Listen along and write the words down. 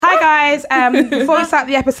guys, before we start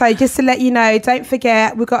the episode, just to let you know, don't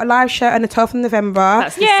forget, we've got a live show on the 12th of November.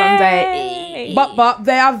 That's the Sunday. But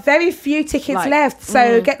there are very few tickets left,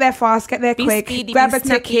 so get there fast, get there quick, speedy, grab a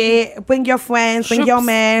ticket, bring your friends, bring your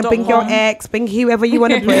man, bring your ex, bring whoever you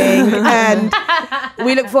want to bring, and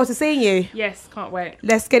we look forward to seeing you. Yes, can't wait.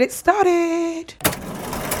 Let's get it started.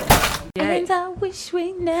 And I wish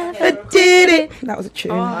we never did it. That was a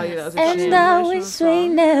tune. Oh, yeah, that was a And I wish we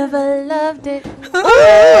never loved it.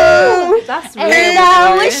 Ooh. That's And real.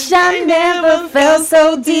 I wish I never felt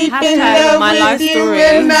so deep in love my life with you. story.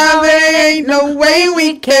 And Now there ain't no way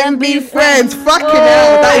we can be friends. Fucking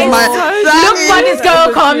hell, that is my. Look what this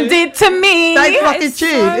girl come did to me. That's fucking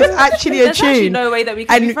tune. It's actually a There's actually tune. no way that we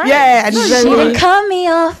can be And friends. yeah, and She very. done cut me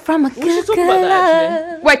off from a should good talk about that,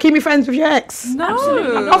 love. Wait, can you be friends with your ex? No.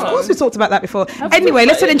 Of course, we talked about that before. Anyway,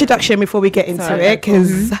 let's do an introduction before we get into it,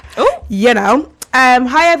 because you know.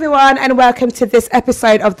 Hi everyone, and welcome to this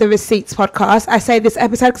episode of the Receipts podcast. I say this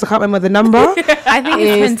episode because I can't remember the number. I think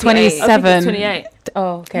it's 27. 28.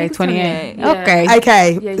 Oh, okay, 28. Yeah. Okay.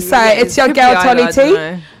 Okay, Yeah, so yeah, it's yeah. your girl Tolly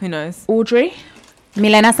T. Who knows? Audrey.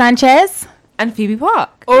 Milena Sanchez. And Phoebe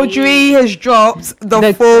Park. Audrey has dropped the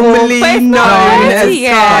The formerly full known as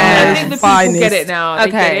yeah. I think the people finest. get it now. They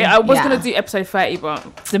Okay. get it. I was Yeah. going to do episode 30, but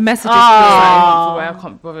The message is I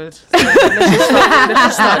can't be bothered. So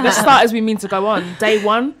let's start as we mean to go on. Day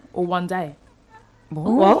one or one day?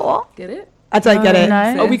 What? Get it? I don't get it.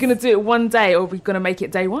 No. Are we going to do it one day or are we going to make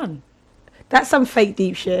it day one? That's some fake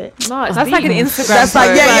deep shit. No, it's That's like an deep. Instagram. That's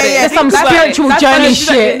like, yeah. Some That's spiritual like- journey No, do you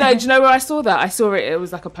know- shit. No, do you know where I saw that? I saw it. It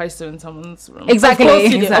was like a poster in someone's room. Exactly. Of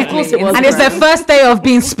course you did. Of course it was. And it's their first day of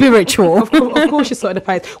being spiritual. Of course you saw the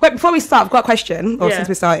post. Wait, before we start, I've got a question. Or Yeah. since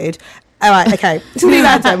we started. All right, okay. It's really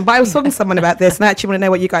random, but I was talking to someone about this, and I actually want to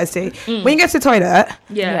know what you guys do. When you go to the toilet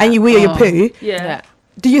Yeah. and you wee or you poo, Yeah.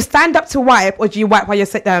 do you stand up to wipe or do you wipe while you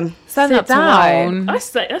sit down? Stand up down. I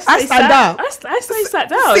stand stand up. I say sat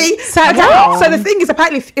down. See, Sat okay. down. So the thing is,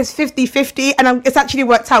 apparently it's 50-50, and it's actually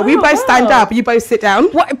worked out. We Oh, both stand wow. up, you both sit down.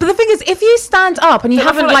 What, but the thing is, if you stand up and you But I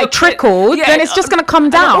haven't feel like like you're trickled, yeah, then it's just gonna come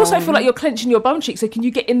And down. I also feel like you're clenching your bum cheek, so can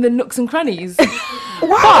you get in the nooks and crannies?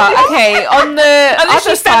 But, okay, on the Unless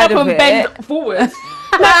you other stand side up of and it, bend forward.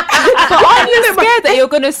 but aren't you scared that you're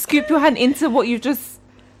going to scoop your hand into what you've just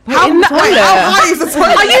How high is the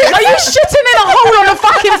toilet? Are you shitting in a hole on the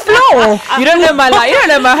fucking floor? You don't know my life. You don't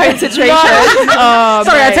know my home situation.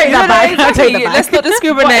 Sorry, I take that back. I take that back. Let's not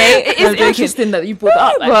discriminate. It is interesting that you brought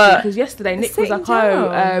that up, but actually, because yesterday Nick was sitting like,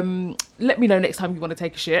 "Oh, let me know next time you want to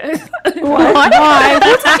take a shit." Why?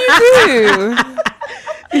 What did you do?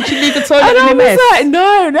 Did you leave the toilet And in I a mess? was like,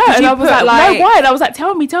 no. And you I was put, like, no, why? And I was like,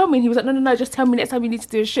 tell me. And he was like, no, just tell me next time you need to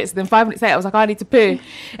do a shit. So then 5 minutes later, I was like, I need to poo.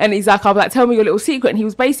 And he's like, I was like, tell me your little secret. And he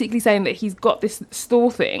was basically saying that he's got this stool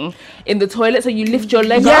thing in the toilet, so you lift your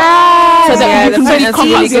leg up. So that you can that's really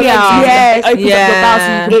come up easier. your legs. Yes. It opens up your bowels so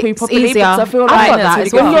you can poo It's properly. easier. Because I feel I've like got that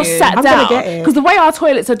as when well. you're sat I'm gonna get down, it. because the way our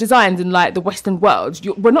toilets are designed in like the Western world,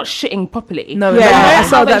 we're not shitting properly. No, Like, Yeah, you know I how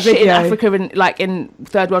saw they that shit video. in Africa and like in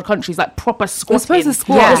third world countries, like proper squatting. supposed to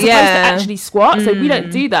squat. You're supposed Yeah. to actually squat, so we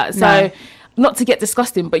don't do that. So not to get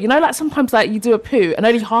disgusting, but you know, like sometimes like you do a poo and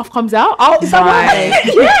only half comes out. Oh, is that right?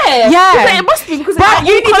 Yeah, Yeah. It must be because But it's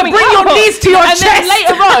you all need to coming bring your out. knees to your and chest. then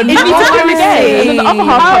later on you need to do it again, and then the other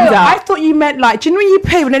half comes Oh, I out. thought you meant like, do you know when you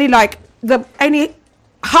poo and only like only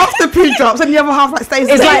half the poo drops and the other half like stays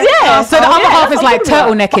It's there? like, yeah. So the other half is like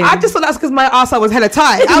turtlenecking. I just thought that's because my arsehole was hella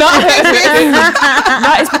tight. No,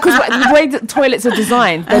 it's because the way the toilets are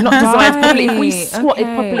designed, they're not designed properly. If we Right, squatted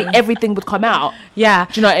okay. properly, everything would come out. Yeah.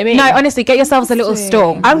 Do you know what I mean? No, honestly, get yourselves a little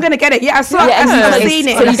stool. I'm gonna get it. Yeah, I saw. Yeah, I've it's- seen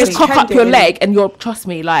it. So you Like, just it's cock up your trending. leg, and you're trust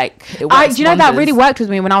me, like it Do works you know that wonders. really worked with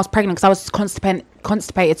me when I was pregnant because I was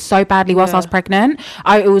constipated so badly whilst I was pregnant.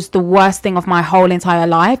 It was the worst thing of my whole entire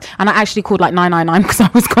life, and I actually called like 999 because I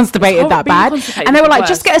was constipated that being bad. constipated And they were is like, worse.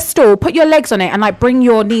 just get a stool, put your legs on it, and like bring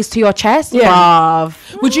your knees to your chest. Yeah.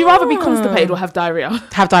 Bruv. Would you rather be constipated or have diarrhea?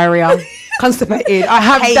 Have diarrhea. Constipated. I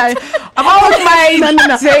Have hate. di- No.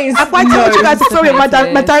 Have I told you guys the story of my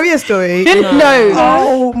diarrhea story? Didn't know.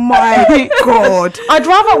 Oh my god. I'd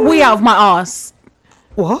rather wee out of my ass.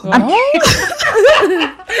 What? As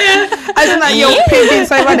in like your poo being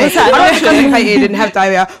so running. I'm not constipated and have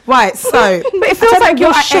diarrhea. Right, so But it feels like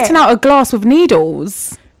you're shitting out a glass with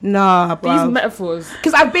needles. Nah, bro. These metaphors.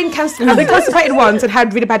 Because I've been constipated once and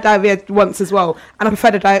had really bad diarrhea once as well, and I prefer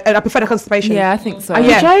the constipation. Yeah, I think so. Are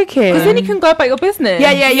you joking? Because then you can go about your business.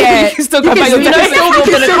 Yeah. You can still go about your business.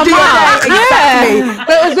 Exactly. But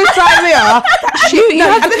it was this diarrhea. You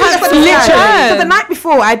have to cancel literally. So the night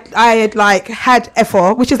before, I had like had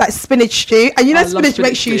efo, which is like spinach stew, and you know spinach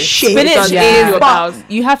makes you shit. Spinach is, but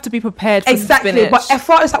you have to be prepared for exactly. spinach. But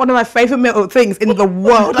efo is like one of my favorite meal things in the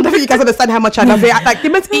world. I don't think you guys understand how much I love it. Like, they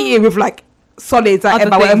meant to eat it with like solids, like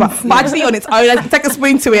Other whatever. things, But I just eat on its own. I take a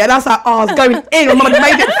spoon to it, and I was like, oh, I was going in. My mum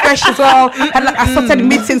made it fresh as well. And like I sauteed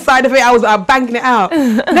meat inside of it. I was banging it out.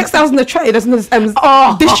 Next, I was in the tray. There's this dish line.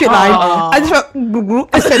 I just went.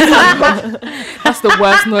 I said, That's the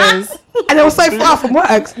worst noise. and it was so far from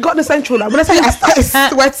work. Got in the central. Like, when I say I started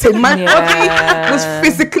sweating, my body was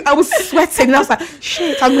physically. I was sweating, and I was like,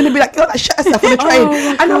 shit, I'm gonna be like, shut yourself on the train.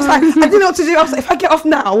 And I was like, I didn't know what to do. I was like, if I get off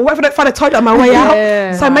now, what if I don't find a toilet on my way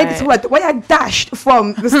out? So I made it to work. The way I dashed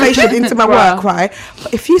from the station into my work, right?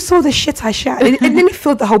 But if you saw the shit I shat, it nearly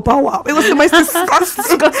filled the whole bowl up. It was the most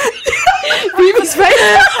disgusting. Phoebe's face.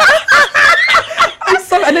 I'm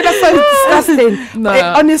sorry, I know that's so disgusting. No, but it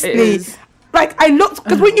honestly. Like, I looked,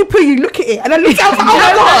 because when you poo, you look at it, and I looked out, oh my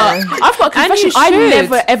God. I've got a confession. I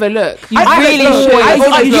never ever look. You really should.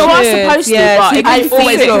 You are supposed to, but I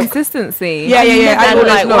always look. consistency. Yeah. I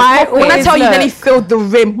always look. When I tell you, then he filled the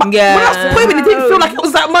rim. But when I was pooing, it didn't feel like it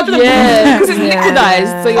was that much. Because it's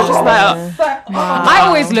liquidized, so you're just like, I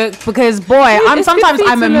always look because, boy, sometimes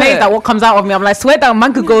I'm amazed at what comes out of me. I'm like, swear down,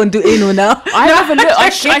 man could go and do anal now. I never look. I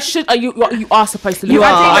should. You are supposed to look. You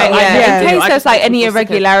are. In case there's like any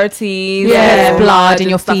irregularities. Blood in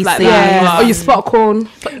your feces. Or you spot corn.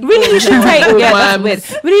 Really, you should take. That's weird.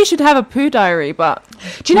 Really, you should have a poo diary. But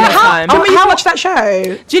do you know how watch that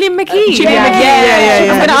show? Gillian McKee. Yeah.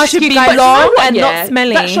 I'm gonna ask you guys. Long and not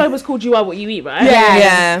smelly. That show was called You Are What You Eat, right?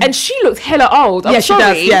 Yeah. And she looked hella old. I'm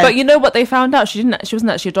sorry, she does. But you know what they found out? She wasn't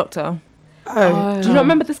actually a doctor. Oh. Do you not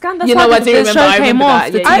remember the scandal? You know, I do remember. The show came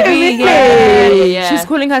off. The TV. Yeah. She's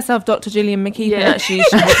calling herself Dr. Gillian McKee. And actually,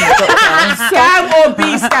 she wasn't a doctor. Scam or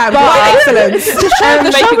be scam? But excellent. The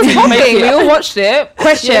show was popping. We all watched it.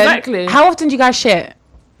 Question: exactly. How often do you guys shit?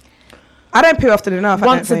 I don't poo often enough.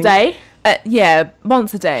 Once a day.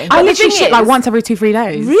 Once a day. I literally shit like once every 2-3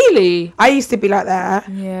 days. Really? I used to be like that.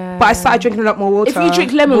 Yeah. But I started drinking a lot more water. If you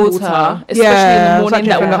drink lemon water, especially in the morning,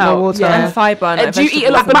 that will help. And fibre. Do you eat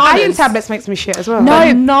a lot of But iron bananas? tablets makes me shit as well. No, I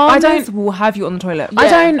I don't. don't. Will have you on the toilet. I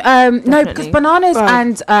don't. No, because Definitely. bananas Right.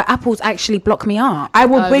 and apples actually block me up. I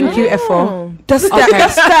will bring you F4. Just stay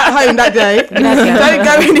at home that day. Don't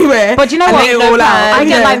go anywhere. But you know and what? lay it all out. I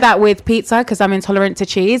get like that with pizza because I'm intolerant to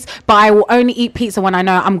cheese. But I will only eat pizza when I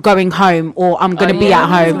know I'm going home or I'm going to be at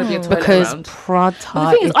home because Prada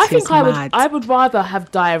The thing is, I think mad. I would rather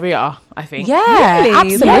have diarrhea. I think. Yeah, Really?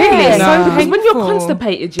 absolutely. Yeah. So No. because when you're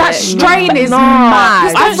constipated, That strain is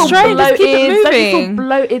mad. I feel strain, just keep it bloated. Don't you feel moving.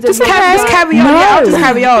 bloated? Just and carry on. No. Yeah, I'll just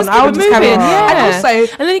carry on. I'll just carry on. Yeah. And also,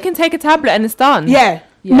 And then you can take a tablet and it's done. yeah.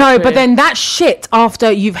 Yeah, no, true. but then that shit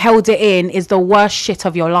after you've held it in is the worst shit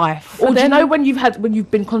of your life. Or do you know when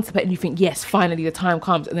you've been constipated and you think, yes, finally the time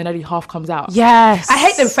comes, and then only half comes out? Yes. I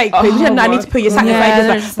hate them fake poo. I need to poo. You're sat in Yeah, the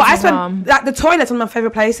they're face. But I just spend like the toilet's my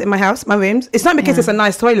favorite place in my house, my rooms. It's not because it's a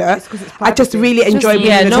nice toilet. it's I just really enjoy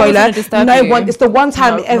being in the no one's gonna toilet. disturb No you. one. It's the one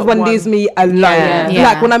time No, everyone not leaves one. me alone. Yeah.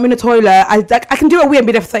 Like when I'm in the toilet, I can do a wee and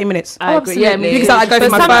be there for 30 minutes. I agree. Yeah, me Because too. I go But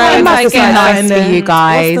for my sometimes phone. I just get like, nice for you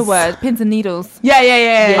guys. What's the word? Pins and needles. Yeah.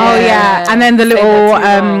 Oh Yeah. yeah, and then the Say little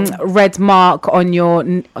that too long. red mark on your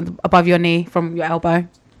above your knee from your elbow.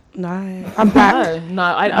 No, I'm back. No,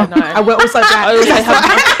 I know. I will also back.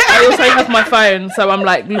 I also have my phone, so I'm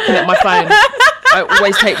like looking at my phone. I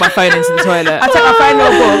always take my phone into the toilet. I take my phone or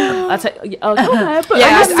book. I take. Oh, okay, but Yeah,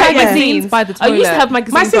 I used to have yeah. magazines By the I used to toilet. have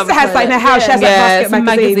magazines. My by sister the has like in her toilet. house. She has Yeah, like basket some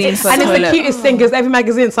magazines, magazines for and it's the toilet. cutest thing because every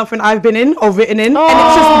magazine is something I've been in or written in, and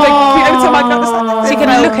it's just the cute. Every time I go, it's like, So you can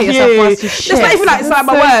look at yourself whilst you shit. It's not even like inside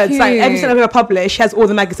my so words. Like every cute. time I publish, she has all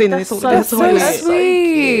the magazine and it's all in the That's so toilet.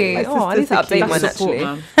 sweet. Oh, I need to update mine That's support, actually.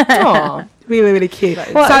 man. Oh. Really, really cute.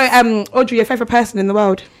 So, Audrey, your favorite person in the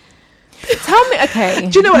world? Tell me, okay.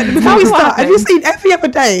 Do you know what? Before we start, have you seen every other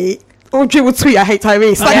day? Audrey will tweet, "I hate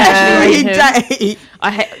Tyrese." Like every day.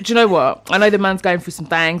 Do you know what? I know the man's going through some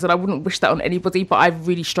things, and I wouldn't wish that on anybody. But I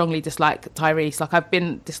really strongly dislike Tyrese.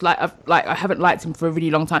 Like I haven't liked him for a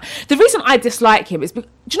really long time. The reason I dislike him is, do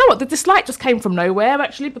you know what? The dislike just came from nowhere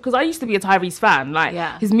actually, because I used to be a Tyrese fan. Like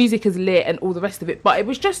his music is lit and all the rest of it, but it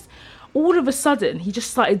was just all of a sudden he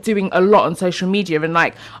just started doing a lot on social media, and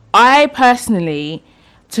like I personally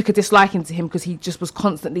took a disliking to him because he just was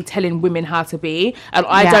constantly telling women how to be, and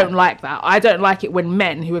I don't like that. I don't like it when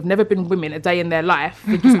men who have never been women a day in their life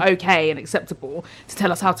think it's okay and acceptable to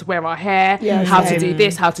tell us how to wear our hair, how to do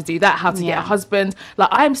this, how to do that, how to get a husband. Like,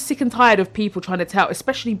 I am sick and tired of people trying to tell,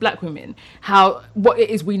 especially black women, what it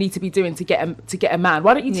is we need to be doing to get a man.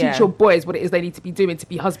 Why don't you teach your boys what it is they need to be doing to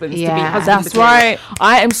be husbands, to be husbands? That's right.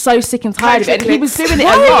 I am so sick and tired of it. And he was doing it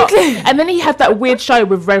a lot. And then he had that weird show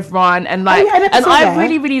with Rev Run, and like, and I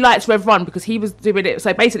really liked Rev Run because he was doing it.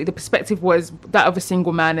 So basically, the perspective was that of a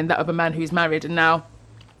single man and that of a man who's married. And now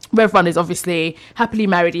Rev Run is obviously happily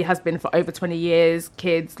married. He has been for over 20 years,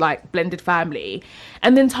 kids, like blended family.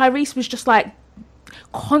 And then Tyrese was just like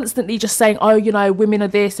constantly just saying, oh, you know, women are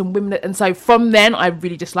this and women are... And so from then, I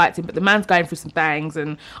really disliked him. But the man's going through some things,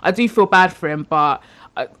 and I do feel bad for him, but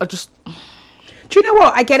I just... Do you know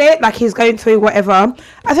what? I get it. Like, he's going through whatever.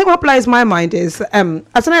 I think what blows my mind is, I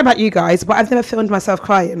don't know about you guys, but I've never filmed myself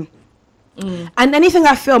crying. And anything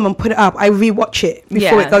I film and put it up, I rewatch it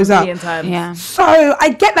before it goes up. Yeah. So I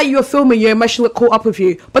get that you're filming, your emotion got caught up with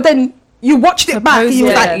you, but then you watched it back and you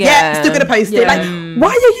were like, still gonna post it. Like, why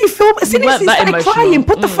are you filming? As soon as you started crying,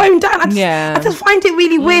 put the phone down. I just find it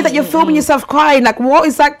really weird that you're filming yourself crying. Like, what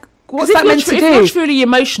is that? What's that meant to do? If you're truly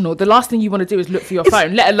emotional, the last thing you want to do is look for your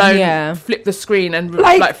phone, let alone flip the screen and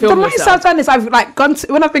like film the yourself. most I've done is I've like gone to,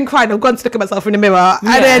 when I've been crying, I've gone to look at myself in the mirror,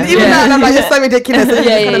 and then even though I'm like, it's so ridiculous.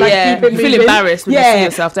 You feel embarrassed when you see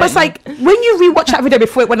yourself. But it's like when you rewatch that video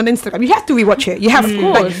before it went on Instagram, you have to rewatch it. You have to,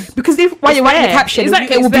 like, because while you're writing the caption,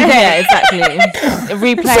 it will be there. Exactly.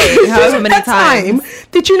 Replay however many times.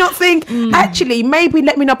 Did you not think actually maybe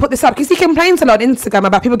let me not put this up? Because he complains a lot on Instagram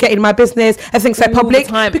about people getting in my business and things so public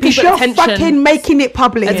because you're fucking making it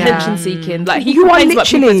public. Attention seeking. Like, he complains about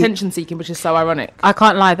people attention seeking, which is so ironic. I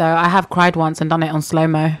can't lie though, I have cried once and done it on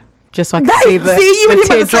slow-mo just so I can See, you and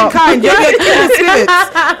him are the same kind.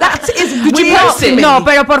 That is Did you post it? No,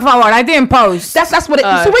 pero por favor, I didn't post. That's what it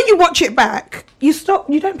is. So when you watch it back, you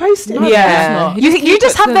don't post it. You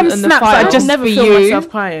just have them snaps that are just never for feel you. myself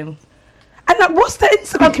crying. And like, what's the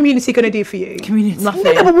Instagram community going to do for you? Nothing.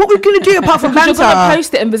 No, but what we're going to do apart from banter? You're going to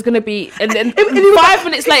post it and there's going to be... And then 5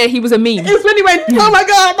 minutes later, he was a meme. It was when he went, oh my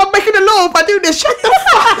God, I'm making a law by doing this. Shut the fuck.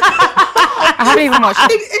 I haven't even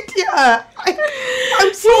watched it.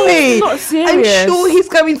 I'm sorry. He's not serious. I'm sure he's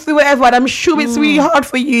going through whatever, and I'm sure it's really hard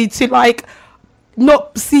for you to like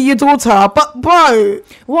not see your daughter. But bro,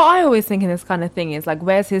 what I always think in this kind of thing is like,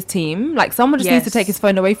 where's his team? Like, someone just needs to take his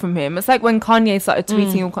phone away from him. It's like when Kanye started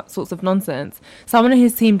tweeting all sorts of nonsense. Someone in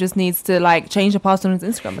his team just needs to like change the password on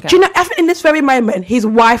his Instagram account. Do you know, I think in this very moment, his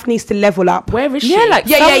wife needs to level up. Where is she? Your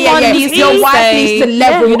wife needs to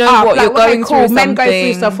level up. What you're going through, men go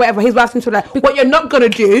through stuff, whatever. His wife needs to like, what you're not gonna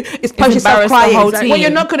do is post yourself crying. What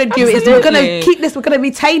you're not gonna do is we're gonna keep this, we're gonna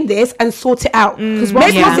retain this and sort it out. Because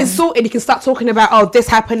maybe once it's sorted, you can start talking about, oh, this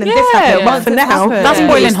happened and this happened. But for now, that's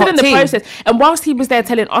boiling hot in the tea. process. And whilst he was there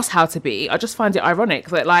telling us how to be, I just find it ironic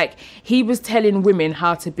that like he was telling women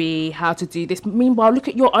how to be, how to do this. Meanwhile, look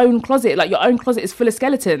at your own closet. Like, your own closet is full of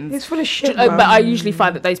skeletons. It's full of shit. But I usually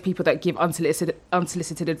find that those people that give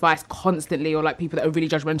unsolicited advice constantly, or like people that are really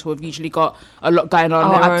judgmental, have usually got a lot going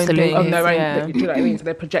on. Absolutely. On their own. Do you know what I mean? So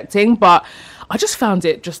they're projecting. But I just found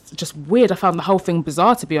it just weird. I found the whole thing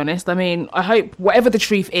bizarre, to be honest. I mean, I hope whatever the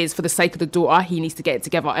truth is, for the sake of the daughter, he needs to get it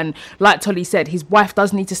together. And like Tolly said, his wife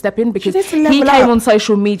does need to step in, because he came on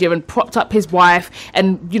social media and propped up his wife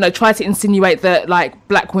and, you know, tried to insinuate that like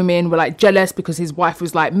black women were like jealous because his wife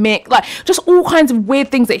was like Mick, like just all kinds of weird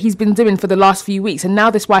things that he's been doing for the last few weeks. And now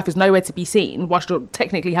this wife is nowhere to be seen whilst you're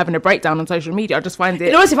technically having a breakdown on social media. I just find it...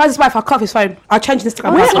 You know, if I was his wife, I'll cut off his phone. I'll change his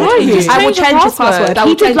Instagram Where password. are you? I will change his password.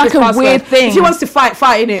 He did like a weird thing. If he wants to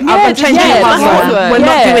fight in it. I'm changing his password. We're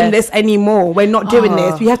not doing this anymore. We're not doing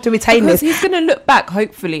this. We have to retain this. He's going to look back,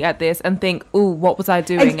 hopefully, at this and think, oh, what was I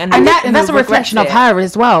doing? And that's a reflection of her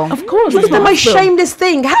as well. Of course. It's the most shameless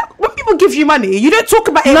thing. When people give you money, you don't talk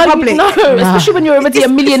about it in public. No, especially when you're already a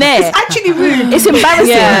millionaire. It's actually rude. It's embarrassing.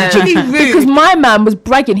 It's actually rude. Because my man was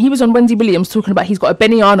bragging. He was on Wendy Williams talking about he's got a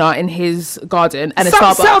Benihana in his garden and a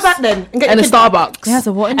Starbucks. Sell that then. And a Starbucks. He has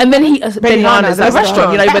a what? And then Benihana's a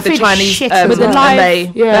restaurant, you know, where the Chinese with the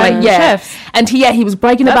live chefs. And he was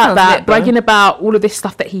bragging about that, bragging about all of this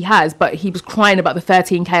stuff that he has, but he was crying about the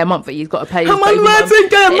 13k a month that he's got to pay. How much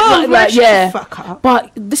 13k a month?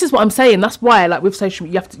 But this is what I'm saying. That's why, like, with social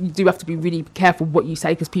media, you do have to be really careful what you say,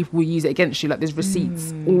 because people will use it against you. Like, there's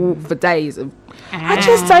receipts all for days of... I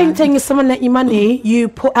just don't think if someone lent you money, you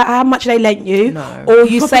put out how much they lent you, or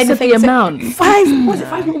you say the amount. 5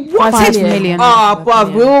 million. Oh,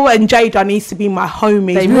 bruv, Will and Jada needs to be my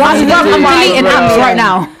homies. I'm deleting apps right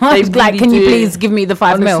now. Like, can you please give me the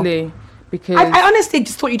 5 mil? because I honestly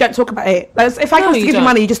just thought you don't talk about it. Like, if I was to give you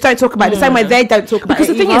money, you just don't talk about it. The same way they don't talk about it. because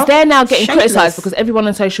the thing either. is, they're now getting Shameless. criticised because everyone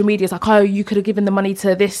on social media is like, oh, you could have given the money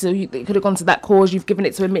to this, or you could have gone to that cause. You've given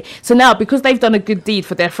it to me. So now, because they've done a good deed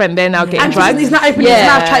for their friend, they're now getting And dragged. he's not opening his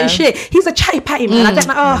mouth chatting shit. He's a chatty patty man. I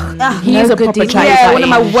don't know. He is a proper deed. chatty Yeah, patty. one of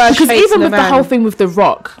my worst Because traits even in a with the man. whole thing with The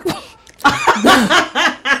Rock,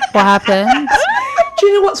 What happened? Do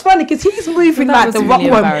you know what's funny? Because he's moving That like was The Rock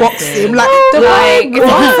really won't box embarrassing.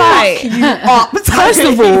 him. Like, First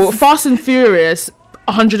of all, Fast and Furious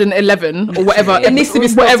 111 or whatever, It needs to be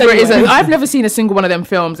whatever it is. stopped anyway. I've never seen a single one of them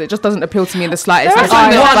films. It just doesn't appeal to me in the slightest. They're The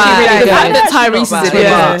fact actually not that- bad. the fact that They're actually Tyrese not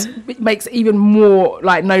is in bad. it makes even more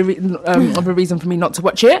like no of a reason for me not to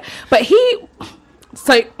watch it. But he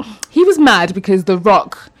was mad because The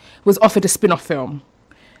Rock was offered a spin-off film,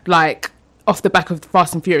 like off the back of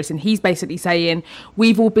Fast and Furious, and he's basically saying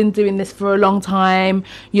we've all been doing this for a long time,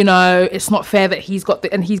 you know, it's not fair that he's got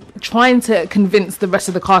and he's trying to convince the rest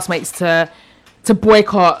of the castmates to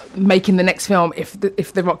boycott making the next film if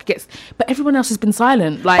the Rock gets, but everyone else has been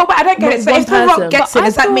silent. Like, but I don't get it. So not if one The Rock person. gets But it,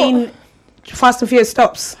 does that mean Fast and Furious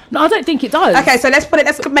stops? No, I don't think it does. Okay, so let's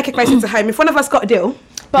make it closer to home. If one of us got a deal,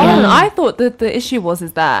 But hold on, I thought that the issue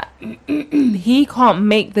is that he can't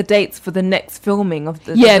make the dates for the next filming of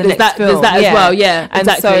the Yeah, of the there's next that- there's film. that as well, yeah, and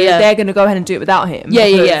exactly, so yeah. they're going to go ahead and do it without him. Yeah.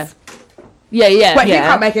 because- wait, you Yeah.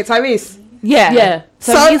 can't make it, Tyrese. yeah. Yeah.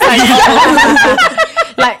 So, So- he's like,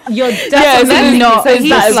 Like you're yeah, definitely not. so he's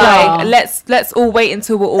that as well. like, let's all wait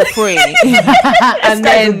until we're all free, and guy's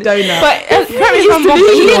then. a donut. But correct me if I'm wrong, He he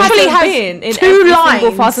literally hasn't has been in two every single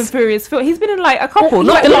lines. Fast and Furious film. He's been in like a couple,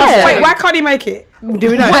 not Wait, the last yeah. wait, one. why can't he make it? Do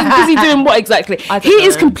we know? What is he doing? What exactly? I He don't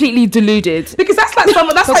is know. completely deluded. Because that's like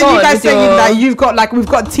that's So like go you on, guys with saying your- that we've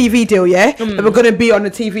got a TV deal, yeah, and we're gonna be on a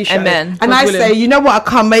TV show, Amen. and God I willing. say, you know what, I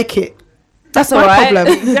can't make it. That's all my right.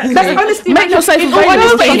 problem. That's honestly Make yourself in available. all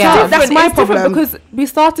honesty, But yeah. that's my It's different problem. because we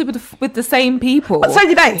started with the same people. But so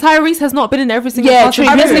did they. Tyrese has not been in every single. Yeah, Fast true.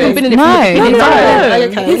 and He hasn't Furious. even been in it No. from the beginning. No.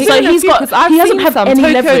 Okay. So he's got. I've He hasn't seen have some any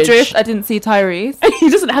Tokyo leverage. Drift. I didn't see Tyrese. He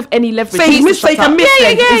doesn't have any leverage. So he He needs missed to like shut a up. miss.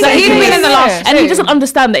 Exactly. He's been in the last And he two. doesn't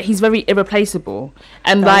understand that he's very irreplaceable,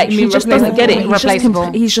 and like you he mean just doesn't get it.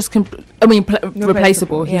 He's just replaceable?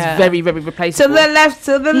 replaceable. He's Yeah. very, very replaceable. To the left,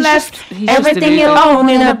 to the He's left. just- he's just Everything you deluded. own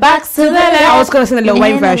in a box to the left. I was gonna sing the Lil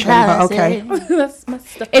Wayne version, but okay.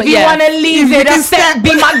 If you yeah. wanna leave it a step,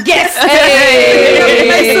 be my guest.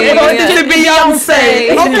 To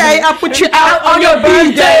Beyonce. Okay, I'll put you out on your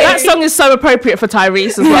birthday. That song is so appropriate for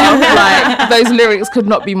Tyrese as well. Like those lyrics could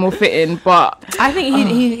not be more fitting. But I think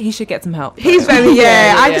he should get some help. He's very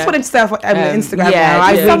Yeah, I yeah. just want him to stay off Instagram yeah, now.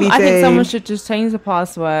 I just really I do. think someone should just change the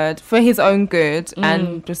password for his own good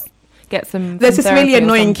and just get some. There's some this really therapy or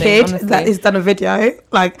annoying something, kid honestly. that has done a video,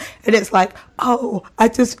 like, and it's like, oh,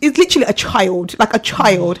 it's literally a child,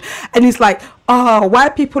 and he's like, oh, why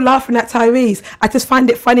are people laughing at Tyrese? I just find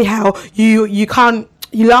it funny how you can't.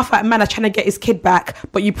 You laugh at a man that's trying to get his kid back,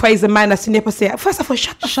 but you praise a man that's in the opposite. First of all,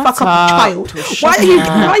 shut the fuck up, child. Why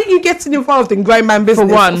are you getting involved in grown man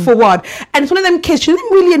business? For one. And it's one of them kids, you know,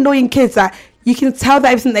 them really annoying kids that you can tell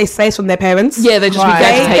that everything they say is from their parents. yeah, they just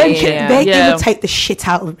They Yeah. irritate the shit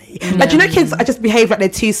out of me. Like, do you know kids that just behave like they're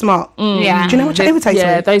too smart? Yeah. Do you know what irritates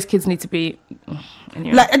Yeah, me? those kids need to be.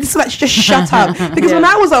 Anyway. Like, and it's like, just shut up. Because when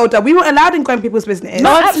I was older, we weren't allowed in grown people's business. No,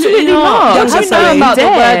 absolutely not. What do you know Don't about the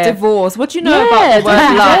dare. word divorce? What do you know Yeah, about the word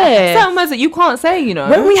don't love? dare. Certain words that you can't say, you know.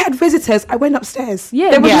 When we had visitors, I went upstairs.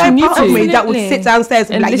 Yeah, there was yeah. no part of You me too. that would sit downstairs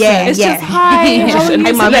and, And be like, listen. yeah, It's yeah. just hi, Just how are you?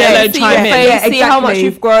 let my Let mum me see chime your in. face, Yeah, see how much exactly.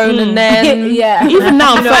 you've grown, and then Yeah. Even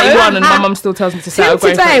now, I'm 31 and my mum still tells me to say. Till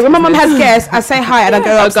today, when my mum has guests, I say hi and I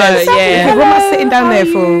go upstairs. yeah. What am I sitting down there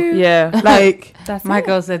for? Yeah. Like, that's My it.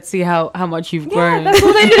 girl said, "See how much you've grown." That's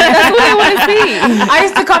all they do. That's all they want to see. I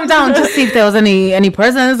used to come down to see if there was any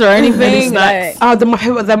presents or anything. snacks. Like,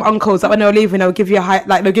 them uncles that when they were leaving, they'll give you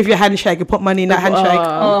they'll give you a handshake and put money in that handshake.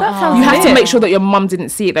 That sounds You have to lit. make sure that your mum didn't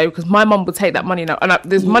see it though, because my mum would take that money now, and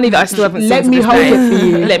there's money that I still haven't seen. Let to me this hold day. it for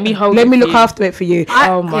you. Let me hold. Let it me for look you. after it for you.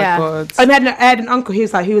 Oh my yeah. god. And I had an uncle who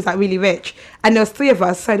was like really rich, and there was three of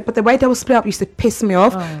us. So, but the way they were split up used to piss me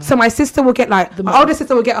off. So my sister will get like my older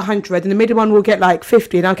sister will get 100, and the middle one will get like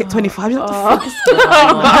 50, and I'll get 25. What the fuck is going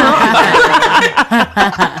on?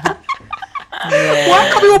 Why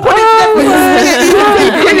can't we all put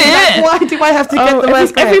it together? Why do I have to get the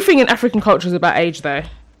worst? Everything in African culture is about age though.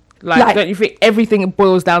 Like, don't you think everything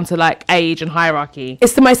boils down to like age and hierarchy?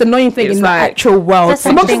 It's the most annoying thing It's in like- the actual world. That's the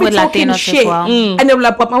Someone thing can be with talking Latinos as shit, well. and they're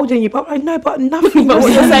like, "But I'm older than you." But I know, but nothing. But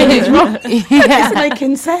what you're saying is wrong. It's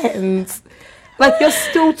making sense. Like, you're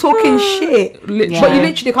still talking shit. Literally. But you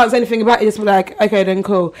literally can't say anything about it. Just be like, okay, then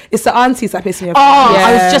cool. It's the aunties that piss me off. Oh, I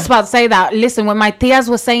Yeah. was just about to say that. Listen, when my tias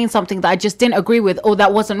were saying something that I just didn't agree with or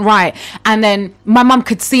that wasn't right, and then my mum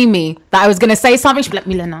could see me that I was going to say something, she'd be like,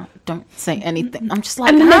 Milena, don't say anything. I'm just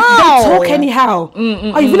like, And then they no. talk anyhow.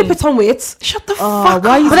 Oh, you really put on weights? Shut the fuck why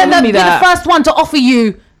are up. you But then telling they'll me be that? the first one to offer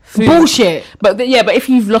you bullshit. But but if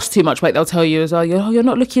you've lost too much weight, they'll tell you as well. You're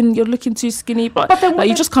not looking. You're looking too skinny. But then like,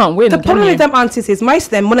 you just can't win. The can problem you? with them aunties is most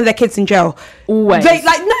of them, one of their kids in jail. Always. They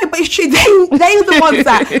no, but it's true. They're the ones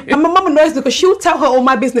that, and my mum knows because she'll tell her all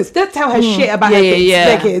my business. They'll tell her shit about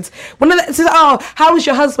their kids. One of them says, "Oh, how was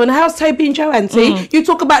your husband? How's Toby and Joe, auntie?" You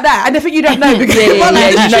talk about that, and I think you don't know because you know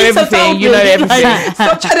she's so everything. told You know me. everything. Like,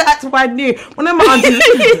 stop trying to act brand new. One of my aunties,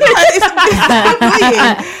 it's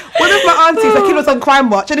annoying. One of my aunties, her kid was on Crime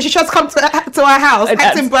Watch, and she just come to our house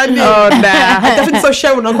acting brand new. Oh nah. I definitely saw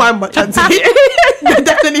Sharon on Crime Watch, auntie. I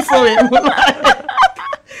definitely saw it.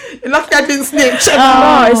 Lucky I didn't snitch. it's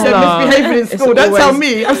misbehaving in It's school. Don't tell always-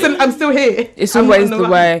 me. I'm still here. It's I'm always not the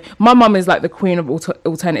on way. My mum is like the queen of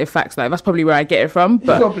alternative facts. Like that's probably where I get it from.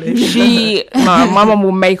 But Probably. my mum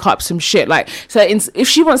will make up some shit. Like so, if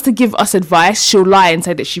she wants to give us advice, she'll lie and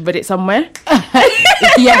say that she read it somewhere.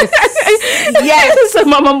 Yes. Yes. So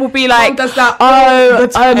my mum will be like, Mum does that all the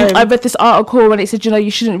time. I read this article and it said,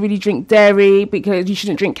 you shouldn't really drink dairy because you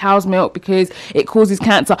shouldn't drink cow's milk because it causes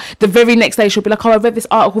cancer. The very next day she'll be like, I read this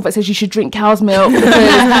article that says you should drink cow's milk because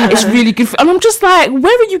it's really good and I'm just like,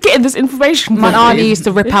 where are you getting this information from? My auntie used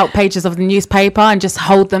to rip out pages of the newspaper and just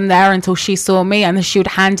hold them there until she saw me, and then she would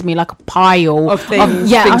hand me like a pile Of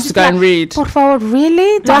things. I Things was to just go and read. Por favor,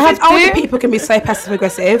 really? Do I I have think older to? people can be so passive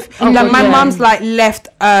aggressive. Oh, Like God, my yeah. mum's like left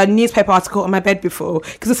a newspaper article on my bed before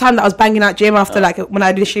because the time that I was banging out gym after like when I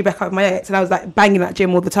initially back up with my ex and I was like banging out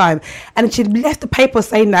gym all the time, and she left the paper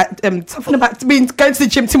saying that something about being going to the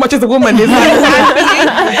gym too much as a woman is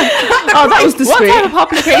Oh, that was What type discreet. of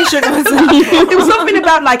publication was it? it was something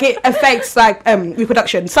about like it affects like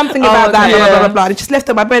reproduction, something about that, okay. blah, blah, blah, blah. And it just left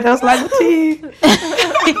on my bed. I was like, what are you?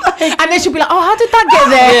 And then she'll be like, oh, how did that get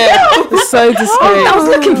there? It's so discreet. I was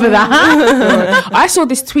looking for that. I saw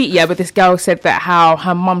this tweet, where this girl said that how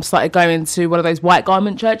her mum started going to one of those white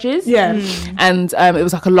garment churches. Yeah. And it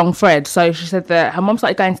was like a long thread. So she said that her mum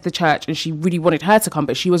started going to the church and she really wanted her to come,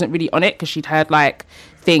 but she wasn't really on it because she'd heard like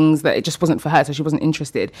things that it just wasn't for her, so she wasn't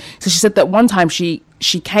interested. So she said that one time she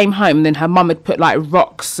came home and then her mum had put like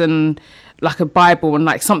rocks and like a Bible and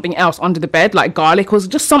like something else under the bed, like garlic or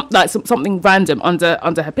just something random under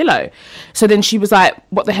her pillow. So then she was like,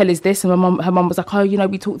 what the hell is this? And her mum was like, oh,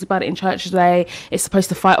 we talked about it in church today, it's supposed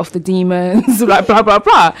to fight off the demons, like blah blah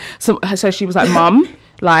blah. So she was like, Mum,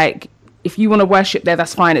 like, if you want to worship there,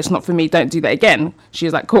 that's fine. It's not for me. Don't do that again. She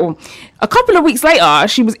was like, cool. A couple of weeks later,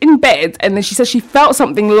 she was in bed and then she said she felt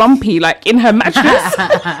something lumpy like in her mattress.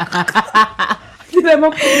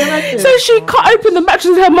 So she cut open the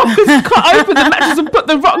mattress. Her mum cut open the mattress and put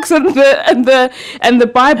the rocks and the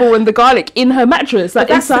Bible and the garlic in her mattress, like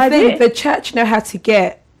That's the inside thing. it. The church know how to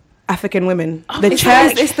get African women. The It's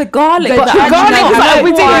church. the garlic. The that garlic actually is has like, it.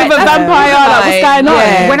 we're dealing with a vampire, like, what's going on?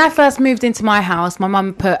 Yeah. When I first moved into my house, my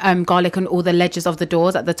mum put garlic on all the ledges of the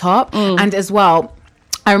doors at the top, and as well,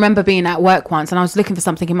 I remember being at work once and I was looking for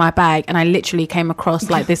something in my bag and I literally came across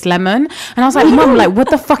like this lemon and I was like, Mum, like,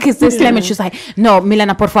 what the fuck is this lemon? She was like, no,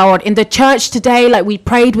 Milena, por favor, in the church today, like, we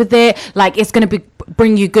prayed with it, like, it's gonna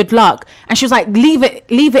bring you good luck. And she was like, leave it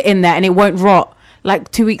in there and it won't rot.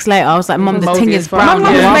 Like 2 weeks later, I was like, Mum, the Moldy thing as is fuck. My brown.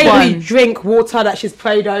 mum Yeah. made One. me drink water that she's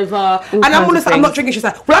prayed over, and kinds I'm of honest, I'm things. not drinking. She's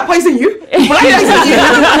like, "Will I poison you? Will I poison you?"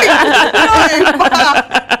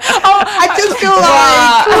 No, I just feel like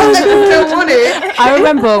I don't want it. I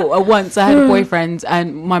remember once I had a boyfriend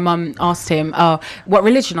and my mum asked him, oh, what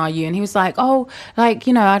religion are you? And he was like, oh, like,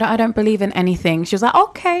 I don't believe in anything. She was like,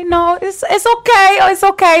 okay, no, it's okay. Oh, it's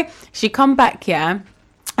okay. She come back,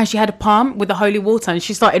 and she had a palm with the holy water and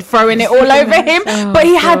she started throwing it all over him. But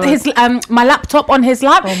he had his my laptop on his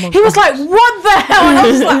lap. He was like, what the hell? And I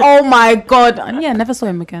was like, oh my God. And never saw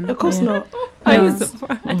him again. Of course not. My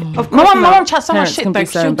mum chats so much Parents shit can though. be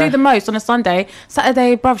so She'll do embarrassed. the most on a Sunday.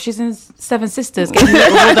 Saturday, bruv, she's in Seven Sisters getting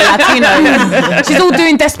lit with all the Latinos. She's all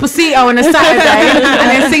doing Despacito on a Saturday and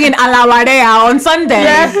then singing A La Marea on Sunday.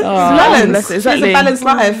 Yeah, it's balance. that's exactly. She's a balanced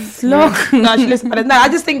life. No, she lives balanced. No, I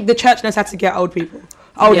just think the church knows how to get old people.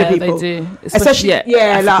 Older Yeah, people. they do. Especially, like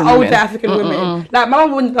African older women. African women. Like, my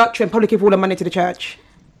mum wouldn't lecture and probably give all the money to the church.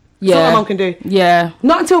 That's all my mum can do. Yeah.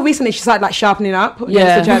 Not until recently she started like sharpening up against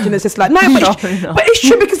Yeah. the church, and it's just like, no, but it's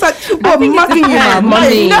true because like people are mugging you, man.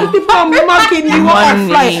 Money. Like, people are mugging you.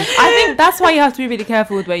 Money. Like, I think that's why you have to be really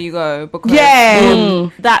careful with where you go, because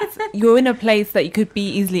that's you're in a place that you could be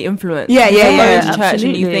easily influenced. Yeah, You yeah, go yeah, into church and you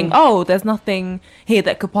absolutely. think, oh, there's nothing here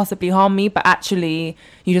that could possibly harm me, but actually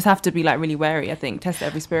you just have to be like really wary. I think test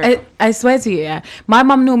every spirit. I swear to you, yeah. My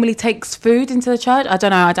mum normally takes food into the church. I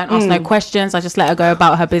don't know. I don't ask no questions. I just let her go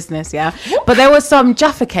about her business, yeah. But there was some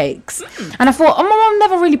Jaffa cakes, and I thought, oh, my mum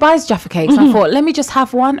never really buys Jaffa cakes. I thought, let me just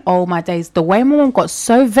have one. Oh my days, the way my mum got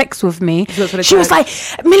so vexed with me. She was like,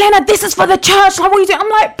 Milena, this is for the church. Like, what are you doing? I'm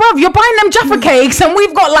like, bruv, you're buying them Jaffa cakes, and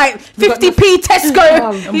we've got like 50p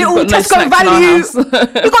Tesco, little got no Tesco snacks in our value. house. We've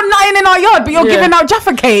got 9 in our yard, but you're Yeah. giving out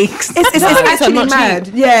Jaffa cakes. it's actually not mad.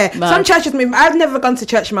 cheap. Yeah, Mad. some churches. I mean, I've never gone to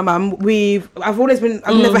church with my mum. I've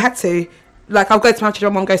never had to. Like, I'll go to my church. My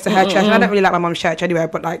mum goes to her church, and I don't really like my mum's church anyway.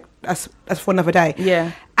 But like, that's for another day.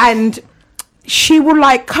 Yeah. And she will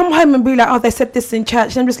like come home and be like, oh, they said this in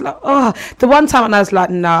church, and I'm just like, oh. The one time, and I was like,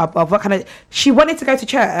 nah, but what kind of? She wanted to go to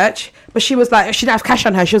church, but she was like, she didn't have cash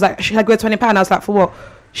on her. She was like, she had to go £20. I was like, for what?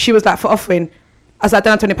 She was like, for offering. I was like,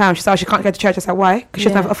 I don't have £20. She said, oh, she can't go to church. I was like, why? Because she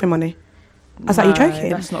doesn't have offering money. I was like, you joking?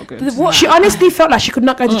 That's not good. She honestly felt like she could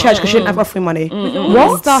not go to church because she didn't have offering money.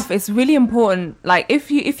 What stuff? It's really important. Like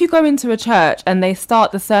if you go into a church and they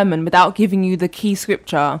start the sermon without giving you the key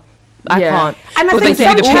scripture, I Yeah. can't. And I Or think they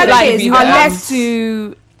some say, churches you are have less.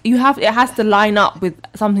 to. You have it has to line up with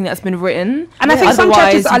something that's been written. And I think some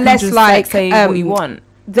Otherwise, churches you are can less just, like, say what you want.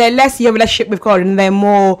 They're less your relationship with God, and they're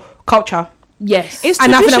more culture. Yes. It's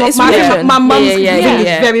And I think tradition. It's my religion. mum's Yeah, thing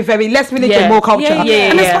yeah. is very, very less religion, Yeah. more culture.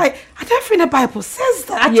 Yeah, and it's yeah. like, I don't think the Bible says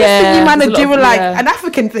that. I just Yeah, think you man there's are a lot doing of- like yeah. an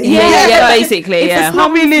African thing. Yeah, basically, It's yeah. just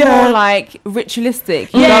not really more like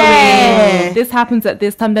ritualistic. You Yeah. know, this happens at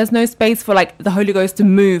this time. There's no space for like the Holy Ghost to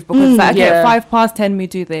move because like, okay, Yeah. at 10:05 we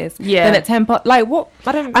do this. Yeah. Then at 10 past, like what?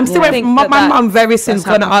 I don't. I'm still waiting. think My that mum very soon is that's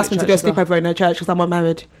going to how ask me to Catholic do a churches are. sleepover in her church because I'm not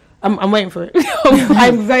married. I'm waiting for it.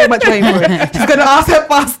 I'm very much waiting for it. She's going to ask her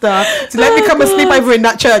pastor to let me come and sleep over in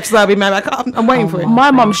that church so I'll be married. I'm waiting for it.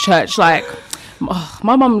 My mum's church, like,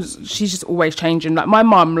 my mum's, she's just always changing. Like, my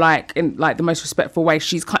mum, like, in like the most respectful way,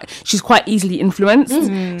 she's quite easily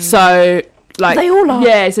influenced. So, like, They all are.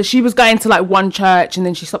 Yeah. So she was going to like one church, and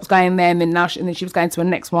then she stopped going there, and then and then she was going to a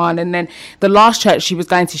next one, and then the last church she was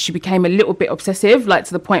going to, she became a little bit obsessive, like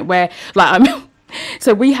to the point where, like,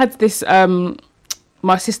 so we had this.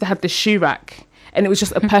 My sister had this shoe rack, and it was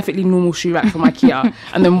just a perfectly normal shoe rack from IKEA.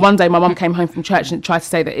 And then one day my mum came home from church and tried to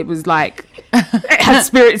say that it was like, it had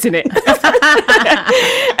spirits in it.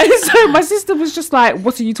 And so my sister was just like,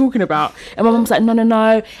 what are you talking about? And my mum was like,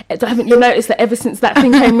 no, haven't you noticed that ever since that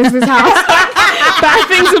thing came into this house, bad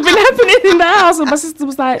things have been happening in the house? And my sister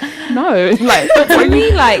was like, no. Like, For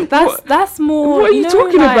me, like that's more. what are you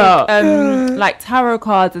talking like, about? Like tarot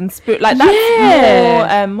cards and spirit. Like that's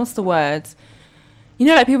Yeah. more. What's the word? You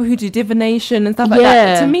know, like people who do divination and stuff like Yeah.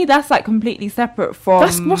 that. To me, that's like completely separate from.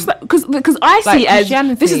 That's what's that? Because I like see it as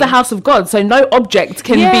Christianity. this is the house of God, so no object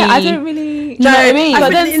can yeah, be. I don't really. You know what I mean?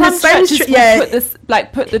 But think then in the some same churches yeah. will put this,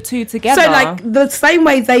 like, put the two together. So like the same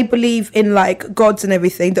way they believe in like gods and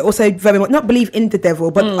everything, they also very much not believe in the devil,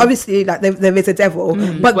 but obviously like there is a devil,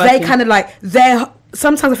 but they working. kind of like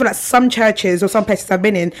sometimes I feel like some churches or some places I've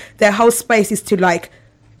been in, their whole space is to like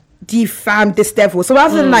defam this devil. So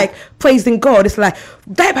rather than like praising God, it's like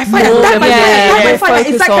die by fire, die by fire, die by fire.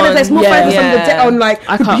 It's like kind of there's more focus on like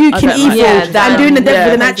I can't- rebuking I don't evil like that. and doing the devil Yeah.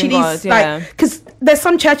 than actually God, yeah. like because there's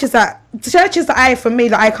some churches that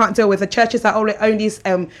I can't deal with are churches that only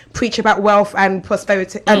preach about wealth and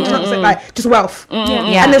prosperity and like just wealth.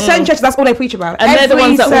 And there's certain churches that's all they preach about. And they're the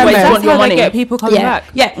ones that always sermon- want your how they money. get people coming back.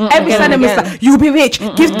 every Again and sermon is again. like you'll be rich,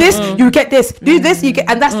 give this, you get this, do this, you get,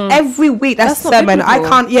 and that's every week. That's That's not sermon. I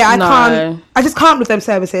biblical. can't. I just can't with them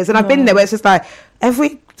services. And I've been there where it's just like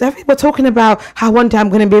every we're talking about how one day I'm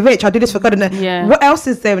going to be rich. I'll do this for God. And then Yeah. what else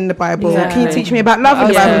is there in the Bible? Exactly. Can you teach me about love in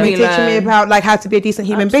the What else Bible? can Can we you teach me learn? about like how to be a decent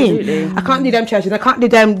human Absolutely. being? I can't do them churches. I can't do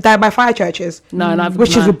them die by fire churches. No,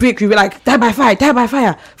 which is rebuke you like die by fire,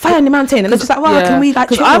 fire on the mountain. And it's just like, wow, can we like?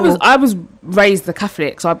 Because chill? I was raised the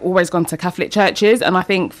Catholic, so I've always gone to Catholic churches, and I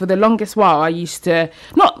think for the longest while I used to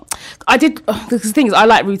the thing is I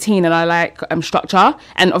like routine and I like structure,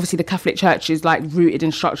 and obviously the Catholic Church is like rooted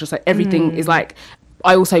in structure, so everything is like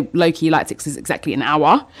I also low-key like it 'cause it's exactly an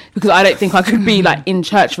hour, because I don't think I could be like in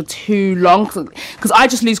church for too long, because I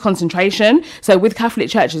just lose concentration. So with Catholic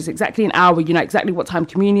church, it's exactly an hour. You know exactly what time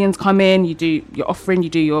communions come in. You do your offering, you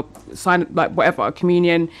do your sign, like whatever,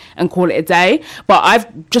 communion, and call it a day. But I've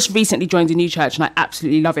just recently joined a new church and I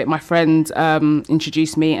absolutely love it. My friend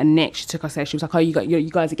introduced me, and Nick, she took us there. She was like, "Oh, you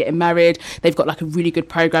guys are getting married. They've got like a really good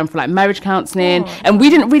program for like marriage counselling." And we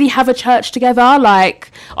didn't really have a church together.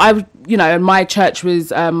 Like and my church was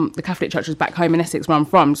the Catholic church was back home in Essex, where I'm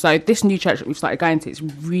from. So this new church that we've started going to, it's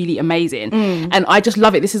really amazing, and I just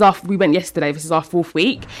love it. We went yesterday. This is our 4th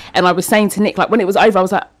week, and I was saying to Nick, like when it was over, I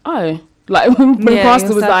was like, oh. Like when the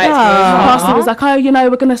pastor was like,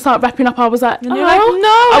 we're gonna start wrapping up. I was like, and you're like,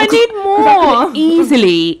 no, I need more.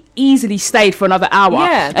 Easily stayed for anher hour.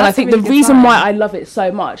 And I think the reason why I love it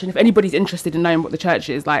so much, and if anybody's interested in knowing what the church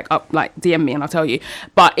is, like DM me and I'll tell you.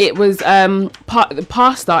 But it was the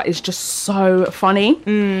pastor is just so funny,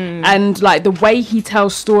 and like the way he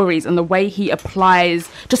tells stories and the way he applies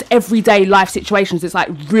just everyday life situations. It's like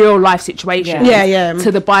real life situations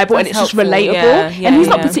to the Bible. That's and it's helpful. Just relatable. And he's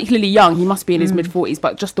not particularly young. He must be in his mid-40s,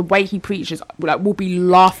 but just the way he preaches, like we'll be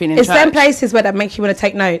laughing in church. It's them places where that makes you want to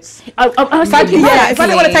take notes. If I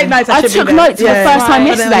don't want to take notes, I took notes for the first time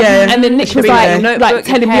yesterday, and then Nick was like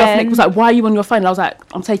telling me off. Nick was like, "Why are you on your phone?" And I was like,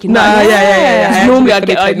 "I'm taking notes." Normally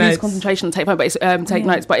I'd lose concentration and take phone, but it's take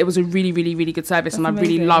notes. But it was a really, really, really good service, and I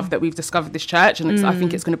really love that we've discovered this church, and I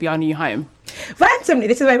think it's going to be our new home. Randomly,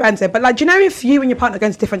 this is very random, but like, do you know if you and your partner are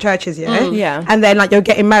going to different churches, and then like you're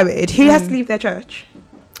getting married, who has to leave their church?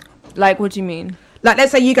 Like, what do you mean? Like,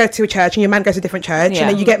 let's say you go to a church and your man goes to a different church, and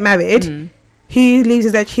then you get married. Who leaves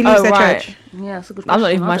their church? Yeah, that's a good question. I'm not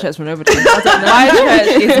leaving my church for nobody. My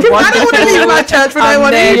church is one. I don't want to leave my church for no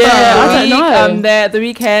one either. I don't know. I'm there the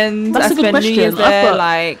weekends. That's a good question. New Year's there,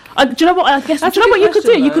 do you know what? I guess. Do you know what you could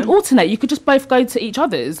do? You could alternate. You could just both go to each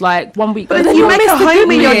other's. Like 1 week. But then you make a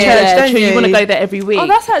home in your church, don't you? You want to go there every week. Oh,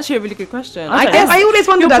 that's actually a really good question. I guess I always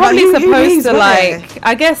wondered. You're probably supposed to like.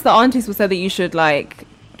 I guess the aunties will say that you should like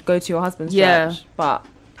go to your husband's church, but.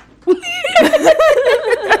 You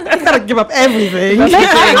gotta give up everything. I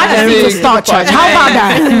just need to start church. How about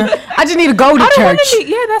that? I just need to go to church.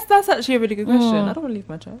 That's actually a really good question. I don't want to leave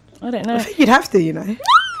my church. I don't know. I think you'd have to, you know.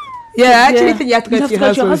 Yeah, I actually think you have to go to your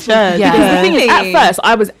husband's church. Yeah. Because the thing is, at first,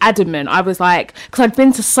 I was adamant. I was like, because I'd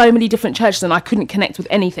been to so many different churches and I couldn't connect with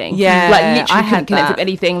anything. Yeah. Like, literally couldn't connect with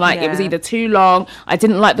anything. Like, it was either too long, I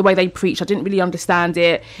didn't like the way they preached, I didn't really understand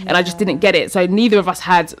it, and I just didn't get it. So neither of us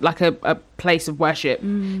had, like, a place of worship.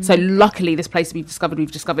 So luckily, this place we've discovered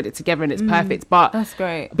it together and it's perfect. But that's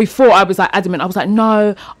great. Before, I was, like, adamant. I was like,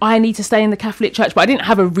 no, I need to stay in the Catholic church. But I didn't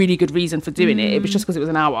have a really good reason for doing it. It was just because it was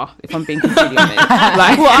an hour, if I'm being completely honest.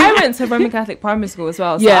 Like, well, I went to Roman Catholic primary school as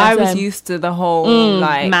well, so I was used to the whole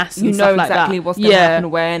like mass, you know exactly what's going to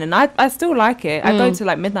happen when, and I still like it. I go to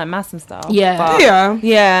like midnight mass and stuff.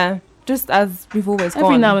 Yeah, just as we've always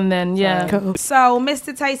every now and then. Cool. So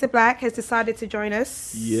Mr. Taser Black has decided to join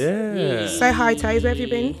us. Yeah. So hi Taser, where have you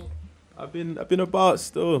been? I've been about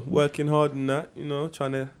still working hard and that, you know,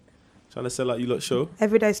 trying to sell out you lot show.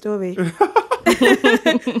 Everyday story.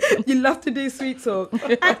 You love to do sweet talk.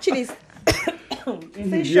 Actually.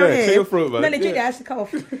 Clear your throat, man. No, legit, I actually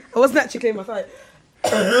cough. I wasn't actually clearing my throat.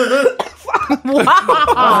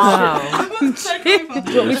 Wow.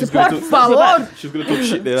 She's going to talk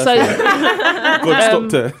shit there. God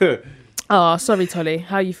stopped her. Oh, sorry, Tolly.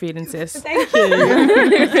 How are you feeling, sis? Thank you.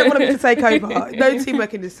 I don't want me to take over. No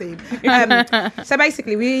teamwork in this team. So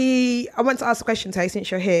basically, I want to ask a question, Tay, since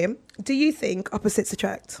you're here. Do you think opposites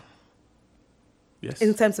attract? Yes.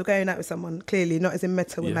 In terms of going out with someone, clearly, not as in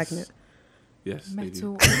metal and magnet. Yes,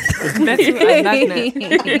 metal. They do. Metal and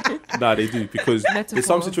magnet. Nah, they do, because there's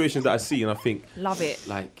some situations that I see and I think, love it.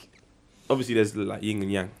 Like, obviously there's like yin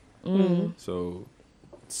and yang. So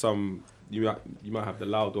you might have the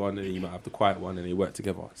loud one and you might have the quiet one, and they work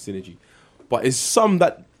together, synergy. But it's some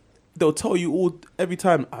that they'll tell you every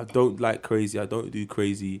time, I don't like crazy, I don't do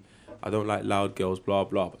crazy, I don't like loud girls, blah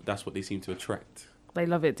blah. But that's what they seem to attract. They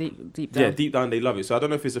love it deep down. Yeah, deep down they love it. So I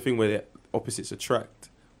don't know if it's a thing where the opposites attract,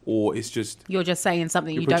 or it's just you're just saying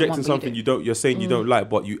something you don't want. You're projecting something you're saying you don't like,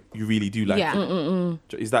 but you really do like. Yeah.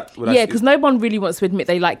 Is that? Because no one really wants to admit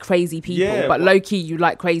they like crazy people, but low key you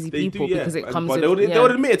like crazy people because it comes. But they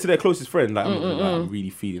would admit it to their closest friend. Like, I'm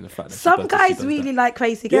really feeling the fact that some guys really like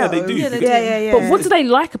crazy girls. Yeah, they do. Yeah. But what do they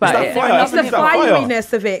like about it? It's the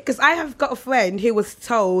fieriness of it. Because I have got a friend who was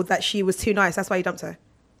told that she was too nice. That's why he dumped her.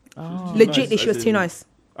 Oh, legitimately, she was too nice.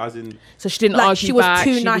 As in, so she didn't argue back.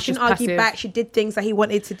 She was too nice. She didn't argue back. She did things that he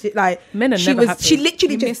wanted to do. Like, men are she never happy. She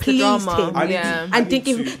literally just pleased him, and didn't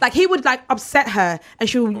give him. Like, he would like upset her, and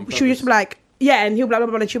she would just be like, Yeah, and he'll be like, blah,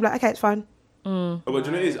 blah, blah, and she'll be like, okay, it's fine. But do you know what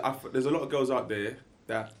it is? There's a lot of girls out there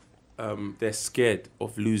that they're scared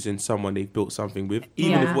of losing someone they've built something with,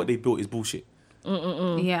 even if what they built is bullshit.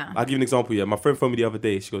 Yeah. I'll give you an example. Yeah, my friend phoned me the other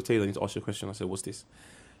day. She goes, Taylor, I need to ask you a question. I said, what's this?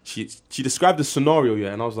 She described the scenario,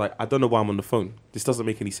 yeah, and I was like, I don't know why I'm on the phone. This doesn't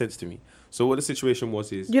make any sense to me. So what the situation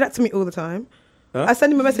was is... You do that to me all the time. Huh? I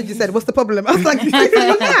sent him a message. You said, "What's the problem?" I was like, "I'm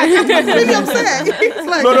really upset." It's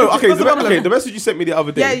like, No. Okay, what's the problem? the message you sent me the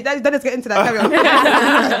other day. Yeah, let's get into that. Carry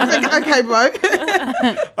on. Okay, bro.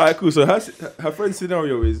 All right, cool. So her friend's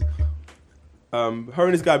scenario is, her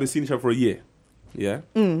and this guy have been seeing each other for a year. Yeah.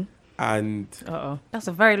 And That's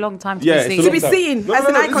a very long time to Yeah, be it's a seen. To be seen as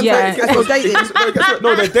an eye contact, as you're dating.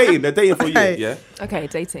 no, they're dating. They're dating for a year. Okay. Yeah. Okay,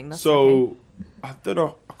 dating. That's So I don't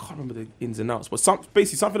know. I can't remember the ins and outs, but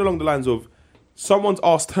basically something along the lines of someone's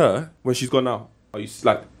asked her when she's gone out. Are you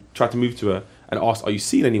like tried to move to her and asked, "Are you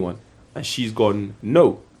seeing anyone?" And she's gone,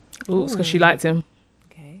 "No." Ooh, it's because she liked him.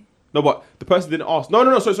 okay. No, but the person didn't ask.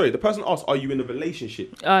 No. Sorry. The person asked, "Are you in a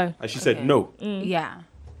relationship?" Oh, And she said, "No." Yeah.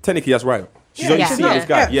 Technically, that's right. She's only Yeah. seeing this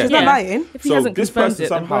guy. Yeah. She's not lying. if he So hasn't this confirmed person it,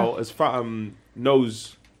 then somehow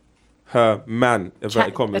knows her man,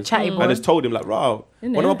 inverted commas, a chatty boy. and has told him like, "Wow,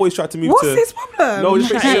 Isn't one of it? my boys tried to move What's to." his problem? No,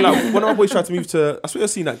 it's basically like one of my boys tried to move to. I swear I've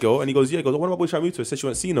seen that girl, and he goes, "Yeah." He goes, "One of my boys tried to move to her. Said she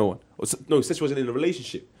wasn't seeing no one. No, said she wasn't in a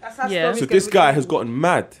relationship." That's how Yeah. stories So go this with guy you. has gotten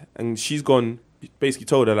mad, and she's gone. Basically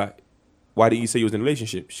told her like, "Why didn't you say you was in a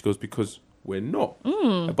relationship?" She goes, "Because we're not."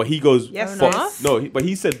 But he goes, Yes, but, sis. no. But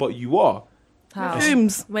he said, "But you are." How?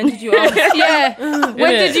 Ooms. When did you ask? Yeah. When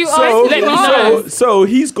did you So, ask? Let me know. so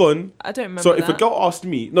he's gone. I don't remember So if that. a girl asked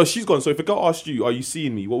me, no, she's gone. So if a girl asked you, "Are you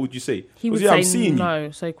seeing me?" What would you say? he would yeah, I'm say seeing you. no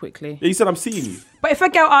so quickly. Yeah, he said, "I'm seeing you." But if a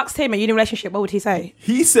girl asked him, "Are you in a relationship?" What would he say?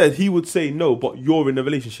 He said he would say no, but you're in a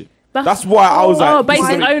relationship. That's why I was like, based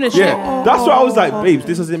on ownership. Yeah, that's why I was like, babes,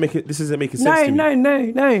 this isn't making sense to me.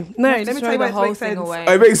 No. Let me Just tell you throw why the it whole makes thing sense. away.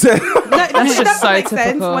 It makes sense. No, it doesn't just so make sense.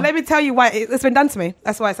 typical. Well, let me tell you why it's been done to me.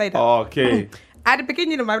 That's why I say that. Okay. At the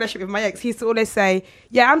beginning of my relationship with my ex, he used to always say,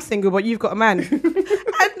 "Yeah, I'm single, but you've got a man."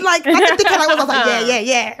 And like, I didn't think I was like,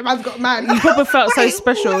 "Yeah, man's got a man." You probably felt so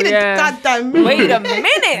special, wait a yeah. goddamn minute. Wait a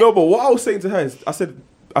minute. No, but what I was saying to her is, I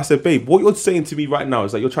said, babe, what you're saying to me right now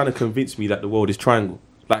is like you're trying to convince me that the world is triangle.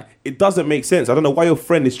 Like, it doesn't make sense. I don't know why your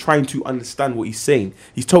friend is trying to understand what he's saying.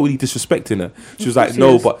 He's totally disrespecting her. She was like,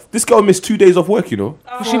 no, but this girl missed 2 days off work, you know?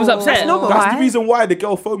 She was upset. That's normal. That's the reason why the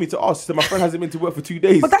girl phoned me to ask. She said, my friend hasn't been to work for 2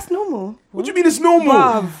 days. But that's normal. What do you mean it's normal?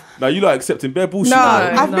 Bruv. Now, you like accepting bare bullshit. No,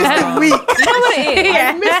 man. I've missed a week. You know what it is?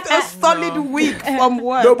 I've missed a solid week from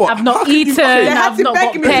work. No, but I've not how can you- eaten. They had I've to not beg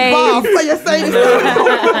got me to bath. paid. So you're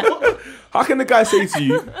saying How can the guy say to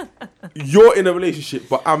you, you're in a relationship,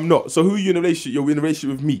 but I'm not? So who are you in a relationship? You're in a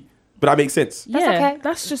relationship with me. But that makes sense. Yeah, okay.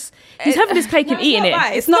 that's just he's having his cake and eating it.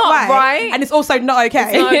 It's not right, and it's also not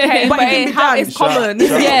okay. Not okay, but it can be done. it's common.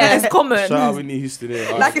 Shout out- Yeah, it's common. Shout out Whitney Houston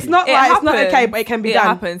here. Like it's not It right, it's not happens. okay, but it can be It done.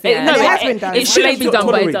 happens, It, yeah. no, And it has it, been done. it shouldn't be done,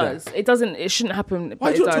 but it Tolerate does. It doesn't. It shouldn't happen, Why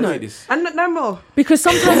but do you it not does. tonight this? And no more. Because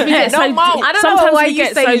sometimes we get so No deep. more. I don't Sometimes know why we you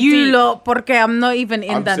get say so you deep. lot, porque I'm not even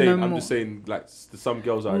in that no I'm more. just saying, like, some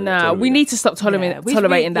girls are. Nah, we need to stop tolerating we-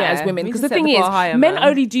 tolerating that yeah, as women. we Because need the to set thing the is, bar higher, men man.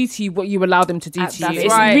 only do to you what you allow them to do to you. That's It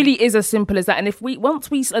right. really is as simple as that. And if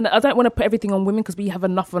and I don't want to put everything on women because we have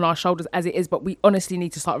enough on our shoulders as it is, but we honestly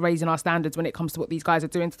need to start raising our standards when it comes to what these guys are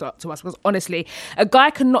doing to us. Because honestly, a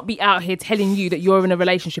guy cannot be out here telling you that you're in a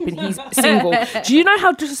relationship and he's single. Do you know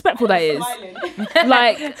how disrespectful that is?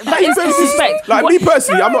 Like, that is disrespect. Like What- me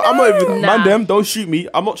personally, I'm not even Nah. man them. Don't shoot me.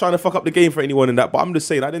 I'm not trying to fuck up the game for anyone in that. But I'm just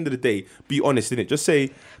saying, at the end of the day, be honest, innit? Just say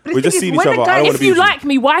But the we're just thing seeing is, each when a other. guy- I don't want If to be you with you. like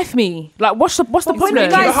me, wife me. Like, what's the point? when a Do you know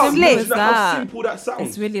guy how, is do you slick. know how that. simple that sounds?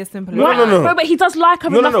 It's really as simple as No, that. no, no. But he does like her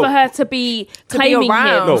No, no, enough no. for her to be To be claiming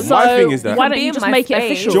around. him. No, so my thing is that- why You don't can you be just in my make it space. Do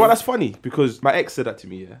official? you know what? That's funny because my ex said that to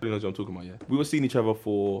me. Yeah, you know what I'm talking about. Yeah, we were seeing each other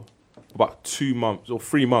for about 2 months or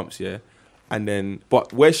 3 months. Yeah, and then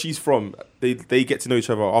but where she's from, they get to know each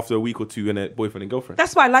other after a week or two, and they're boyfriend and girlfriend.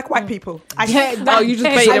 That's why I like white people. Oh, you just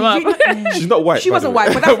bait him up. She's not white. She by wasn't the way.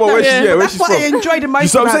 white, but that's, Well, where that's, she- yeah, where that's she's what I from. enjoy the You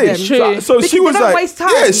most see what I'm about saying? them. So Because she was they don't like, waste time.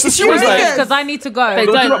 yeah, It's so she was really like, good. Because I need to go. They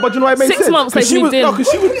but do you know- don't. but do you know what it made 6 sense? months 'Cause they she was, moved in. no,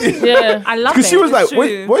 because she was. Yeah. I love Because she it. was like, It's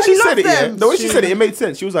when true. she I said love it, yeah. them. No, when she said it, it made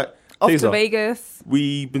sense. She was like, Off to Taser, Vegas.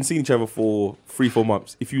 we've been seeing each other for 3-4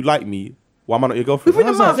 months. If you like me, why am I not your girlfriend? Within I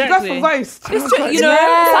a was like, month, you Exactly. go for roast. It's true, you know,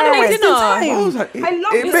 Yeah. Sunday Wasting dinner. time. I was like, I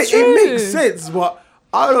love it, it. it, It's it true. makes sense, but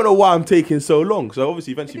I don't know why I'm taking so long. So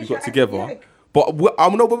obviously, eventually we got together. But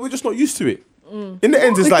we're just not used to it. In the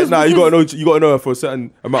end, it's like, nah, you gotta know her for a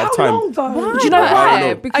certain amount of How time. long though? Do you know I don't why?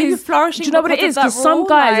 know. Because Are you flourishing do you know what it because is? of that Because some role?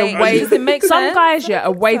 guys Like, are way. does it make Some sense? guys, yeah,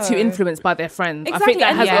 are way So. too influenced by their friends. I Exactly, think that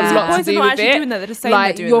and has yeah. a lot Boys to are do not with actually it. doing that, they're just saying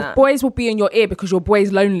Like they're doing your that. boys will be in your ear because your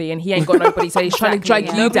boy's lonely and he ain't got nobody. So he's trying to drag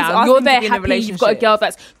Exactly, yeah. you Nobody's down. asking You're to there be in a happy. You've got a relationship. girl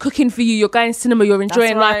that's cooking for you. You're going cinema. You're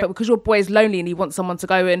enjoying life. right. But because your boy's lonely and he wants someone to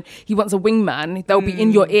go and he wants a wingman, they'll be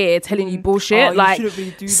in your ear telling you bullshit. Oh, you Like shouldn't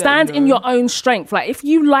really do that, stand you in know. your own strength. Like if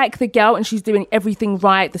you like the girl and she's doing everything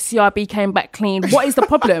right, the CRB came back clean. What is the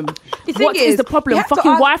problem? The thing What is the you problem? have to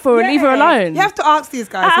Fucking ask- wife her or leave her alone. You have to ask these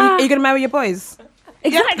guys. Are you gonna marry your boys?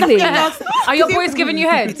 Exactly. Are your boys giving you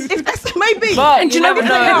head? If that's maybe. But And do you you know never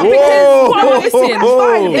what? know. Whoa, Because listen,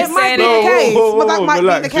 whoa, It might be No, the case, but that might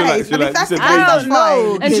relax, be the case. relax, And if relax. that's You the said case, baby. that's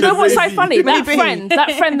fine. And do you know what's so funny? That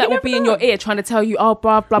Maybe. friend that will be in your ear trying to tell you, oh,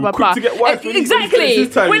 blah, blah, blah, quick blah. to get wife when he Exactly. gets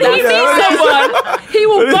his time, When you he know? meets someone, he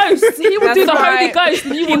will ghost. He will do That's the Holy right. Ghost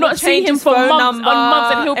and you will He will not see change him his for phone months number, on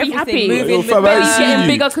months and he'll be everything, happy. moving Yo, with fam, I But ain't he's seen getting you.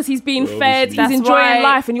 bigger because he's being Well, fed, obviously. he's That's enjoying right.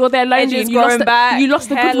 life and you're there lonely Edges and you lost, growing back, you lost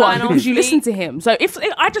the good one hairline on because you fleek. listened to him. So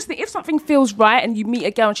I just think if something feels right and you meet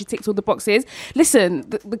a girl and she ticks all the boxes, listen,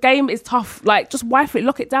 the game is tough. Like just wife it,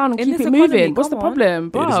 lock it down and In keep this it moving. economy, What's the come on.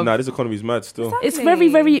 problem, Yeah, bro? this economy's mad still. It's very,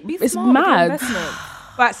 very, Be it's smart with your mad. investment.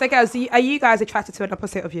 Right, so girls, are you guys attracted to an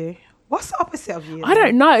opposite of you? What's the opposite of you? I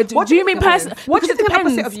don't know. Do What you mean think it person? is? What do you because think it the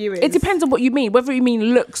opposite depends. of you is? It depends on what you mean. Whether you mean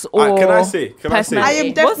looks or Alright, can I say? I personality.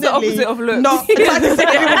 am definitely What's the opposite of looks? not attracted to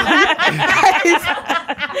anyone.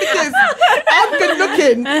 Because I'm good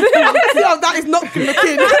looking. The opposite of that is not good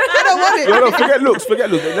looking. I don't want it. No, forget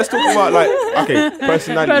looks. Let's talk about like, okay,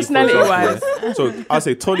 personality. Personality-wise. Yeah. So I'll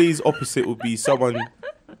say Tolly's opposite would be someone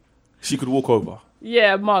she could walk over.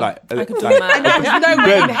 Yeah, Mug. Like, I could do like that. There's no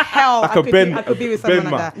way in hell like I a could, Ben, I could be with Ben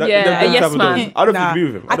someone like that. man. Yeah, them a yes type of man. those. I don't think Nah, you be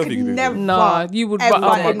with him. I don't think you could be with him. No, you would. ever Oh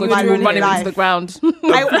my in god, my you would run him life. into the ground. No.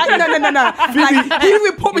 Like, he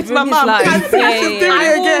report me to my Ruin his mum. life. And Yeah, she's yeah, doing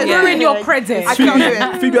yeah. it again. Yeah. Ruin your credit. I can't do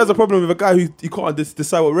it. Phoebe has a problem with a guy who you can't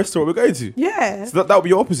decide what restaurant we're going to. Yeah. So that would be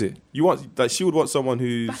your opposite. You want that she would want someone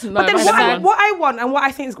who's. No, But then that's fine. what I want and what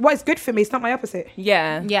I think is what is good for me is not my opposite.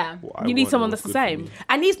 Yeah. Yeah. what I You need want someone and that's the what's good for same. me.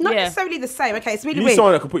 And he's not Yeah. necessarily the same. Okay, it's really You need weird.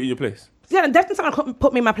 someone that can put you in your place. Yeah, definitely someone that can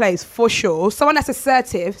put me in my place for sure. Someone that's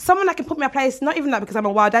assertive. Someone that can put me in my place, not even that because I'm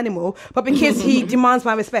a wild animal, but because he demands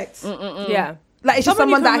my respect. Yeah. Like it's just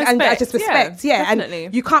someone Someone you that can I just respect. respect. Yeah, Definitely.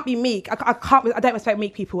 and you can't be meek. I don't respect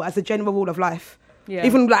meek people as a general rule of life. Yeah.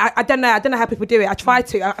 Even like I don't know how people do it. I try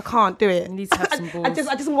to. I can't do it. You need to have some balls.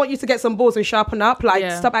 I just want you to get some balls and sharpen up. Like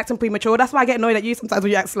Yeah. stop acting premature. That's why I get annoyed at you sometimes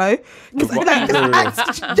when you act slow. Because but- like,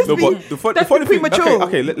 just No, be, but the funny don't be thing, premature.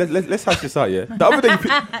 okay, let's hash this out, yeah. The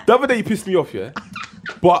other day you pissed me off, yeah.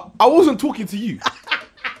 But I wasn't talking to you.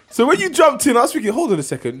 So when you jumped in, I was thinking, hold on a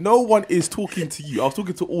second, no one is talking to you. I was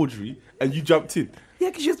talking to Audrey, and you jumped in. Yeah,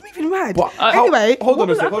 because you're moving mad. But anyway, hold on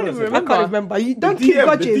a was- I second. can't even I remember. can't remember. You don't The keep DM,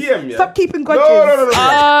 grudges. the DM, yeah. Stop keeping grudges. No. Oh, The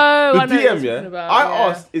I know what DM, you're yeah. talking about, I yeah.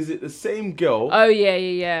 asked, is it the same girl Oh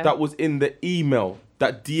yeah. that was in the email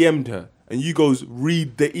that DM'd her? And you goes,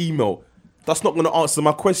 read the email. That's not going to answer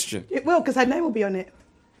my question. It will, because her name will be on it.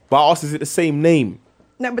 But I asked, is it the same name?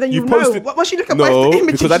 No, but then you You know. posted. Once you look at no, my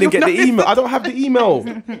images, because I didn't you'll get the know. email. I don't have the email.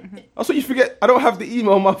 That's what you forget. I don't have the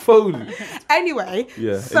email on my phone. Anyway,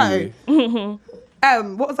 Yeah. so anyway.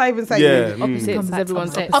 what was I even saying? Yeah. Opposites, Come as back to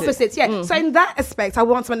everyone says. Opposites, yeah. So in that aspect, I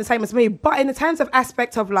want someone the same as me. But in the terms of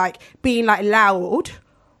aspect of like being like loud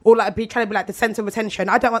or like trying to be like the centre of attention,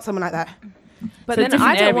 I don't want someone like that. But So then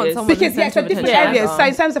I different don't want areas. someone Because yeah, so different areas. So So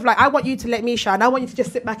in terms of like, I want you to let me shine. I want you to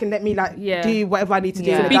just sit back and let me like Yeah. do whatever I need to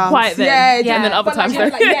do. Yeah. in the Be dance. quiet then. Yeah, Yeah. And then other But, like, times you know,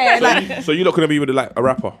 don't. like, yeah, like So you're not going to be with like a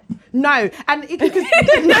rapper? no, and it, because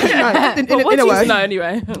no, But what in do a you word. know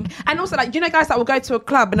anyway? And also, like, you know, guys that will go to a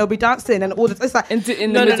club and they'll be dancing and all this. It's like, In the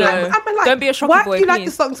No, middle. I'm like, Don't be a shocky why boy, do you like please.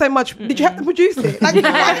 this song so much? Did you have to produce it? Like,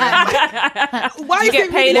 why You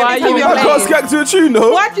get paid why every time you you I play. can't skank to a tune,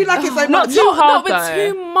 no. Why do you like it so Not much? too hard Not with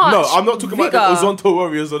though. too much. No, I'm not talking about the vigor. Ozonto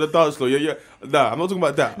Warriors or the dance floor. Yeah. Nah, I'm not talking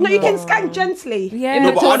about that. No, you can skank gently. Yeah,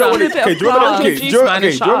 No, but I don't want a to. bit Okay, of do you remember class. them? Okay, do you Juice, man, okay, and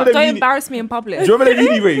do you remember shut them Don't uni- embarrass me in public. Do you remember them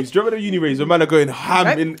uni raves? Do you remember them uni raves where man are going ham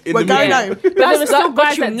Right? in We're the going middle? home. But there are still What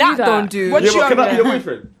guys you that do not that. don't do. What Yeah, you but can on I be there? your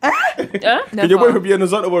boyfriend? Yeah? Can your boyfriend be an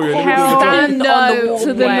Ozonto Warrior? Stand no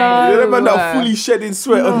to the way. no. You know, man, that fully shedding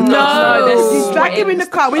sweat on the dance No, floor. there's You drag him in the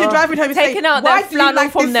car when you're driving home. You say, Taking out why their do you flannel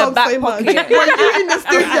like from this their song back so much? pocket. When you're in the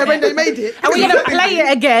studio when they made it. And we're gonna play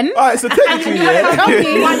it again. All right, so technically, yeah. Tell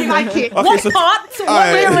me why you like it. Okay, so What?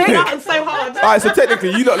 I'm so hard. All right, so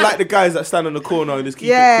technically, you don't like the guys that stand on the corner and just keep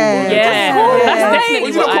Yeah. it cool. Yeah, What that's do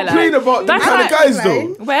definitely you what not I complain like. about? That's These kind of like, guys, right?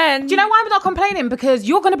 though. When Do you know why I'm not complaining? Because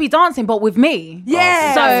you're going to be dancing, but with me.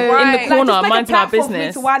 Yeah. So, in the Like, corner, just make a minding our platform for me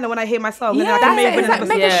business. to whine when I hear my song. and then I Yeah, can move that's in it. It's like and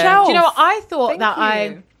make a Yeah. shelf. Do you know what? I thought Thank that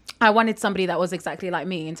you. I wanted somebody that was exactly like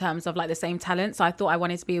me in terms of like the same talent. So I thought I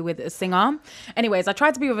wanted to be with a singer. Anyways, I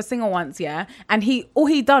tried to be with a singer once, yeah, and all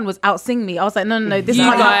he done was outsing me. I was like, no, this You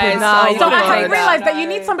can't guys, happen. no, So you I can't. realized that you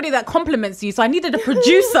need somebody that compliments you. So I needed a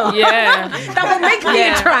producer. Yeah. That will make me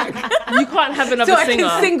a track. You can't have another So I singer.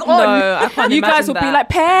 can sing on. No, I can't You guys imagine will be that. like,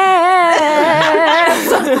 Pets.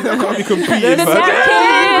 I can't be competing, man.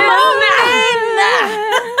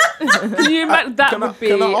 Can you imagine? That Can I, would be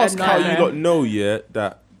can I ask a how you nightmare. lot know, yeah,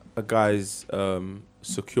 that a guy's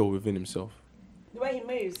secure within himself? the way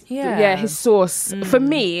he moves. Yeah, his source. For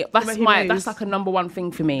me, that's way he that's moves. like a number one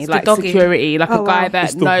thing for me. the Like doggy. security, like Oh, a guy wow. that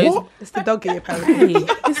It's the knows. what? It's the doggy, apparently. Hey,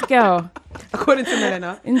 this girl, According to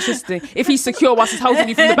Milena. interesting. If he's secure whilst he's holding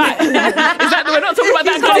you from the back, is that we're not talking about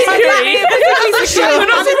that kind of security? We're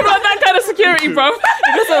not talking about that kind of security, bro. It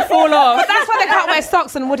doesn't fall off. That's why they can't wear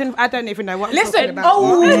socks and wooden. I don't even know what I'm talking Listen,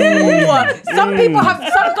 about. some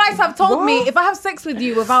guys have told me if I have sex with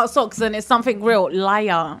you without socks, then it's something real.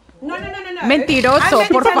 Liar. No. Mentiroso,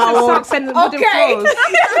 por favor. Socks and wooden Okay. floors.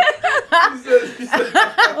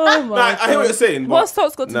 Oh my. Nah, I hear what you're saying. What But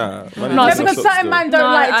socks got to nah, man, No, ain't Yeah, got because socks certain though. men don't No,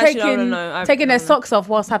 like actually, I taking don't know. I taking their don't know. socks off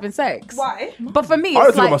whilst having sex. Why? But for me, I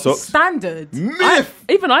it's don't take my like socks. standard. Myth.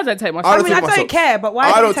 Even I don't take my I socks. I mean, I take my don't socks. care, but why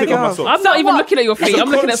I do you don't take take it off my off? socks. I'm not even what? looking at your feet. I'm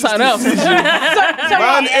looking at something else.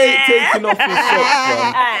 Man ain't taking off his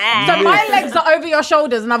socks, So my legs are over your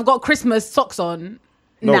shoulders, and I've got Christmas socks on.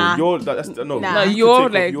 No, Nah. that's no. Nah. No, you your can take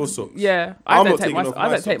off legs. your socks. Yeah, I'm I don't not take taking my. off I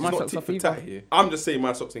don't take It's my not socks tit off for either. tat here. I'm just saying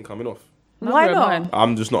my socks ain't coming off. Why Neither am not? I.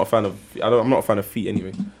 I'm just not a fan of. I'm not a fan of feet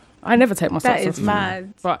anyway. I never take my socks That off. is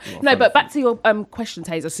mad. But no, but back to your question,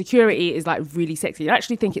 Taser. Security is like really sexy. I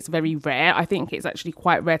actually think it's very rare. I think it's actually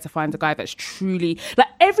quite rare to find a guy that's truly like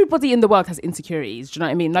everybody in the world has insecurities. Do you know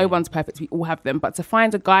what I mean? No one's perfect. We all have them. But to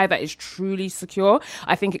find a guy that is truly secure,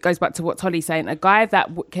 I think it goes back to what Tolly's saying. A guy that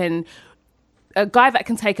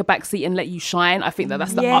can take a back seat and let you shine. I think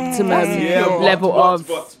that's the optimum level of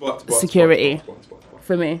security.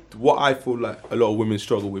 For me. What I feel like a lot of women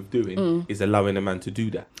struggle with doing is allowing a man to do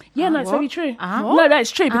that. Yeah, no, it's very true. No, that's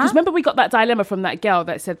true because remember we got that dilemma from that girl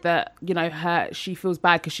that said that she feels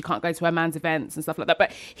bad because she can't go to her man's events and stuff like that.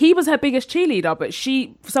 But he was her biggest cheerleader, but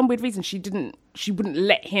she, for some weird reason, she wouldn't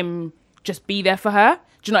let him just be there for her.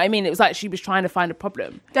 Do you know what I mean? It was like she was trying to find a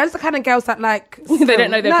problem. Those are the kind of girls that like. They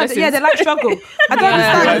don't know their blessings. Yeah, they like struggle. I don't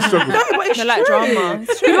understand. No, but it's They like true. drama.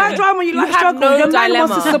 You like drama. You like have struggle. no Your man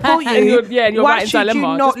wants to dilemma. support And you. you're Why right in should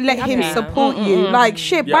dilemma. you not Just let him support you? Like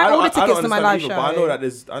shit, buy all the tickets to my live show. But I know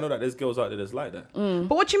that there's girls out there that's like that.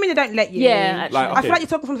 But what do you mean they don't let you? Yeah, actually. Like, I feel like you're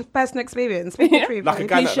talking from personal experience. Speak the truth. Like a babe.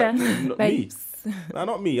 guy Please that, share. not me. Nah,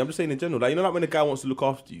 not me. I'm just saying in general. Like like when a guy wants to look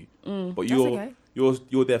after you, but you're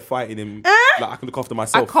there fighting him. Like I can look after I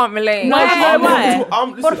myself. can't relate. No, why?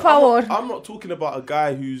 I'm not talking about a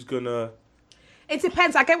guy who's gonna. It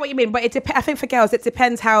depends. I get what you mean, but I think for girls, it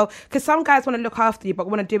depends how. Because some guys want to look after you, but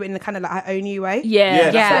want to do it in the kind of like I own you way. Yeah,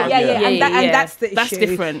 And that's the issue. That's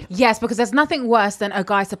different. Yes, because there's nothing worse than a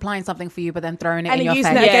guy supplying something for you but then throwing it And in your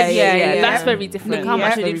using face. it against you. Yeah. Yeah. That's very different. Look how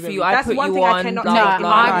much I Yeah. did for you. I That's put one you thing I on. cannot blah, No, take blah, in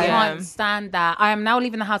blah. I my can't stand that. I am now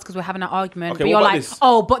leaving the house because we're having an argument. Okay, but what you're about like, this?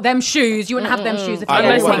 oh, but them shoes, you wouldn't have them shoes if you I I'm had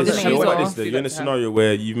know gonna what take this the is. shoes What off. this is. You're in a scenario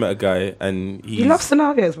where you've met a guy and You love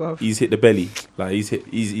scenarios, well. he's hit the belly, like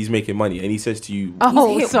he's making money, and he says to you,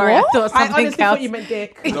 Oh, hit sorry, what? I thought I something honestly else. thought you meant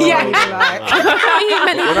dick. when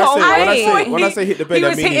I say hit the belly, He I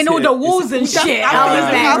was mean hitting he's all the hit- walls and shit.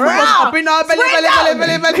 I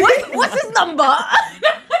was like, what's his number?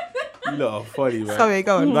 You lot are funny, man. Sorry,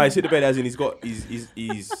 go on. No, he's hit the belly as in he's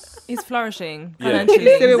He's flourishing Yeah. financially.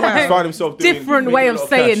 He's doing well. he's found himself doing Different making way a of lot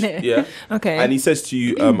saying cash. it. Yeah. Okay. And he says to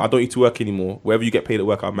you, I don't need to work anymore. Wherever you get paid at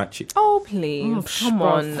work, I'll match it. Oh please, come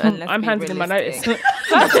on. and let's I'm be handing in my notice. realistic.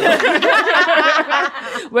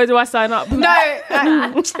 Where do I sign up? No, No,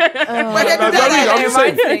 I'm just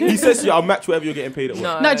saying. writing. He says to you, I'll match whatever you're getting paid at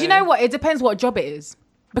work. no. Do you know what? It depends what job it is.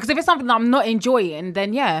 Because if it's something that I'm not enjoying,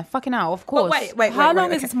 then yeah, fucking hell, of course. But wait. How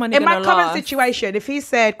long is this money In my gonna current last? situation, if he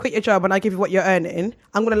said quit your job and I give you what you're earning,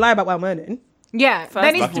 I'm going to lie about what I'm earning. Yeah, there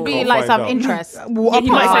needs Like to you be can't like find some out. interest. Well, He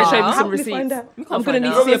might say, show me How some will we find receipts. out? I'm gonna need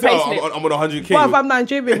to You're see a gonna say, payslip. oh, I'm on 100k. Well, if I'm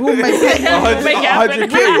Nigerian, we'll make pay. Make it happen.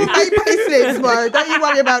 100k. We'll make payslips, bro. Don't you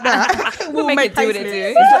worry about that. We'll Make make it do what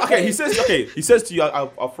it payslips. do. He says to you,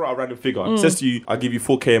 I'll throw out a random figure. He says to you, I'll give you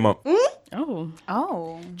 4k a month. Oh.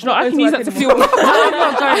 Oh. Do you know, I can use that to fuel.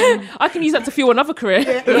 I can use that to fuel another career.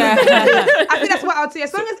 Yeah. I think that's what I'll do.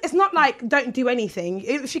 As long as it's not like don't do anything.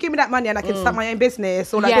 If you give me that money and I can start my own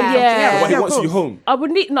business or like Yeah. do something Yeah. else, But he of wants you course. home.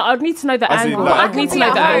 I'd need to know the As in, angle. like, I'd need to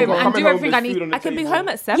know the home angle. and do everything I need. I can be home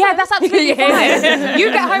at 7. Yeah, that's absolutely Yeah. fine.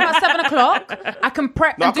 You get home at 7 o'clock. I can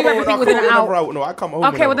prep No, and do everything within an hour. No, I come home.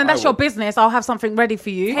 Okay, well then whenever that's I your want. business. I'll have something ready for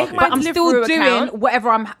you. Take But my I'm still Deliveroo doing account. whatever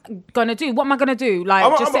I'm gonna do. What am I gonna do? Like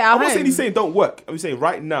just sit at I'm home? not saying he's saying don't work. I'm saying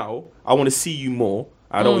right now, I want to see you more.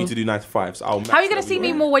 I don't want you to do 9 to 5. So I'll How are you gonna see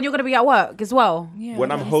me more when you're gonna be at work as well?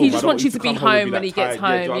 when I'm home? He just wants you to be home when he gets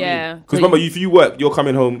home, yeah. Because remember, if you work, you're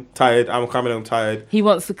coming home tired. I'm coming home tired. He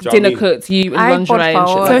wants the Do you know dinner what I mean? cooked, you in Ay, lingerie por and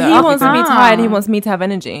shit favor. like So that. he wants to be Ah. tired. He wants me to have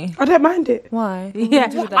energy. I don't mind it. Why? Yeah,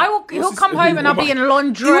 he'll come home and I'll be in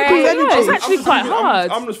laundry. Yeah, it's actually quite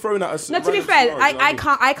hard. I'm just throwing out a. No, to be fair,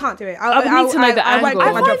 I can't do it. I would need to know the I won't angle. get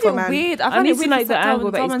I my find job for a it man. weird. I I find need it to weird know to the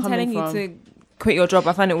angle that he's someone coming telling from. you to quit your job.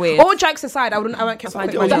 I find it weird. All jokes aside, I won't quit my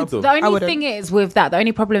weird. job. The I only wouldn't. thing is with that, the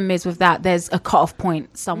only problem is with that, there's a cut-off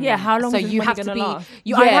point somewhere. Yeah, how long so is this you money have to gonna be, last?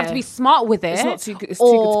 you either have Yeah. to be smart with it. It's not too good. It's too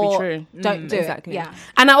good to be or true. Don't do exactly. it. Yeah.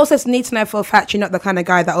 And I also need to know for a fact you're not the kind of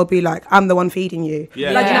guy that will be like, I'm the one feeding you. Yeah.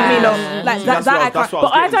 Like, you know what I mean? Yeah. Or, like, That's that what- I that's can't. what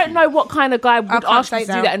But I was don't getting know what kind of guy would can't ask you say to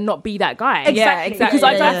do that. that and not be that guy. Yeah, exactly. Because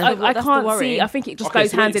I Yeah, don't, I That's the can't worry. see. I think it just Okay, goes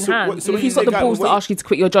so hand wait, in so hand. what- so If when he's you got say the guy, balls to wait- ask you to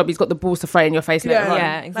quit your job, he's got the balls to throw in your face and let it run.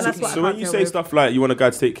 Yeah, And that's exactly. what So I when can't you deal say with. stuff like you want a guy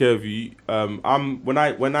to take care of you,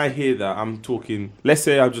 when I hear that, I'm talking. Let's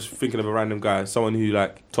say I'm just thinking of a random guy, someone who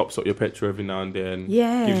like tops up your petrol every now and then,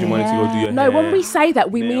 Yeah. gives you money to go do your No, hair. when we say that,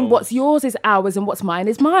 we mean nails. what's yours is ours and what's mine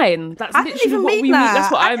is mine. That's I didn't literally even what mean we that. mean.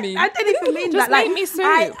 That's what I mean. I didn't even mean Just that. Like, make me soup.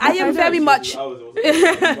 I am very much.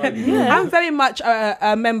 Yeah. I'm very much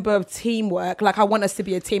a member of teamwork. Like I want us to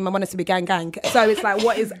be a team. I want us to be gang. So it's like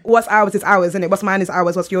what's ours is ours, isn't it? What's mine is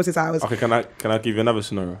ours. What's yours is ours. Okay, can I give you another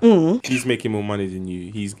scenario? He's making more money than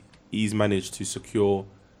you. He's managed to secure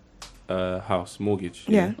a house mortgage.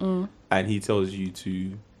 Yeah. And he tells you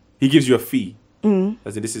to. He gives you a fee.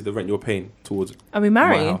 As in, this is the rent you're paying towards. Are we my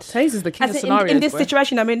married? house. Taze is the king of As in, scenarios. in this boy.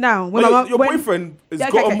 situation I'm in now, when Well, my mum- your when- boyfriend has Yeah,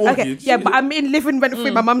 got okay, a mortgage. okay. Yeah, but I'm in living rent free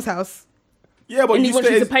in my mum's house. Yeah, but And you he wants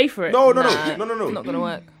stay you to pay for it? No. It's not gonna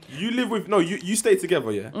work. You live with you stay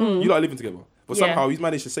together, yeah. You lot are living together, but Yeah. somehow he's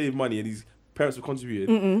managed to save money and his parents have contributed,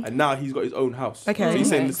 and now he's got his own house. Okay. So he's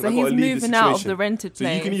saying, Okay. listen, So I've got to he's leave this moving out of situation. the rented So you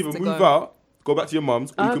can place either to move go. out, go back to your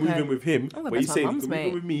mum's, or you can move Okay. in with him. I'll go But back he's to my saying you mum's, can move in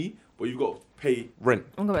mate. with me, but you've got to pay rent.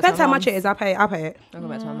 I'll go back Depends to how my much it mum's. is. I'll pay it. I'll go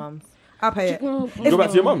back to my mum's. I'll pay it. Go back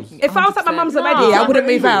to your mum's. If I was at my mum's 100%. already, I wouldn't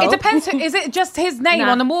move out. It depends. Is it just his name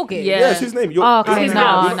Nah. on the mortgage? Yeah. Yeah, it's his name. You're, Oh, okay. you're No,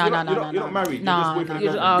 not- no, you're no, not- no, you're not no, married. no, You're just no, boyfriend no.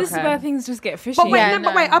 and girlfriend. This is where things just get fishy. But wait, Yeah,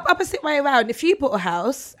 but no. wait, opposite way around. If you bought a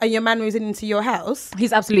house and your man moves into your house,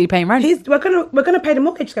 He's absolutely paying rent. we're gonna pay the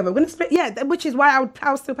mortgage together. We're gonna split. Yeah, which is why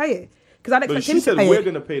I'll still pay it because I'd No, expect she him to said pay we're it.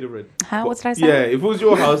 gonna pay the rent. Huh? But- What did I say? Yeah, if it was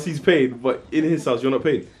your house, he's paying, but in his house, you're not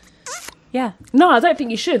paying. Yeah. No, I don't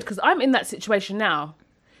think you should because I'm in that situation now.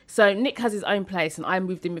 So Nick has his own place and I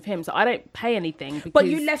moved in with him, so I don't pay anything. Because, But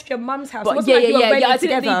you left your mum's house. It But wasn't like you were I renting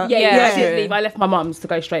didn't together. leave. I Yeah. didn't leave. I left my mum's to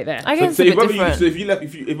go straight there. I So, guess so it's if a bit whether you, different. so if you left,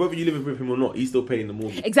 if whether you live with him or not, he's still paying the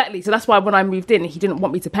mortgage. Exactly. So that's why when I moved in, he didn't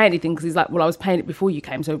want me to pay anything because he's like, well, I was paying it before you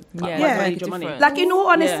came, so Yeah, why yeah, do I make need it your money? different. Like in all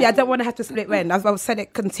honesty, Yeah. I don't want to have to split rent. I've said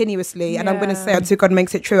it continuously, and I'm going to Yeah. say until God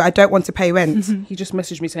makes it true, I don't want to pay rent. He just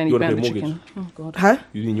messaged me saying he You wanna burned the pay chicken. Oh God. Huh?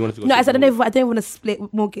 You wanted to go No, I split said the mortgage. I don't want to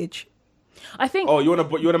split mortgage. I think. Oh, you're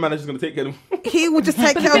the man that's gonna take care of them. He will just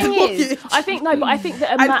take But the care of the thing mortgage. is, I think no, but I think that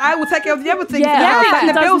a And man, I will take care of the other things. Yeah, the house, I like think the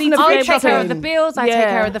it does bills need and the to I food be take care of the shopping. bills. I take Yeah.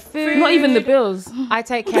 care of the food. not even the bills. I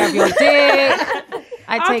take care of your dick.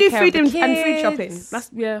 I I'll take do care food of the and food kids.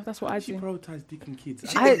 shopping. That's what I She do. prioritize dick and kids.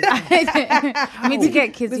 I mean, to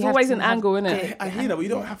get kids, There's you have always to an have- angle in it. I hear that, but you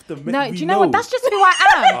don't have to. No, do you know what? That's just who I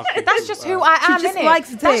am. Okay. That's just who I am, just innit? likes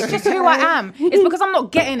That's dick. just who I am. It's because I'm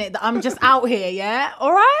not getting it that I'm just out here, yeah?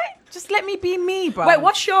 All right? Just let me be me, bro. Wait,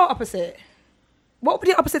 what's your opposite? What would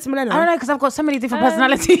be the opposite to Milena? I don't know, because I've got so many different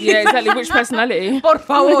personalities. Yeah, exactly. Which personality? Por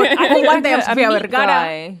favor. I thought one day I'm a Sofia meek Vergara.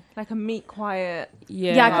 guy, like a meek, quiet.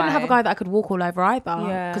 Yeah, I couldn't have a guy. guy that I could walk all over either.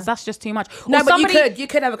 Yeah. Because that's just too much. No, Or but somebody, you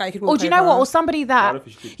could have a guy you could walk or do you know what? Or somebody that...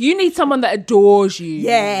 You need someone that adores you.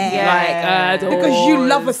 Yeah. Like, adores. Because you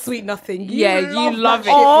love a sweet nothing. You Yeah, you love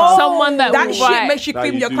that it. shit, bro. Someone that That will shit write. makes you That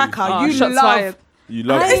cream you your do. cracker. Oh, You shots love. fired. You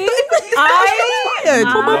love It's it. not Love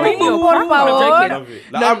fired.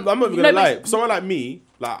 it. Like, I'm not even gonna lie. Someone like me,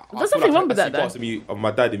 like There's I feel nothing like wrong with I that, see though. parts of me, of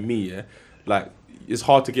my dad in me. Yeah, like it's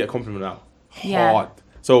hard to get a compliment out. Yeah. Hard.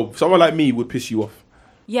 So someone like me would piss you off.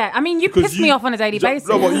 Yeah, I mean, you Because piss me off on a daily basis.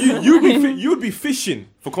 No, but you'd be fishing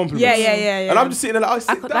for compliments. Yeah. And I'm just sitting there like,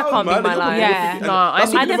 sit that down, can't be man. my You're life. Yeah. and No, I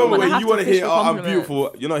that's what never the moment wanna where have you to want to fish hear, for I'm compliments.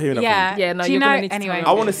 beautiful. You're not hearing that Yeah. from me. Yeah, no, Do you you're know, gonna need to anyway. tell me.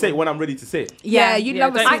 I want to say it when I'm ready to say it. Yeah, you Yeah,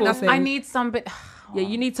 love a don't sweet force nothing. I need somebody. Yeah,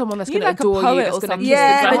 you need someone that's You going to like a adore you. poet That's or going to something.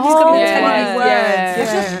 Yeah, like, they're just gonna be yeah. telling you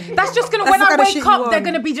words. Yeah. That's just gonna. That's When the I kind of shit wake you up, want. they're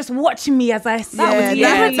gonna be just watching me as I sleep. Yeah,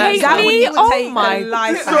 Yeah, that that's would me. take Oh my a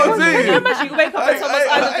life. So I'm saying. Can you imagine you wake up and someone's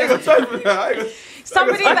I ain't got time for that.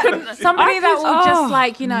 Somebody that will just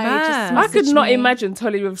like, you know, man. just I could message not me. imagine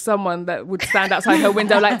Tolly with someone that would stand outside her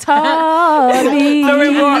window like, Tolly.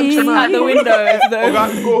 Out the window.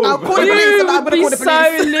 I'll call the police. I'm gonna call the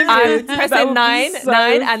police. livid. I'm That pressing would be 9, so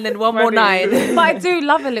 9, and then one more funny. 9. But I do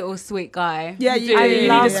love a little sweet guy. Yeah, you I do. need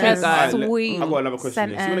love a sweet guy. sweet. I've got another question.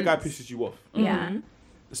 Here. So when a guy sentence. pisses you off, Yeah.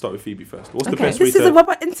 let's start with Phoebe first. What's the Okay. best way This is to? a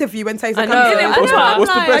proper interview when Taser I comes know. in. I know.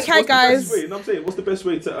 What's the Nice. best? Okay, what's the best guys. way? No, I'm saying, what's the best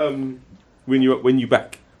way to when you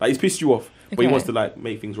back? Like he's pissed you off, but he Okay. wants to like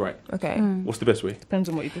make things right. Okay. What's the best way? Depends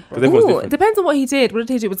on what you did. Because everyone's Ooh, it different. depends on what he did. What did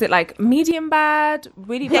he do? Was it like medium bad,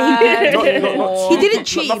 really Yeah, he bad? Not- He didn't Not-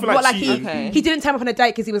 cheat, nothing but like like cheating. Okay. he didn't turn up on a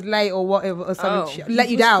date because he was late or whatever or something. Oh. Shit. Let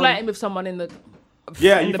you Was down. flirting with someone in the.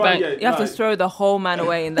 Yeah, in you the find, bank. You have to like- throw the whole man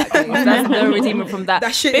away in that case. There's no redeeming from that.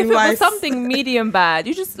 That shit But if is it was wise. something medium bad,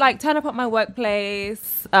 you just like turn up at my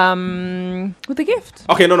workplace with a gift.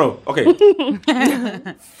 Okay, no. Okay.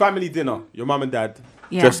 Family dinner. Your mum and dad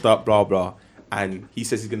Yeah. dressed up, blah blah, and he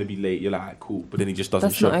says he's gonna be late. You're like, "Alright, cool," but then he just doesn't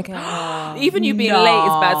That's show. not okay. Even you being No. late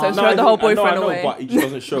is bad, so No, throw I the whole know, I boyfriend know, away. but he just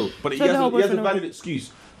doesn't show. But he Throw the has, whole he has a boyfriend away. valid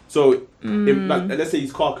excuse. So, if, like, let's say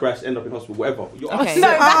his car crashed, end up in hospital, whatever. You're Okay.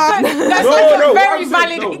 upset. No, that's No, a what very I'm saying-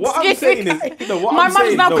 valid no, what I'm excuse. saying is- no, what My I'm mum's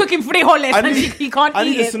saying, now no. cooking frijoles I and need- he can't I eat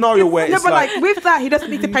need a it. scenario where No, it's but like, like with that, he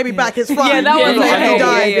doesn't need to pay me back. It's fine. Yeah, that was He okay.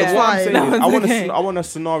 died. Yeah, It's yeah. what I'm fine. saying is, I want a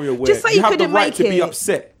scenario where Just say you you have the couldn't right make to be it.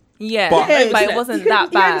 upset. Yeah, But- like it wasn't that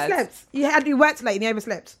You bad. overslept. You worked late and you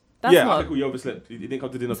overslept. That's Yeah, not. okay, cool, you overslept. You didn't come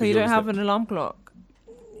to dinner. So you don't have an alarm clock.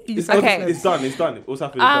 You It's, just Okay. overslept. it's done. It's done. What's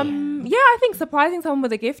happening? It's done. Yeah, I think surprising someone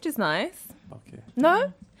with a gift is nice. Okay.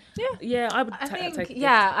 No? Yeah, I would I take think, it.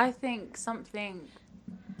 yeah, I think something.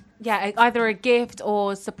 Yeah, either a gift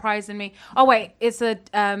or surprising me. Oh wait, it's a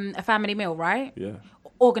family meal, right? Yeah.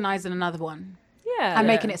 Organising another one Yeah. and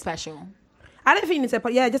making it special. I don't think you need to,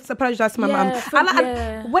 but yeah, just apologize to my Yeah, mum. for-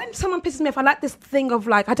 yeah. When someone pisses me off, I like this thing of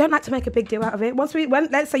like, I don't like to make a big deal out of it.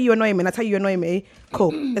 Let's say you annoy me and I tell you annoy me,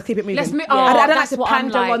 cool, let's keep it moving. Let's mo- I oh, don't like that's to what I'm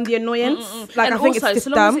pander like. on the annoyance. Like, And I think also, it's just so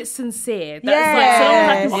long dumb. as it's sincere. That's Yeah. like, so long as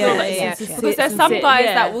I can feel Yeah, that yeah, it's sincere. Because there's some sincere, guys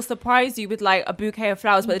yeah. that will surprise you with like a bouquet of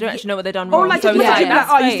flowers, but they don't actually know what they've done Or wrong. like, So just it's look at you like,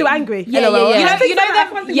 that's oh, you fake. still angry? Yeah, LOL. yeah, yeah. You know, Things you know like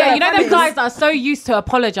that, them. things Yeah, like you know that, them please. guys that are so used to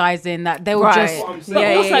apologizing that they will Right. just. What I'm But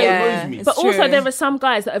saying. also, It annoys me. but It's also true. there are some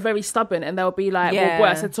guys that are very stubborn and they'll be like, Yeah. well,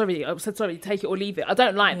 boy, I said sorry, take it or leave it. I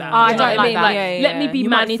don't like that. I You know don't what like mean? that. Yeah, Let me yeah. be You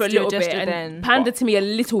mad might need for a to do a little bit gesture and then. pander to me a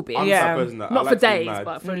little bit. I'm Yeah. the type of person that Not I for like to be days, mad,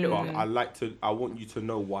 but for a little bit. I want you to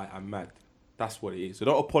know why I'm mad. That's what it is. So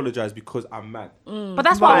don't apologize because I'm mad. But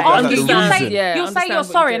that's what Right. I'm That's asking. the You'll say, reason. Yeah, you'll say understand you're what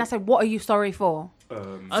you sorry, did. and I said, "What are you sorry for?" So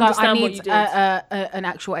I Understand what need you did. an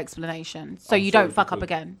actual explanation, so I'm you sorry don't fuck up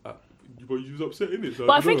because- again. But you was upset, innit? So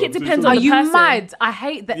But I don't think know, it I'm depends saying on Are the you person. mad? I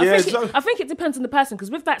hate that. Yeah, I think it depends on the person because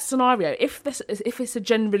with that scenario, if it's a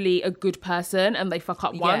generally a good person and they fuck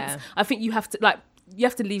up once, Yeah. I think you have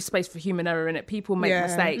to leave space for human error in it. People make Yeah.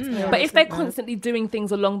 mistakes, Yeah, but if they're 100%. constantly doing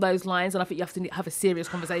things along those lines, then I think you have to have a serious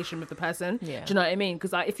conversation with the person. Yeah. Do you know what I mean?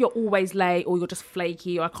 Because if you're always late or you're just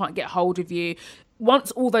flaky or I can't get hold of you,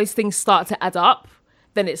 once all those things start to add up,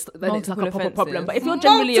 then it's like Multiple a proper offences. problem. But if you're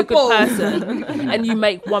generally a Multiple. good person and you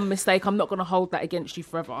make one mistake, I'm not going to hold that against you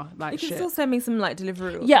forever. Like You can shit. still send me some like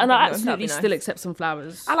delivery. Or Yeah, and I something, absolutely that'd be still nice. accept some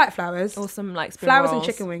flowers. I like flowers. Or some like spring Flowers and rolls.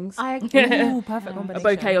 chicken wings. Ooh, perfect combination. A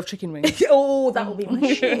bouquet of chicken wings. Oh, that would be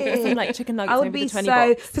my shit. Some like chicken nuggets. I would maybe be the 20 so.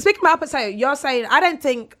 box. So speaking about opposite, you're saying I don't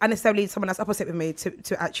think I necessarily need someone that's opposite with me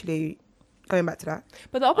to actually going back to that.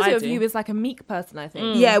 But the opposite I of do. you is like a meek person, I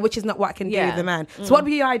think. Yeah, which is not what I can do Yeah. with a man. So what would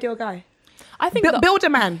be your ideal guy? I think the- Build a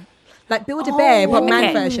man, like build a bear, but man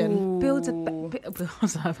okay. version. Build a. I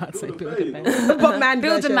was about to say build a man. But man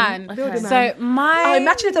Build a version. man. Build a man. So my. Oh,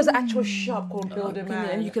 imagine if there was an actual shop called Build a Man.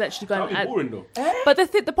 And you could actually go That'd and be add. boring though. But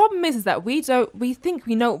the problem is that we think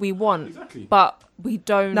we know what we want, Exactly. but we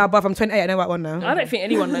don't. No, but I'm 28. I know what I want now. I don't think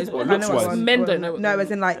anyone knows what. Well, I know looks what wise. men don't know what. No,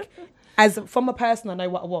 as in like, as from a person, I know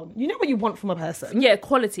what I want. You know what you want from a person. Yeah,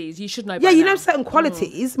 qualities. You should know. Yeah, by you now. know certain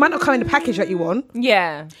qualities might not come in the package that you want.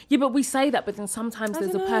 Yeah, Yeah, but we say that, but then sometimes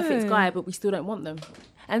there's a don't perfect know. guy, but we still don't want them.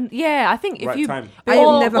 and yeah, I think if Right you time. I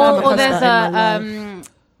have never come or across there's that in my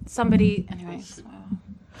somebody. Anyway.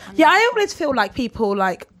 Yeah, I always feel like people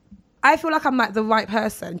like I feel like I'm like the right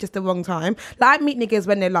person, just the wrong time. Like I meet niggas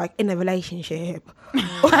when they're like in a relationship.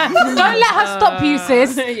 Don't let her stop you,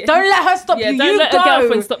 sis. Don't let her stop you. Don't You let go. a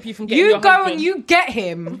girlfriend stop you from getting You your go husband. and you get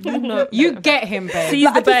him. You get him, babe. Seize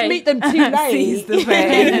Like, I the just bay. meet them too late. Seize the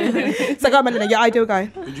bay. It's like, oh man, your ideal guy.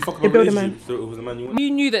 Did you fuck up You a build a man. relationship? So it was the man you wanted?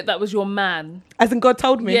 You knew that was your man. As in God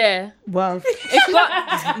told me. Yeah. Wow. If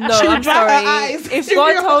God, no, She I'm dry her sorry. eyes. If She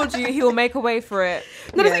God dry her told you, He'll make a way for it.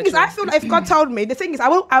 No, the Yeah, thing is, true. I feel like if God told me, the thing is, I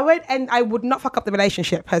won't, and I would not fuck up the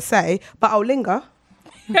relationship per se, but I'll linger.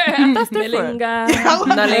 That's different. Melinga.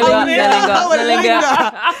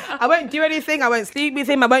 I won't do anything. I won't sleep with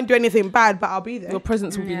him. I won't do anything bad, but I'll be there. Your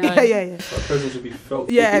presence will be known. Yeah. That presence will be felt.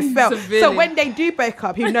 Yeah, it felt. So Severely. when they do break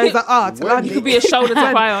up, he knows that, When? You could be a shoulder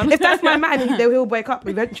to cry on. if that's my man, he'll break up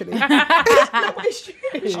eventually.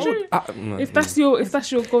 It's true. If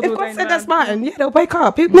that's your God If God ordained said that's man. mine, yeah, they'll break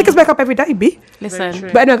up. Niggas break up every day, B. Listen, true.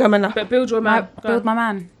 But anyway, go man now. But build your man. build my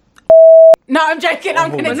man. No, I'm joking.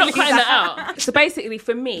 I'm We're gonna not delete cutting that. that out. So basically,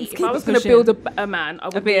 for me, if keep I was it going to pushing. build a man, I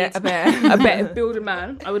would A bit. build a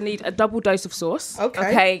man. I would need a double dose of sauce. Okay.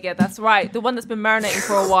 Okay, yeah, that's right. The one that's been marinating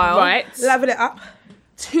for a while. Right. Level it up.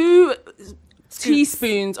 2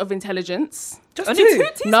 teaspoons of intelligence. Just Only 2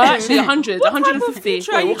 teaspoons. No, actually 100, What type of 150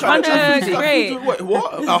 future are you What kind of trying to food is that? create? Wait,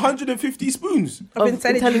 what? 150 spoons? of intelligence.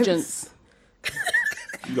 intelligence.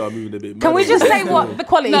 You gotta move it a bit. Can we just say what the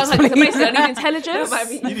quality No, is? like, so basically, I need intelligence.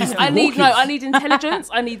 You need some I need walkers. I need intelligence.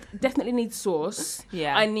 Definitely need sauce.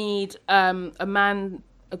 Yeah. I need a man,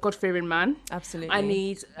 a God-fearing man. Absolutely. I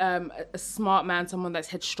need a smart man, someone that's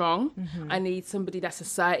headstrong. I need somebody that's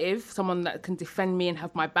assertive, someone that can defend me and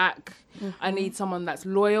have my back. I need someone that's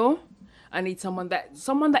loyal. I need someone that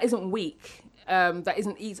isn't weak.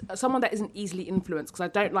 Someone that isn't easily influenced, because I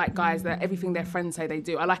don't like guys that everything their friends say they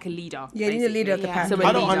do. I like a leader. Yeah, you need a leader of the basically. pack. So a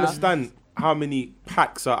I don't leader. understand how many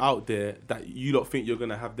packs are out there that you don't think you're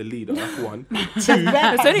gonna have the leader. That's one. Two,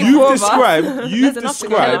 There's only 4 you've of us. described enough to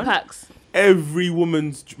Hello, described packs. every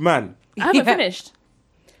woman's man. I haven't finished.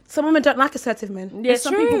 Some women don't like assertive men. Yeah, It's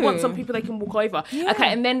some people true. want, some people they can walk over. Yeah.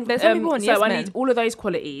 Okay, and then There's some people want so yes I men. need all of those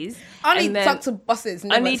qualities. I and need then tuck to bosses.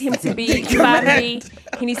 I need him to be family.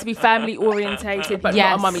 He needs to be family orientated, but not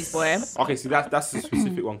Yes. a mummy's boy. Okay, see that's a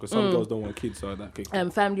specific one because some girls don't want kids, so that okay.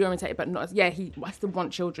 Family orientated, but not. Yeah, he has to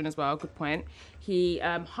want children as well. Good point. He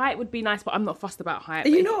height would be nice, but I'm not fussed about height. Are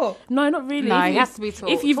you But if- not? No, not really. No, If he you- has to be tall.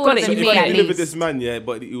 If you've Taller got it, than you've me, got at it. You live with least. this man, yeah,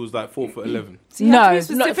 but he was like 4'11". So you have to be No,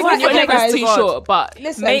 specific Not with for Okay, your your leg guys. is too God. short, but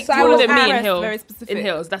Listen, Make so I taller was than me in at- heels. very specific. In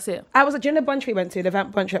heels, that's it. I was at the bunch we went to, the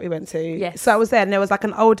event bunch that we went to. Yes. So I was there, and there was like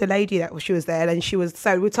an older lady she was there, and she was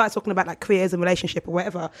we started talking about like careers and relationship or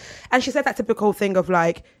whatever, and she said that typical thing of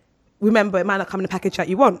like, remember, it might not come in the package that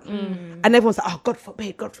you want, and everyone's like, oh, God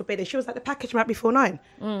forbid, and she was like, the package might be 4'9".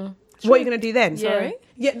 What are you gonna do then? Yeah. Sorry?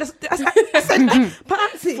 Yeah, that's I said, but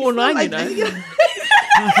Auntie, 4'9", you know.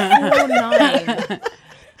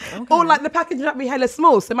 Or like the package might be hella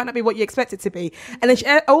small, so it might not be what you expect it to be. And then she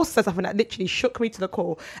also said something that literally shook me to the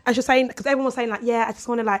core. And she was saying, because everyone was saying like, yeah, I just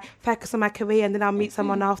want to like focus on my career and then I'll meet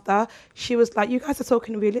someone after. She was like, you guys are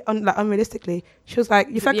talking unrealistically. She was like,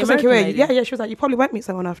 you focus on American career. lady? Yeah. She was like, you probably won't meet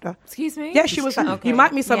someone after. Excuse me? Yeah, she was like, Okay. you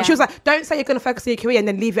might meet someone. Yeah. She was like, don't say you're going to focus on your career and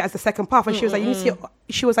then leave it as the second path. And she was like,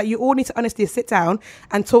 she was like, you all need to honestly sit down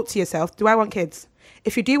and talk to yourself. Do I want kids?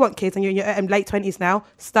 If you do want kids and you're in your late 20s now,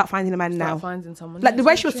 start finding a man now. Start finding someone. Like Yeah, the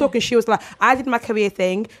way it's she was true. talking, she was like, I did my career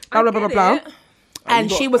thing, blah, blah, blah, blah, blah. And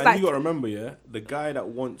you she got- was and like, you got to remember, yeah, the guy that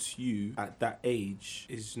wants you at that age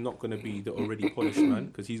is not going to be the already polished man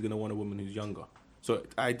because he's going to want a woman who's younger. So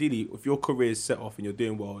ideally, if your career is set off and you're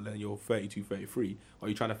doing well and you're 32, 33, or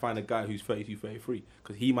you're trying to find a guy who's 32, 33,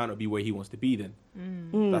 because he might not be where he wants to be then.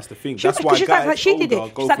 That's the thing. she was, That's why she's guys like she did older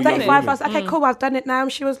it. go She's like for younger 35. I women. was like, okay, cool, I've done it now.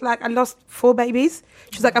 She was like, I lost 4 babies.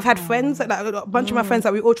 She's like, I've had friends, like a bunch of my friends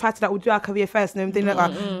that we all tried to like, we'll do our career first and everything.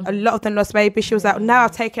 Like, a lot of them lost babies. She was like, now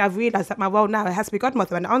I've realised that my role now it has to be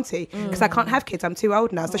godmother and auntie because I can't have kids. I'm too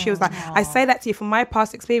old now. So she was like, I say that to you from my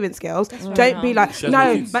past experience, girls. Don't be like, She has no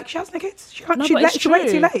no, kids. like she has no kids. She can't. No, she but it's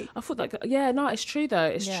waited too true. late. I thought that. Yeah, no, it's true though.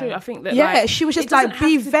 It's true. I think that. Yeah, like, she was it just like, doesn't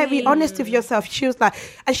be have to very be- honest with yourself. She was like,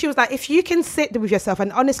 if you can sit with yourself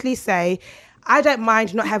and honestly say, I don't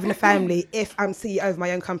mind not having a family if I'm CEO of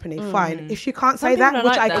my own company. Fine. If she can't say people that, don't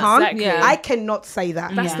which like I that. can't, Exactly. Yeah. I cannot say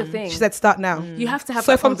that. That's the thing. She said, start now. You have to have.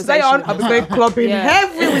 So that from today on, I'll be going clubbing Yeah.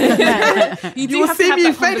 everywhere. You do You will have to see have me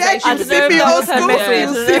that FedEx, conversation. you'll see me that old was her school,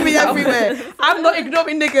 message. you'll see me everywhere. I'm not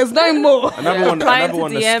ignoring niggas no more. Another one Replying to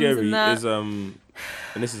that's DMs scary and that. is and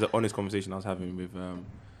this is an honest conversation I was having with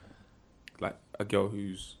like a girl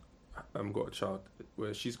who's got a child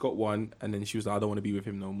where she's got one, and then she was like, I don't want to be with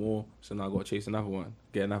him no more, so now I got to chase another one,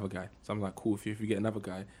 get another guy. So I'm like, cool, if you get another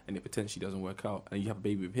guy and it potentially doesn't work out and you have a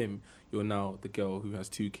baby with him, you're now the girl who has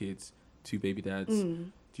 2 kids, 2 baby dads.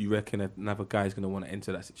 Do you reckon another guy is going to want to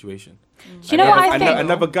enter that situation? Do you know what I think?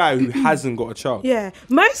 Another guy who hasn't got a child. Yeah.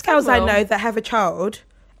 Most girls I know that have a child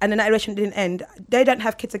and then that relationship didn't end, they don't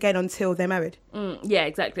have kids again until they're married. Yeah,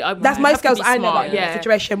 exactly. That's most girls I know that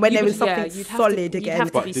situation when there is something solid again.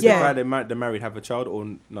 But did the guy they married have a child or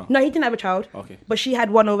no? No, he didn't have a child. Okay. But she had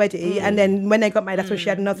one already, and then when they got married, that's when she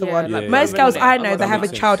had another one. like Most girls I know that have a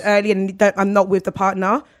makes child early and I'm not with the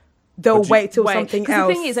partner, they'll wait till something else.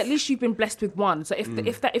 The thing is, at least you've been blessed with one. So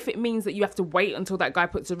if it means that you have to wait until that guy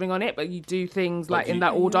puts a ring on it, but you do things like in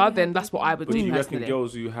that order, then that's what I would do. But do you reckon personally.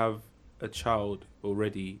 girls who have a child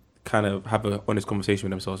already kind of have an honest conversation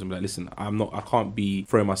with themselves and be like, listen, I can't be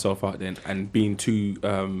throwing myself out there and being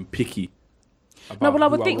too picky. I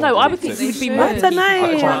would think you'd be more. I don't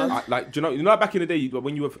know. Like, do you know back in the day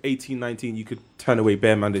when you were 18, 19, you could turn away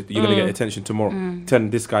bare man, you're going to get attention tomorrow. Turn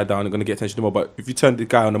this guy down, you're going to get attention tomorrow. But if you turn the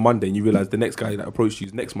guy on a Monday and you realise the next guy that approached you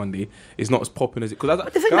next Monday is not as popping as it, because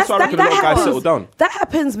that's why I reckon a lot of guys settle down. That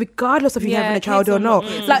happens regardless of you having a child or not.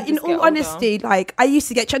 Like, in all honesty, like, I used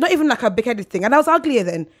to get not even like a big-headed thing, and I was uglier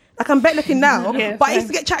then. Like, I'm better looking now, but I used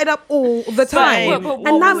to get chatted up all the time.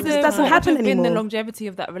 And now it just doesn't happen anymore. The longevity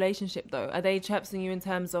of that relationship, though, are they chapsing you in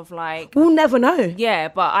terms of like? We'll never know. Yeah,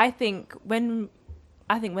 but I think when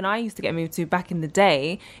I used to get moved to back in the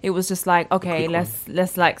day, it was just like, okay,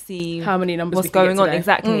 let's like see how many numbers what's going on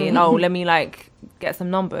exactly, and let me like get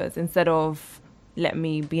some numbers instead of let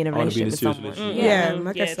me be in a relationship with someone.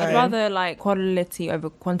 I guess so. I'd rather like quality over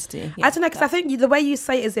quantity. I don't know, because I think the way you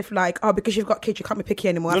say it is if like, oh, because you've got kids, you can't be picky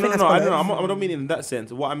anymore. I don't know. I don't mean it in that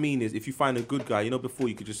sense. What I mean is, if you find a good guy, before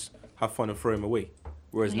you could just have fun and throw him away.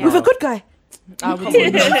 Whereas now, with a good guy. How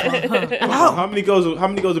many girls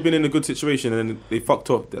have been in a good situation and then they fucked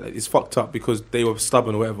up? It's fucked up because they were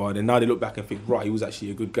stubborn or whatever, and then now they look back and think, right, he was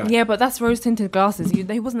actually a good guy. Yeah, but that's rose tinted glasses. He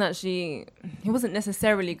wasn't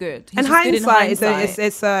necessarily good. And hindsight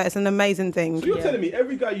is an amazing thing. So you're telling me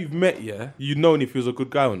every guy you've met, you've known if he was a good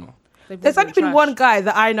guy or not? There's only been one guy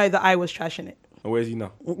that I know that I was trashing it. And where's he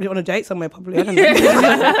now? On a date somewhere, probably. I don't know.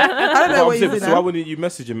 I don't know what he's doing. So why wouldn't you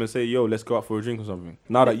message him and say, yo, let's go out for a drink or something?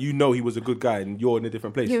 Now that you know he was a good guy and you're in a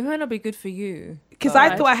different place. Yeah, it might not be good for you. Because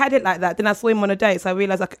I thought I had it like that. Then I saw him on a date, so I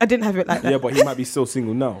realised I didn't have it like that. Yeah, but he might be still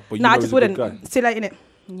single now. But no, I just wouldn't. Still late, innit?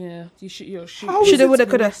 Yeah, you should. Shoulda, woulda,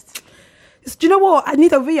 coulda. Do you know what? I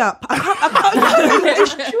need a re-up. I can't.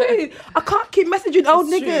 It's true. I can't keep messaging old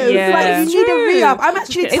niggas. Yeah. Like, you need a re-up. I'm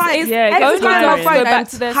actually tired. Every time I phone,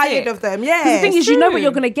 I'm tired of them. Yeah. The thing is, you know what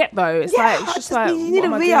you're gonna get though. It's like it's just like you need a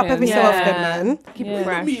re-up every so often, man. Keep it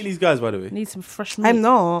fresh. meeting these guys, by the way. Need some fresh meat. I'm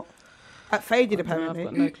not. At faded apparently.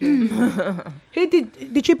 I've got no clue. Who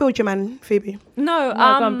did you build your man, Phoebe? No,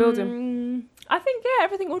 go and build him. I think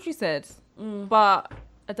everything Audrey said, but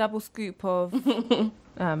a double scoop of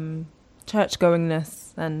church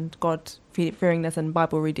goingness and God fearingness and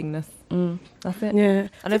Bible readingness. That's it. Yeah.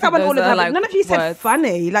 I don't think those are like none of you said words.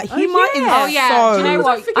 funny. Like humor is Oh yeah. so. Do you know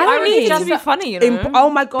what? I don't need just to be funny, you know. Oh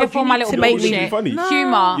my God! Before you my need little to make bullshit. me. Funny.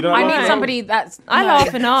 Humor. You don't I laugh. need somebody that's. I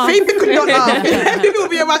laugh enough. Phoebe could not laugh. Phoebe will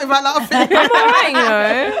be alright if I laugh. I'm alright, you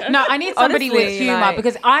know. No, I need somebody with Honestly, humor like,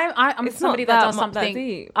 because I'm it's somebody not that that does mu- that something.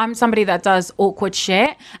 deep. I'm somebody that does awkward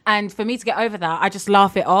shit, and for me to get over that, I just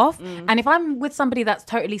laugh it off. And if I'm with somebody that's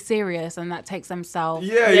totally serious and that takes themselves,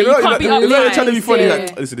 Yeah, you can't be you're uptight. trying to be funny. Yeah.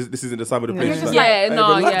 Like, listen, this isn't the time of the place. You're She's just like, Yeah, hey,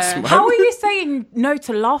 no, relax, yeah. man. how are you saying no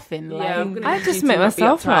to laughing? Like, I'm gonna I need just you make to not be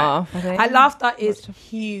myself uptight. laugh. I think. I laughter is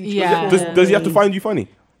huge. Yeah. Does he have to find you funny?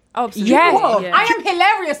 Oh, absolutely. yes, Yeah. I am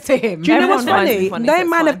hilarious to him. Do you know what's Everyone finds funny? me funny, No so it's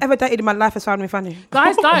man fine. I've ever dated in my life has found me funny.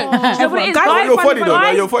 Guys don't. Do you know what it is? Guys Guys You're find funny me though.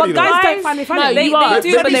 funny. You're funny though. Guys don't find me funny. No, They you are.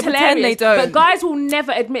 do, But but it's they pretend hilarious. they don't. But guys will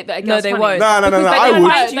never admit that a No, girl's they funny. won't. No, Because I they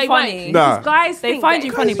would. find you funny. Nah. Because guys They think find that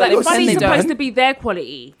you funny, Guys, but you're they pretend funny's they supposed don't. to be their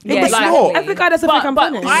quality. No, but it's Like- not. Every guy doesn't think I'm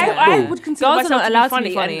But funny. I No. would consider Girls are myself not allowed to be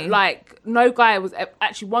funny. funny. And, like, no guy was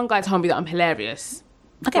actually one guy told me that I'm hilarious.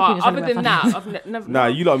 Okay, But people tell other me than we're that, funny. I've never. Nah,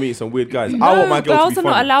 you lot are meeting some weird guys. No, I want my girl girls to be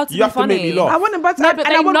are not funny. allowed to You be have to make me funny. I laugh. want them both to No, but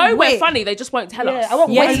and they I want know we're wit. funny. They just won't tell us. I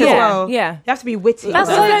want Yeah, wit yeah, as well. yeah. You have to be witty. That's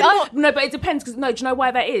as so well. that- No, but it depends because do you know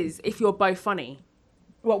why that is? If you're both funny.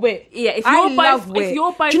 What wit? Yeah, if I you're love both, wit. if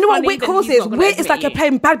you're both Do you know what funny, wit then causes? he's not gonna Wit is like admit you're you.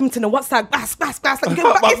 playing badminton and what's that? Bass. Like,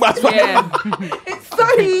 you're Yeah. it's so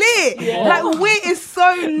lit. Like wit is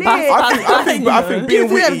so lit. I think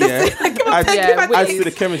being witty, adds to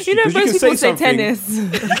the chemistry. You know, 'Cause most can people say something, tennis.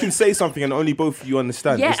 You can say something and only both of you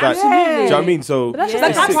understand. Yeah, It's like, absolutely. do you know what I mean? So That's just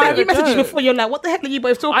Like, I've It's sent you private messages joke. before. You're like, what the heck are you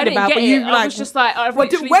both talking I didn't about? get But it. you I like, was just like, where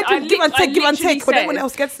do give and take, give and take, but then when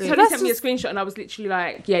else gets it? Tony sent me a screenshot and I was literally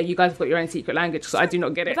like, yeah, you guys have got your own secret language, so I do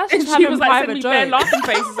not get it. That's And just she having was like, sending me private bare joke. laughing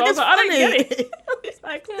faces. I was like, I don't funny. get it. It's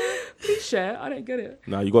like, please share. I don't get it.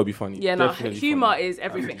 nah, you gotta be funny. Yeah, no, Definitely humour funny. is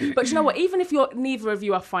everything. But you know what? Even if neither of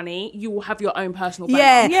you are funny, you will have your own personal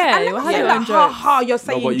Yeah, brand. Yeah, and you'll let's have say your like, own ha jokes. ha, you're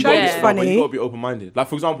saying But you jokes gotta, funny. but you gotta be open minded. Like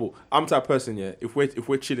for example, I'm the type of person. Yeah, if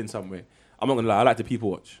we're chilling somewhere, I'm not gonna lie. I like to people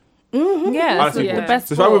watch. Yeah, I that's like yeah. to the best.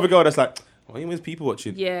 So if I'm with a sport. girl that's like, why are you with people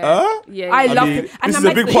watching? Yeah. Yeah. I love mean, it. this is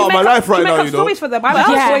a big part of my life right now, you know. stories for them. I make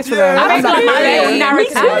up stories for them. Yeah. I make up Yeah. my own Yeah.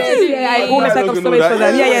 narratives. Absolutely. Yeah, I always make up Dialogue and stories all for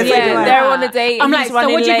that. them. Yeah, Yeah, they're on a date. I'm he's like, so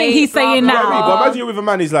running what do you think late, he's blah, saying blah, now? blah. But imagine you're with a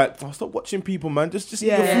man. He's like, oh, stop watching people, man. Just eat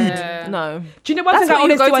your food. Yeah. No, Do you know one that's thing I what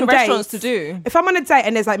you always go do to on restaurants dates? to do. If I'm on a date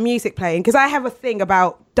and there's like music playing, because I have a thing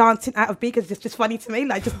about dancing out of beat because it's just funny to me,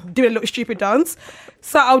 like just doing a little stupid dance.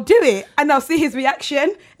 So I'll do it and I'll see his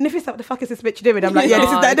reaction. And if he's like, what the fuck is this bitch doing? I'm like, yeah, this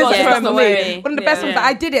is Oh, this is yeah, fun no for way. me. One of the Yeah, best ones yeah. that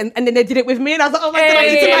I did it and then they did it with me and I was like, oh my god, I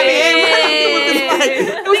need to marry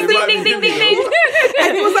him. It was Ding, ding, ding, ding, ding.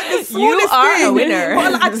 and it was like the smallest are a thing. winner.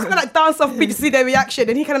 But like, I just kind of like dance off beat to see their reaction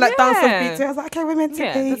and he kind of like danced off Yeah. beat too. I was like, okay, we're meant to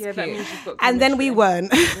Yeah, be. that's Yeah, that means you've got And then we chemistry.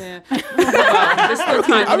 weren't. Yeah. Well, there's still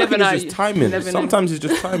time. I You never reckon know. it's just timing. You never know. Sometimes it's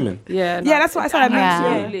just timing. Yeah, Yeah, that's what I said.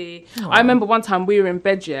 Absolutely. I remember one time we were in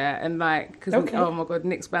bed, yeah, and like, because Okay. oh my god,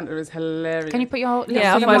 Nick's banter is hilarious. Can you put your Yeah, lips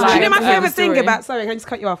I'll on put your my Do you know lips? my Yeah. favorite thing Story. about? Sorry, can I just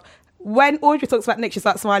cut you off? When Audrey talks about Nick, she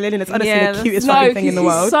starts smiling, and it's honestly Yeah, the cutest no, fucking thing in the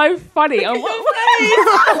world. so funny. And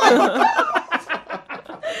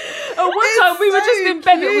one time we were just in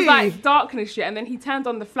bed, it was cute. like darkness shit, and then he turned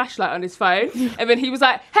on the flashlight on his phone, and then he was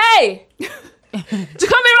like, "Hey, do you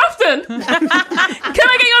come here often? Can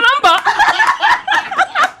I get your number?"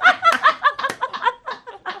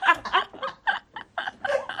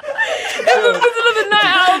 In the middle of the night,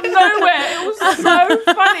 out of nowhere, it was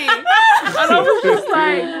so funny, and I was just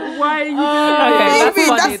like, "Why are you doing that?" Baby, that's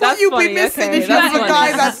funny, that's what that's you'll be funny, missing okay, if you have that's a guy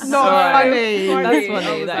funny. that's not Alright. funny. That's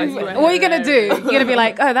funny. That is funny. What are you gonna do? You're gonna be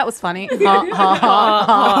like, oh, that was funny. Ha, ha, ha,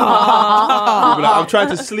 ha. You'll be like, I'm trying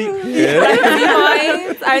to sleep. Yeah. You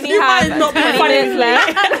might only You have might not be 20 funny. minutes left.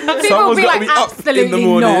 People will Someone's be got like, to be up in the absolutely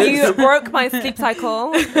morning. not. You broke my sleep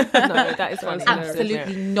cycle. No, that is funny.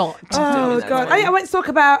 Absolutely not. Oh That's god! funny. I want to talk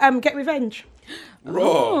about Get Revenge.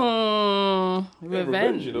 Raw.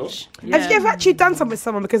 Revenge. you know? Have you ever actually done something with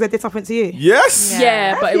someone because they did something to you? Yes.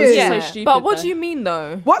 Yeah, but it was Yeah. so stupid. But what though. do you mean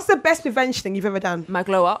though? What's the best revenge thing you've ever done? My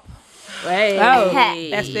glow up. Hey.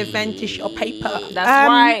 Best revenge is your paper. That's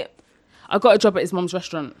right. I got a job at his mum's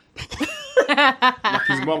restaurant. Like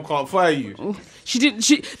his mum can't fire you. She did.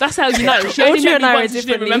 That's how you know. She only Audrey met and me I once. are She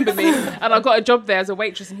didn't different remember me, and I got a job there as a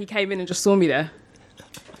waitress. And he came in and just saw me there.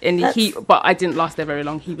 And but I didn't last there very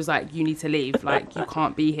long. He was like, "You need to leave. Like, you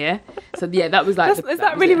can't be here." So yeah, that was like. Is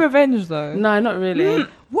that really revenge though? No, not really.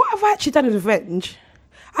 What have I actually done as revenge?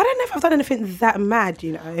 I don't know if I've done anything that mad,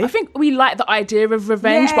 you know. I think we like the idea of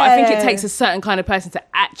revenge, but I think it Yeah. takes a certain kind of person to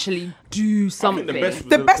actually do I something. think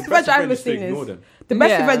the best revenge I've ever is to seen ignore is them. the best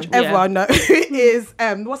Yeah. revenge ever. Yeah. I know is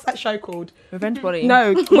what's that show called? Revenge body.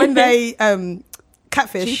 No, when they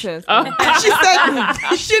catfish. Cheaters. She said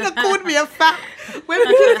you should have called me a fat. When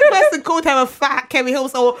the person called her a fat Kerry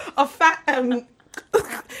Hills or a fat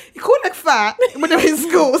he called her fat when they were in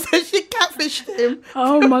school, so she catfished him.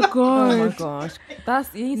 Oh my Oh my god! gosh.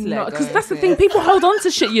 That's easy. Because that's the thing. People hold on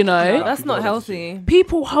to shit, you know. That's not healthy.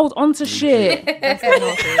 People hold on to shit. That's not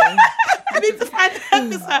healthy. I need to find the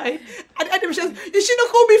episode. And Adam says, you should have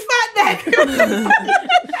called me fat then.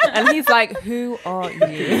 And he's like, "Who are you?"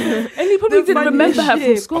 And he probably The didn't remember her from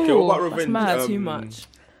shit. school. Okay, what about That's revenge? mad. Too much.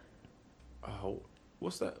 Oh,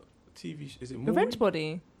 what's that TV? Is it Maury? Revenge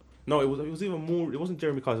body. No, it was even more. It wasn't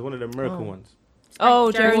Jeremy Kyle. It was one of the American ones.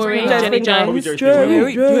 Oh, Jerry Jerry Springer. Springer. Jenny Jones. Probably Jerry,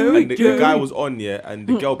 Springer. And the guy was on, yeah, and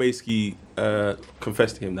the girl basically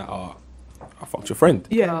confessed to him that I fucked your friend.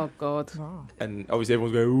 Yeah. Oh god. And obviously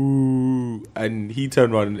everyone's going, ooh. And he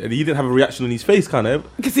turned around and he didn't have a reaction on his face, kind of.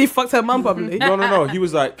 Because he fucked her mum probably. No. He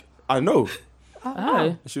was like, I know. Oh.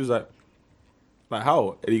 And she was like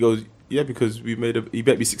how? And he goes, yeah, because he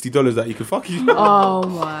bet me $60 that he could fuck you. Oh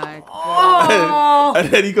my god. And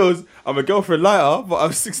then he goes, I'm a girlfriend lighter, but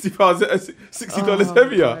I'm $60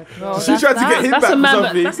 heavier. God. So she tried to get him That's back a man for that-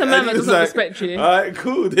 something. that's a man and that he was doesn't respect you. All right,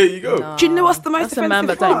 cool. There you go. Do you know what's the most That's a man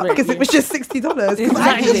offensive that don't part? rate Because you. it was just $60. Because I just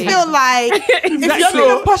Exactly. feel like if you're Exactly.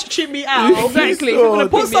 gonna prostitute me out, Exactly. You If you're gonna saw-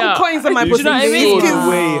 put pick me some up. coins on my Do pussy. you know what I You mean? saw the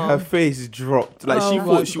way her face dropped. Like she Oh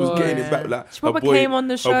thought my she was God. getting it back. Like She her probably boy came on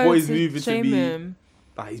the show Her boy's to moving to shame be him.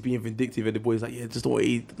 like he's being vindictive, and the boy's like, yeah, just don't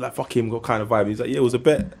eat. Like fuck him, got kind of vibe. He's like, yeah, it was a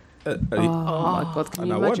bet. And he- Oh my god, can and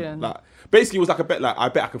you I won. imagine? Like basically, it was like a bet. Like I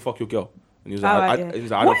bet I can fuck your girl. And he was like, Alright, I yeah. he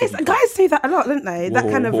was like, I What don't is think you guys do that a lot, don't they? That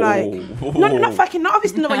kind of like Whoa. no, not fucking, not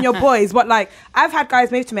obviously not when you're boys, but like I've had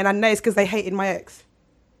guys move to me and I know it's because they hated my ex.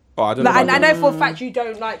 Oh, I don't know. Like, about I that. know for a fact you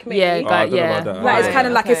don't like me. Yeah, Oh, I don't know yeah. about that. Like it's Right, kind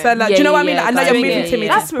of like it's a okay. like, do you know what I mean? Yeah, Like, I know yeah, you're yeah, moving to me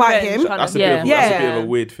yeah. to That's spite revenge him. kind That's of a Yeah. bit. That's a bit Yeah. of a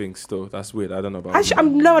weird thing. Still, that's weird. I don't know about. Actually, I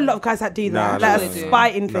know a lot of guys that do that. Nah, Like nah, a nah.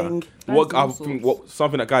 spiting Nah. thing. What I all think, sorts.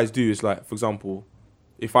 something that guys do is like, for example,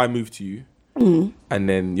 if I move to you Mm. and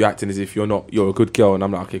then you're acting as if you're a good girl, and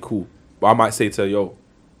I'm like, okay, cool, but I might say to her, yo,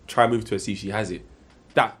 try move to her, see if she has it.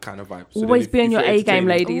 That kind of vibe. So then Always if- be on if your you're A game, entertaining-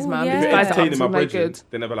 ladies, Oh, man. yeah. These If you're guys are up entertaining to my no brethren, good.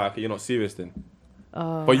 they're never like, okay, you're not serious then.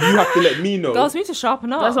 But you have to let me know. Girls need to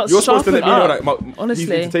sharpen up. That's not You're supposed to let me know sharpen that up. he's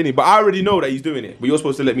honestly. entertaining, but I already know that he's doing it. But you're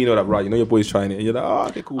supposed to let me know that, right? You know your boy's trying it, and you're like, oh,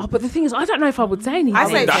 okay, cool. Oh, but the thing is, I don't know if I would say anything. I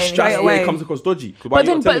say that's straight where away. it comes across dodgy. 'Cause why But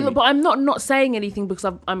you then, not telling me? but I'm not saying anything because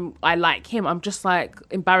I like him. I'm just like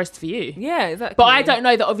embarrassed for you. Yeah, exactly. But I don't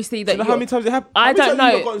know that obviously that Do you know how many times it happened? I How many don't times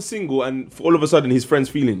know. You've gotten single, and all of a sudden his friends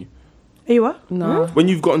feeling you. Are you what? No, When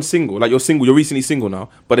you've gotten single, like you're single, you're recently single now,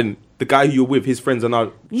 but then the guy who you're with, his friends are now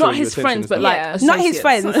not showing you his attention friends, and but stuff. like Yeah. associates. Not his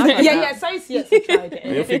friends. yeah, associates. have tried it.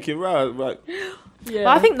 And you're thinking, right. Yeah. But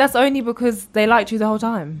I think that's only because they liked you the whole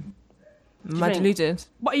time. Am I think? deluded?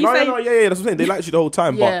 What are you No, saying? yeah, that's what I'm saying. They liked you the whole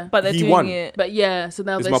time, Yeah. But they're he doing won. it. But yeah, so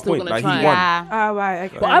now It's they're my still point, gonna like, try. he won. Yeah. Oh right,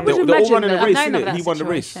 okay. But I would They're all imagine running a that. race, I've known innit? of He that won the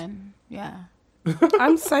race. situation. Yeah.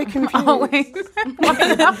 I'm so confused. Oh, wait. Do you want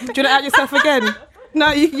to out yourself again? No,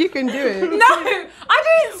 you can do it. No,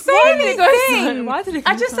 I didn't say anything. Why did it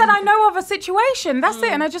I just said I know of a situation. That's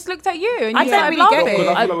it, and I just looked at you, and I you don't started really get laughing. it. Because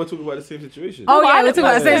I I- feel like we're talking about the same situation. Oh No, yeah, I we're talking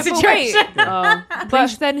about the don't- same but wait. situation. Oh,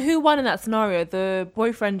 But then who won in that scenario? The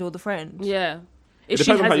boyfriend or the friend? yeah. It If she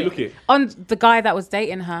depends on has how you it. look at it. On the guy that was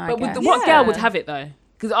dating her, But with the, I guess. what Yeah. girl would have it though?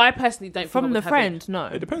 Because I personally don't think I From would the have friend? No.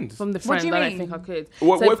 It depends. It. From the What friend, do you I don't mean? think I could.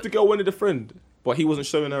 What So if the girl wanted a friend, but he wasn't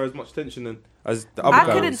showing her as much attention as the other I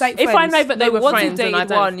guy couldn't was? date if I friends. know that they No, were once you've friends, and I dated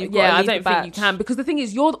don't, one, you've yeah, gotta I leave don't the think you batch. can because the thing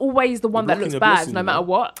is, you're always the one You're that blocking looks your bad, blessing, no you matter know.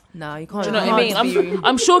 what. No, you can't. Do you know what I mean? Can't be-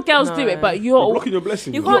 I'm sure girls do it, but you're You're blocking your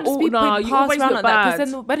blessing. You know. can't You're just be all- nah, passed you always around look like that because bad.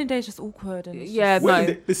 then the wedding day is just awkward. And it's yeah, just- Wedding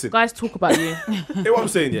no. day- listen. Guys talk about you. Hear what I'm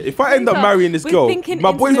saying? Yeah. If I end up We're marrying this girl, thinking my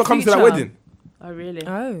into boy's the not coming to that future. wedding. Oh really?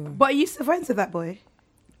 Oh. But are you still friends with that boy?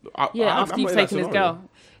 Yeah, I'm after you've not in that taken his scenario. girl.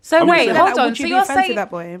 So I'm wait, just saying- hold Like, on. would So you you're be friends with saying that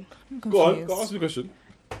boy? Go on, ask me a question.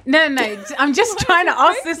 no? I'm just trying to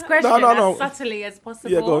ask this question No. as subtly as possible.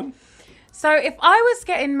 Yeah, go on. So if I was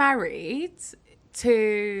getting married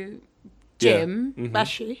to Jim, Mm-hmm.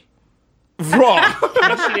 Bashi. Raw.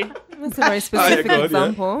 Actually, That's a very specific go on, yeah.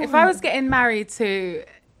 example. if I was getting married to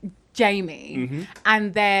Jamie,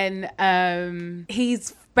 and then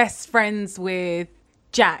he's best friends with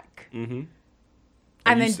Jack, and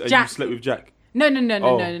then you Jack. slept with Jack. No.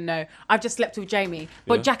 Oh. I've just slept with Jamie,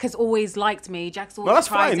 but Yeah. Jack has always liked me. Jack's always No, that's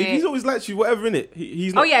tried fine. it. He's always liked you, whatever in it.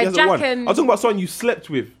 He's not. Oh, yeah, he hasn't Jack won. and- I'm talking about someone you slept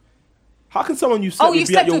with. How can someone you slept Oh, with you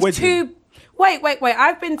be at slept your with wedding? two. Wait.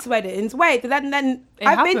 I've been to weddings. Wait, then It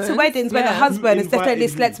I've been to happens, weddings where the yeah. husband Who has definitely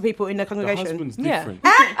invited slept who? with people in the The congregation. husband's Yeah. different.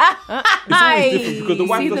 It's always different because the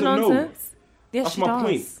wife See the doesn't know. nonsense? Yes, That's she my does.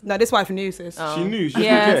 point. No, this wife knew, sis. She knew. She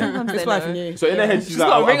Yeah, didn't care. sometimes This they wife know. knew. So in her head, she's like,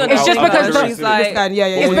 got a ring on It's just because she's the- like, This guy, yeah.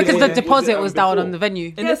 It's What because was the it? deposit Was was it down before? on the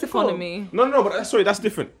venue. in Yeah, this before. economy. No, but sorry, that's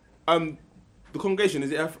different. The congregation,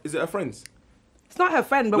 is it her friends? It's not her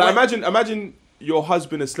friend, but Like when- imagine your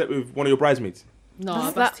husband has slept with one of your bridesmaids. no, That's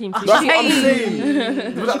that's that- team. That's what I'm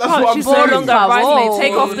saying. That's what I'm She's no saying. longer a bridesmaid.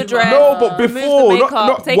 Take off the dress. No, but remove the before, makeup,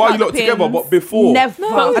 not take while out you the lot together, pins. but before. never.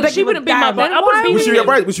 But I don't she wouldn't be my damn. bride. I wouldn't be Would she be a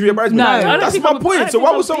bride? Would she be a bridesmaid? No, I don't That's think my I would- I point. don't So think why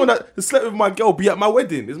I would would someone be- that slept with my girl be at my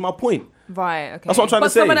wedding? Is my point. Right, okay. That's what I'm trying But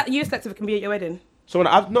to say. someone that you slept with can be at your wedding. Someone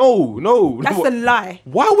that no. That's a lie.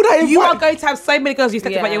 Why would I invite? You are going to have so many girls you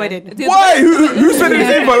slept with at your wedding. Why? Who said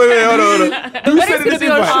this invite? Wait, hold on. Who said this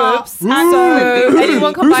invite? So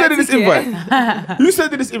anyone can Who buy said a this ticket. invite? Who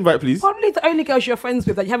said this invite, please? Probably the only girls you're friends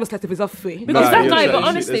with that you haven't slept with is off free. Because Nah, that yeah, guy, yeah, but yeah,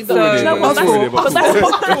 honestly, that's do four you know in what? there, that's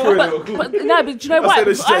That's four in there, but four in there. but no, but do you know I what? said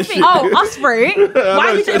it's I shit. think Oh, us three.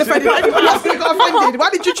 Why did you get offended? Anyone else get offended? Why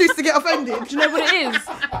did you choose to get offended? do you know what it is?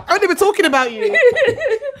 I only been talking about you.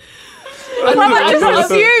 I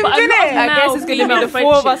just assumed, But a lot didn't of it? I guess male it's gonna be female the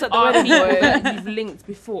four of us at the friendships are wedding. people that you've linked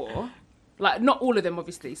before. Like, not all of them,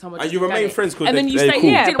 obviously. Some are And just you remain organic. friends 'cause and then they- you they're say, cool.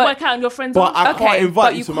 yeah, it didn't but- work out and your friends But are. I can't invite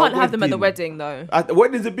but you you to my can't have them at the wedding. wedding though. The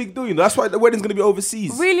wedding's a big deal, you know. That's why the wedding's gonna be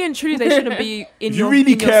overseas. Really and truly, they shouldn't be in You your.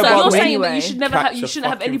 really in your care So about you're circle me. saying anyway. that you should never Catch have, you a shouldn't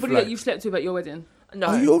have fucking anybody flight. that you've slept with at your wedding. No,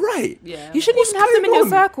 Are you alright? Yeah. you shouldn't What's even have them in going your on?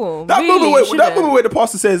 circle. That Really, moment, you where, that shouldn't. moment where the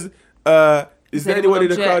pastor says, "Is there anyone in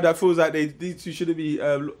the anyone crowd object? that feels like these two shouldn't be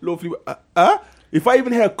lawfully?" If I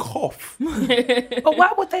even hear a cough, But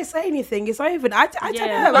why would they say anything? It's over. I don't Yeah.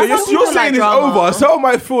 know. no, I you're, thought you're people saying like it's drama. over. Someone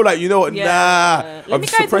might feel like, you know what? Yeah. Nah, Let I've me go to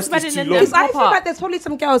suppressed this this wedding too and long. then I pop feel up. like there's probably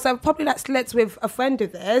some girls that have probably like slept with a friend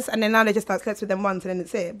of theirs, and then now they just like slept with them once, and then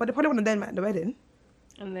it's it. But they probably want to them at the wedding.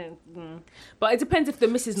 And then, but it depends if the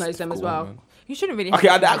missus knows them as Go on, well. man. You shouldn't really. Okay,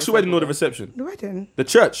 have at the them in actual your wedding or the circle. reception? The wedding. The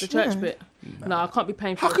church. The church bit. No, I can't be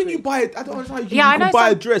paying for How can it. you buy it? I don't understand. Yeah, I You know can buy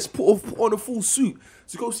a some- dress, put on a full suit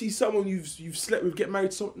to go see someone you've slept with, get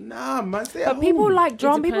married to someone. Nah, man, stay at But home. people like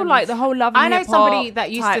drama. People depends. like the whole love. I and know hip-hop somebody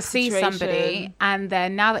that used to type see situation. somebody, and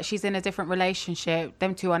then now that she's in a different relationship,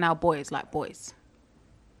 them two are now boys, like boys.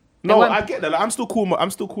 No, won't- I get that. Like, I'm still cool.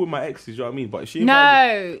 I'm still cool with my exes. You know what I mean? But if she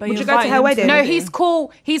invited me- No, But Would you you're go to inviting her them wedding? no, the he's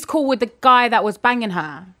cool. He's cool with the guy that was banging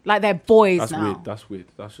her. Like they're boys that's now. weird. That's weird.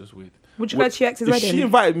 That's just weird. Would you go to your ex's if wedding? she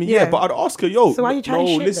invited me, yeah, Yeah. but I'd ask her, yo. So why are you trying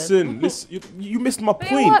to no, shit then? listen, you missed my But it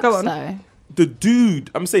point. works, Go on. though. The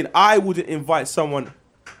dude, I'm saying I wouldn't invite someone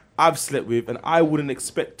I've slept with, and I wouldn't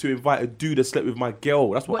expect to invite a dude that slept with my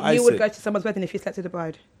girl. That's what What I you said. would go to someone's wedding if you slept with the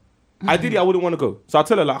bride? Ideally, I wouldn't want to go. So I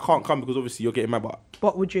tell her like I can't come because obviously you're getting mad, but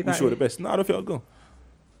What would you go? wish you were the best. No, I don't think I'd go.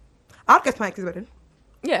 I'd go to my ex's wedding.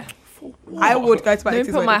 Yeah. I would go to my Let me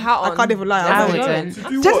ex's put wedding. my hat I on. can't even lie. I I would. wouldn't. To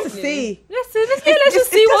do Just what? to see. Let's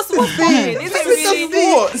just see what's just to see. popping. Is Just it to really?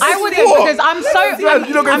 see. What? I wouldn't What? because I'm so. Yeah, you're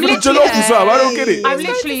not going I'm for the literally- jollof or something. I don't get it. I'm It's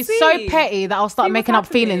literally nice to so see. petty that I'll start See making what's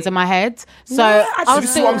up feelings happening. in my head. So No, I I'll This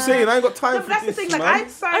is still. what I'm saying. I ain't got time No, for but that's the this, thing. Like man. I'm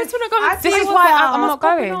so. I just wanna go and I- see This is what's why up, I'm what's not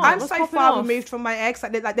popping going. on, I'm what's so popping far off. removed from my ex.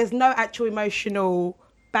 Like there's no actual emotional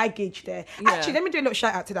baggage there. Yeah. Actually, let me do a little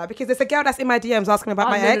shout out to that because there's a girl that's in my DMs asking about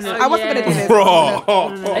Oh, my no, ex. no, no. I wasn't gonna do this. Bro.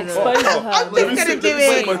 Expose her. I'm just gonna do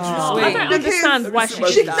it. I don't understand why she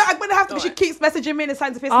She, did no, that. I'm gonna have to. She keeps messaging me and it's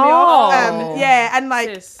starting to piss me Oh. off. Yeah, and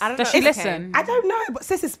like. Sis. I don't know. Does she Okay. listen? I don't know, but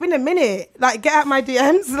sis, it's been a minute. Like, get out my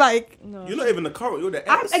DMs. Like, You're not even the current. You're the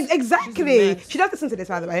I'm, ex. exactly. She does listen to this,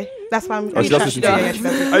 by the way. That's why I'm. Oh, she does listen to Yeah, it. yeah, she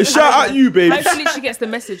does. Hey, shout out you, babe. Hopefully she gets the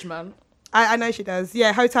message, man. I know she does.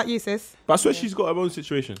 Yeah, hold tight, you sis. But I swear she's got her own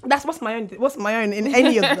situation. That's what's my own. What's my own in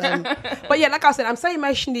any of them. But yeah, like I said, I'm so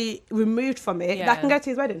emotionally removed from it that I can go to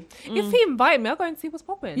his wedding. If he invited me, I'll go and see what's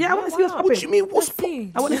popping. Yeah, I want to see what's why not? popping. What do you mean? What's Let's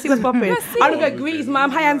see. I want to see what's popping. I want to go greet his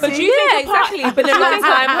mum. Hi, auntie. But do you think Yeah, exactly. Been a long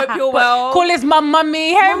time. Hope you're well. Call his mum,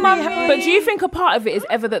 mummy. Hey, mummy. But do you think a part of it is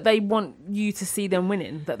ever that they want you to see them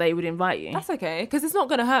winning, that they would invite you? That's okay, because it's not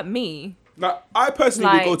gonna hurt me. Like, I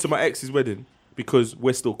personally would go Like- to my ex's wedding because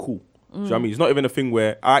we're still cool. Do you know what I mean? It's not even a thing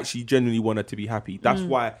where I actually genuinely want her to be happy. That's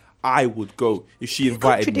why I would go if she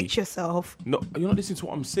invited me. Contradict yourself. No, you're not listening to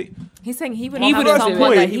what I'm saying. He's saying he would He have wouldn't do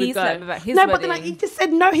someone it. that He would he go. slept with at his No, wedding. but then like, he just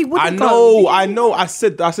said no. He I wouldn't know. go. I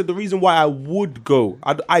said the reason why I would go.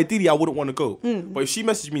 Ideally, I wouldn't want to go. But if she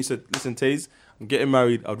messaged me and said, "Listen, Taze, I'm getting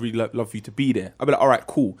married. I'd really love for you to be there," I'd be like, "All right,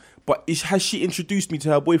 cool." But has she introduced me to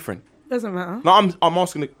her boyfriend? Doesn't matter. No, I'm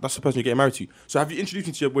asking. That's the person you're getting married to. So have you introduced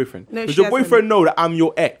me to your boyfriend? No, Does she your boyfriend know that I'm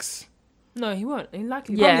your ex? No, he won't. He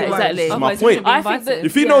likely Yeah, won't. exactly. That's my Otherwise he point. wouldn't be I think invited. that-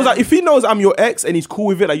 If he knows that, if he knows I'm your ex and he's cool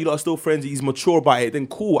with it, like you lot are still friends, he's mature about it, then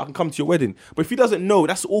cool, I can come to your wedding. But if he doesn't know,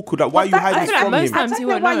 that's awkward. Like, why are you that- hiding I this feel like from most him? times- I don't he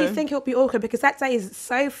know won't why know. you think it'll be awkward because that day is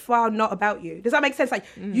so far not about you. Does that make sense? Like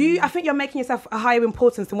I think you're making yourself a higher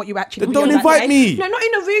importance than what you actually. Then do don't on that invite day. me. No, not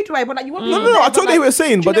in a rude way, but like you want. No, people there, I but, totally like, what you're saying,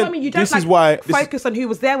 do you but know then what I mean? You don't, this is like, why focus on who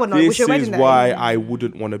was there or not. It was this your wedding is day. why I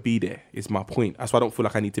wouldn't want to be there. Is my point. That's why I don't feel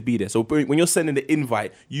like I need to be there. So when you're sending the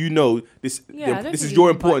invite, you know this. Yeah, I don't this is think your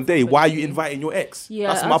you important invite day. Why are you somebody. inviting your ex? Yeah,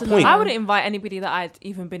 That's I my don't point. know. I wouldn't invite anybody that I'd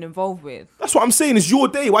even been involved with. That's what I'm saying. It's your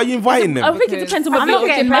day. Why are you inviting them? I think it depends on whether I'm not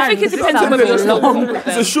getting I think it married. depends on whether you're still cool with It's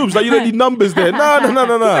a them. shoobs. Like you don't need numbers there. No.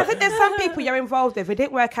 I think there's some people you're involved with. It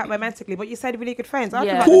didn't work out romantically, but you said really good friends. I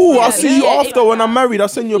Yeah. think Cool. that's I'll fine. see you Yeah, after when I'm married. I'll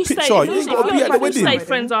send you a If you picture. say- You if ain't got to be at the if you wedding. say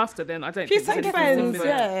friends after, then I don't If you think say there's anything friends, wrong with it.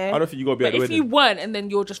 yeah. I don't think you got to be at But the if wedding. you weren't and then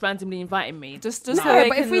you're just randomly inviting me, Just No, so they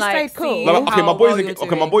but if can, we like, stayed cool. see Like, okay, how well you're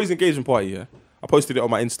doing. my boys' engagement party. Yeah, I posted it on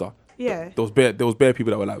my Insta. Yeah. There was bare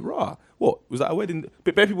people that were like, "Rah, what was that a wedding?"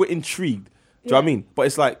 But bare people were intrigued. Do you know what I mean? But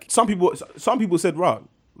it's like some people said, "Rah,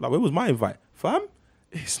 like where was my invite, fam?"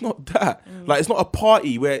 It's not that. Like it's not a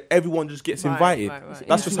party where everyone just gets Right, invited. right.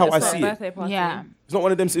 That's just how I It's not see a it. birthday party. Yeah. It's not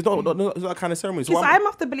one of them. It's not that kind of ceremony. So Because I'm- I'm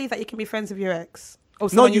of the belief that you can be friends with your ex or no,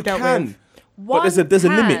 someone you dealt can. with. But there's a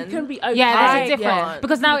limit. Can be okay. Yeah, there's a difference. Yeah.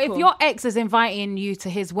 Because now, if Cool. your ex is inviting you to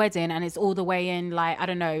his wedding and it's all the way in, like, I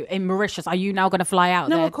don't know, in Mauritius, are you now going to fly out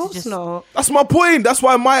there? No, of to course just- not. That's my point. That's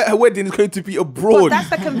why my wedding is going to be But abroad. that's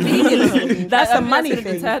the convenience thing. That's a money That's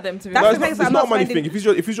thing. deter them to be That's No, the it's thing. not, So I'm it's not not a money spending.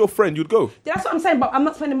 thing. If he's your friend, you'd go. Yeah, that's what I'm saying. But I'm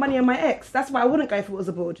not spending money on my ex. That's why I wouldn't go if it was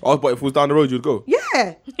abroad. Oh, but if it was down the road, you'd go.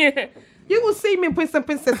 Yeah. You will see me in Prince and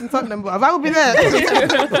Princess in Tottenham, bruv. I will be there.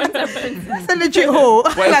 That's a legit haul.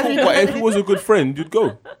 But if it was a good friend, you'd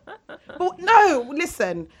go. But no,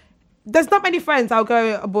 listen. There's not many friends I'll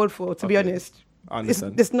go abroad for, to be honest. I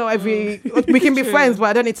understand. It's not every. We can be friends, but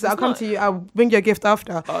I don't need to. I'll come to you. I'll bring you a gift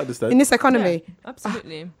after. I understand. In this economy,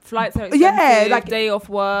 Absolutely. Flights are expensive. Yeah, like- day off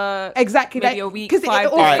work. exactly. Maybe a week, because it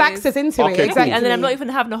 5 all days. factors into Okay, it. cool. Exactly. And then I'm not even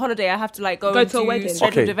having a holiday. I have to like go Go and to a do wedding.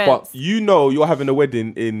 scheduled Okay, events. but you know you're having a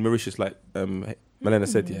wedding in Mauritius, like Melena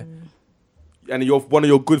said, yeah. And one of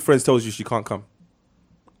your good friends tells you she can't come.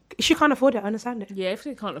 She can't afford it. I understand it. Yeah, if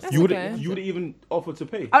they can't afford You would okay. you would even offer to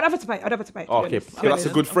pay. I'd have to pay. I'd have to pay. to Oh, be okay, honest. so that's a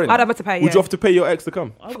good friend. I'd have to pay. Would Yeah. you have to pay your ex to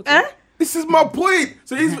come? I would Eh? This is my point.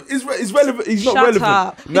 So he's relevant. He's not Shut relevant.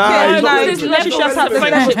 up. Nah, Because- he's no, not there's relevant. levels He's to not it. relevant.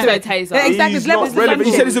 friendship though, Taser. Yeah, exactly. He's There's levels not to relevant.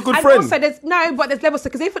 He friendship. said he's a good And friend. also, there's no, but there's levels to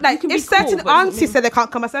because if like can if be cool, certain but doesn't aunties mean- say they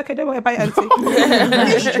can't come, I say okay, don't worry about it, auntie.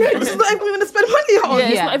 It's true. This is not everyone to spend money on. Yeah,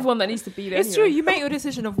 it's Yeah. not everyone that needs to be there. It's true. You make your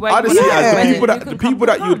decision of where I you just want see to it as Yeah. the spend people it. that You the can come, people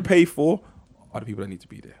that come. you would pay for are the people that need to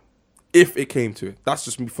be there. If it came to it, that's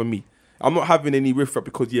just me for me. I'm not having any riff rap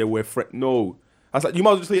because we're friends. No, I was like, you might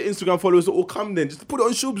as well just say your Instagram followers all come then. Just put it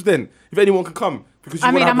on Shoobs then. If anyone can come, because you I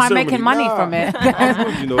wanna mean, have am a I ceremony. making money Nah. from it? That's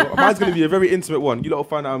good, you know, mine's gonna be a very intimate one. You lot will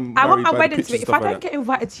find out I'm I want married my by the wedding to pictures be. and If stuff I don't like get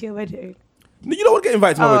invited to your wedding, that. You don't want to get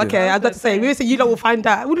invited to my oh wedding. okay, I'd like to say. We say you lot will find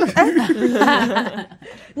out.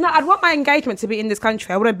 No, I'd want my engagement to be in this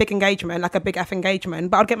country. I want a big engagement, like a big F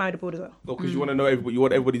engagement, but I'd get married abroad as well. Because you want to know everybody. You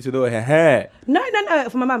want everybody to know her hair. No,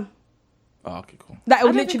 for my mum. Oh, okay, cool. That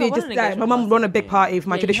would don't think literally I want just an my engagement mum would run a party. big party for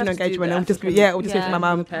my Yeah, you traditional have to do engagement. the It would just be African- it would just be for my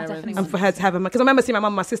mum. parents. And for her to have him, because I remember seeing my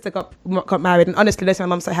mum and my sister got married, and honestly, listen, my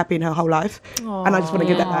mum's so happy in her whole life, and I just want to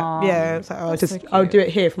give that back. Yeah, so I'll do it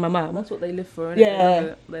here for my mum. That's what they live for. Innit?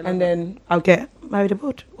 Yeah, They love and that. then I'll get married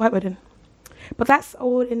abroad, white wedding. But that's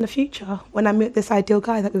all in the future when I meet this ideal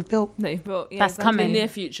guy that we've built. No, but, yeah, That's exactly. in coming. the near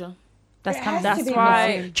future. That's It coming. has to That's be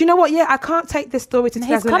right. Do you know what? Yeah, I can't take this story to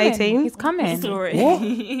He's coming. 2018. He's coming. Story.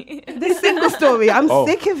 This single story, I'm Oh.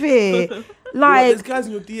 sick of it. There's Like, guys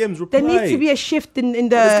in your DMs. Reply. there needs to be a shift in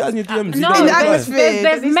There's guys in the. your DMs. No, you don't in the reply. atmosphere. there's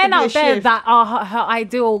There needs to men be a out there shift. that are her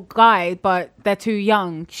ideal guy, but they're too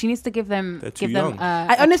young. She needs to give them. They're too give them. young.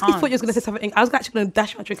 I honestly thought you was going to say something. I was actually going to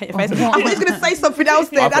dash my drink at your face. I thought you was going to say something else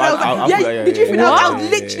then. And I was like, yeah, did you think I was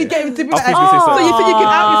literally getting to be I like, thought you were gonna say so you something. think you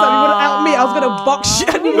can out yourself? You want to out me? I was going to box you.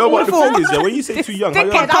 No, but the thing is, when you say too young, how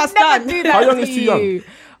young? Dickhead, I'll Can't never stand. do that How young to is too young? you.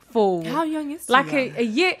 Fool. How young is Like young? a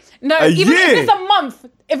year. No, A even year? if it's a month.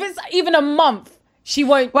 If it's even a month, she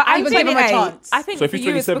won't Well, I'm even give him a 28. chance. I think So if for he's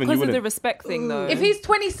you it's 27, you because of the wouldn't? respect thing, though. If he's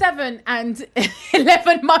 27 and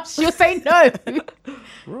 11 months, she'll say no.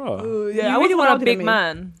 Bruh. Yeah, you I really want a older than big me.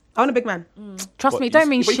 man. I want a big man. Trust What, me, don't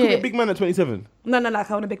mean but you could be a shit. big man at 27. No, like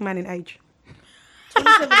I want a big man in age.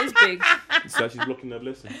 27 is big. So she's blocking her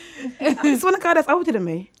blessing. I just want a guy that's older than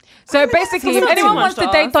me. So basically, if not anyone too wants much, to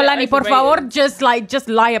though. date They're Tolani, por favor, overrated. just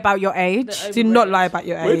lie about your age. Do not lie about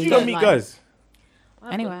your Where do age. you go meet guys?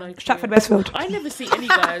 Anyway. Stratford Westfield. I never see any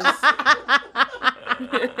guys.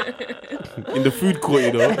 In the food court,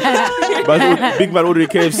 you know. Big man ordering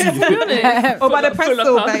KFC. Or by the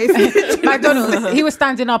pretzel base. McDonald's. He was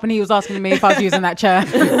standing up and he was asking me if I was using that chair.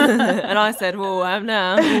 And I said, well, I am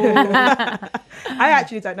now. I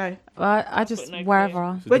actually don't know. But I just, no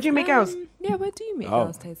wherever. Where do you meet girls? Yeah, where do you meet Oh.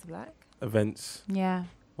 girls, Taste of Black? Events Yeah.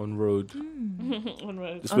 on road. On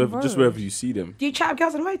road. Just, On wherever, just road. wherever you see them. Do you chat with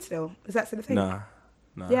girls on the road still? Is that still a thing? Nah.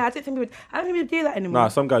 Yeah, I don't think we would do that anymore. Nah,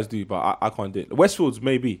 some guys do, but I can't do it. Westfields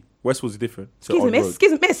maybe. Westfields is different. So Excuse me, on miss. road.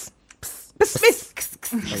 Excuse me, miss.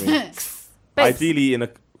 Miss. I mean, ideally in a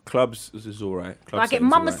clubs is alright. Like it,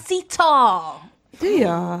 Mamacita. Do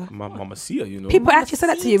ya? Mama Sia, you know. People actually say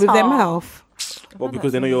that to you with their mouth. Well,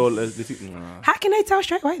 because they know you're. Nah. How can they tell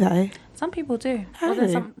straight away though? Some people do. Hey. Well,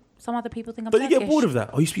 then some other people think I'm Don't you get Turkish. bored of that?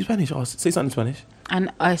 Oh, you speak Spanish? Oh, say something in Spanish.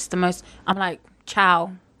 And it's the most, I'm like,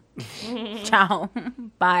 ciao. Ciao. I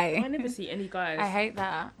Bye. never see any guys. I hate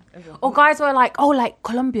that. Or guys were like, oh, like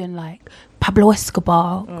Colombian, like Pablo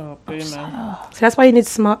Escobar. Oh, boomer. So that's why you need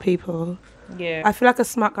smart people. Yeah. I feel like a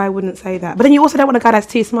smart guy wouldn't say that. But then you also don't want a guy that's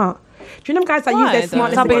too smart. Do you know guys that use Why, their though?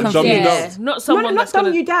 smartness I'll be against confused. you? Yeah, not someone not that's dumb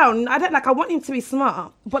gonna. you down. I don't like. I want him to be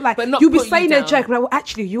smart, but like But not you'll be put you saying a down. joke. Like, well,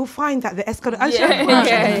 actually, you'll find that the escalator.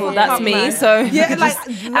 Yeah. That's me. So Yeah, like at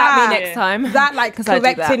me that. next time. That like 'Cause I do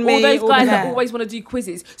that. correcting me. All those all guys the that time. always want to do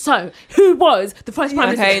quizzes. So, who was the first prime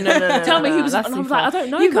minister? Okay, no. Tell me no, who was. that's And I too was like, I far. don't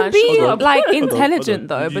know. You can man. be Shut up. like Hold on, intelligent hold on.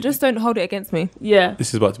 though, Did but you- just don't hold it against me. Yeah. This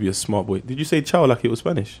is about to be a smart boy. Did you say chow like it was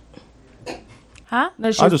Spanish? Huh?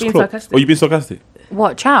 No, she I was just being clocked. sarcastic. Oh, you being sarcastic?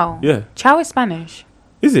 What? Chow? Yeah. Chow is Spanish.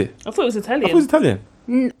 Is it? I thought it was I Italian. thought it was Italian.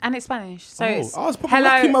 And it's Spanish. So Oh, it's I was probably hello.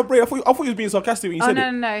 racking my brain. I thought you was being sarcastic when you Oh said no,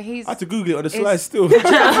 it. no, no. He's I had to Google it on the It's- slide still.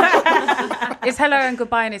 it's hello and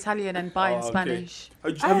goodbye in Italian and bye in Oh, okay. Spanish.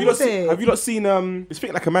 Have you not seen you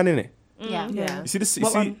speak like a man in it? Yeah. Yeah. You see this? You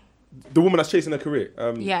What see one? the woman that's chasing her career.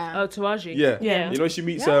 Yeah. Oh, Tawaji. Yeah. Yeah. You know she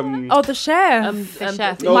meets Oh, the chef. The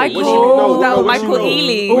chef. no, Michael- when she- Oh, when she- Michael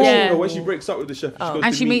Ealy. When she, Yeah. no, when she breaks up with the chef, she goes And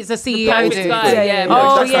to she meet- meets the CEO perfect dude. guy. Yeah, Yeah, yeah.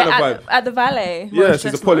 Oh that yeah, kind of vibe. at the valet. Yeah,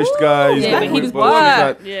 she's a polished guy. Yeah, he's but like- he was but she's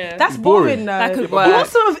work. like- Yeah. That's It's boring. boring. though. That could You work. want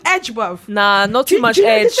some of edge, bruv. Nah, not too much do you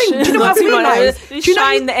know the edge. thing? Do you know Not what I too much. realised? Just Do you know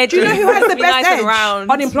shine who- the edges. do you know who has the Be best nice and edge? round.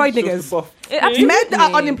 Unemployed She goes niggas. to buff. Men that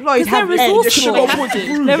are unemployed have they're edge. resourceful. They've got a point to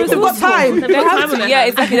prove. They're They've got- They've got time. They've got time on their Yeah, hands.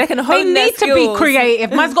 exactly. They can They hone their need to be skills.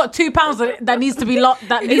 creative. Man's got £2 that needs to be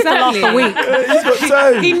that needs to last a week. He's got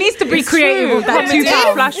time. He needs to be creative with that Come and do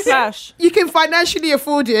 £2. flash, flash. You can financially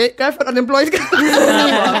afford it. Go for an unemployed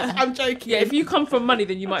guy. I'm joking. Yeah, if you come from money,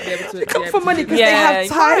 then you might be able to. Come yeah, for money because Yeah, they have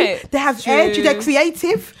you're time, right. they have True. edge, they're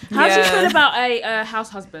creative. How do you Yeah. feel about a house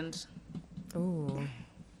husband?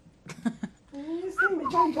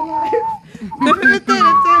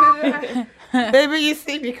 Baby, you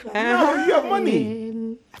see me cry. No, you have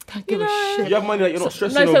money. I don't give a shit. You have money that you're not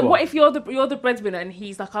stressing No, so over. what if you're the breadwinner and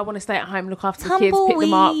he's like, I want to stay at home, look after the kids, pick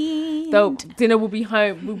them up. Dinner will be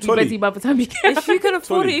home, will be Tolly. ready by the time you get. If you can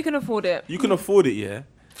afford Totally. it, you can afford it. You can afford it, yeah.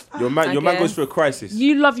 Your man I goes guess. through a crisis.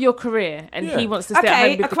 You love your career, and Yeah. he wants to stay at home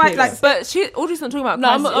Okay, with I the quite kids. like. But Audrey's not talking about No,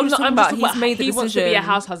 crisis. I'm Audrey's not. talking I'm about just he's talking made about the he decision. wants to be a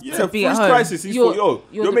house husband. Yeah, to for be his at home. crisis, he's You're- thought, yo, you're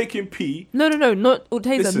you're the- making P. No, not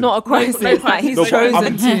Taser, Listen. not a crisis. no like crisis. he's No, but chosen.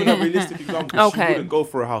 I'm giving a realistic example. She Okay. wouldn't go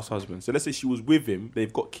for a house husband. So let's say she was with him,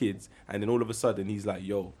 they've got kids, and then all of a sudden he's like,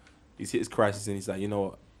 yo, he's hit his crisis, and he's like, you know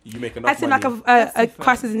what, you make enough As in money. like a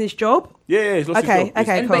crisis in his job. yeah, he's lost Okay, his job.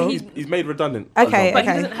 okay, He's- cool. He's made redundant. Okay, But he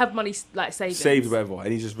okay. doesn't have money like savings. Saved whatever,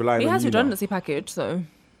 and he's just relying He on has you now. redundancy package, so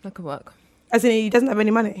that could work. As in he doesn't have any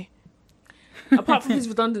money. Apart from his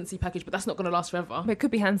redundancy package, but that's not going to last forever. But it could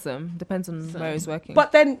be handsome. Depends on where he's working.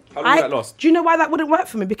 But then, How long did that last? do you know why that wouldn't work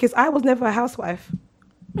for me? Because I was never a housewife.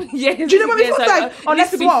 Yeah. Do you know what we feel like? Oh, On let's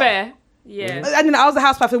a to be swap. fair. Yeah. And then I was a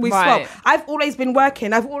housewife and we Right. swapped. I've always been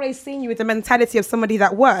working. I've always seen you with the mentality of somebody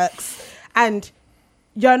that works. And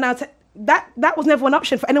you're now... That was never an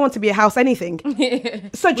option for anyone to be a house anything.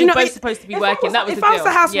 So do you We're know? both supposed to be if working. I was, That was if the I was deal.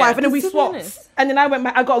 a housewife Yeah. and then we To be swapped, honest. and then I went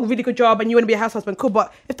back, I got a really good job, and you want to be a house husband, cool.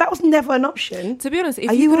 But if that was never an option, to be honest, if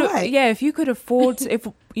Are you you could, alright? yeah, if you could afford, if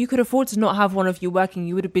you could afford to not have one of you working,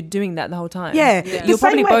 you would have been doing that the whole time. Yeah. The You're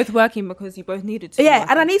probably same way- both working because you both needed to. yeah.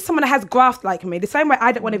 And I need someone that has graft like me. The same way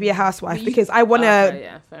I don't want to be a housewife because I want to. Okay,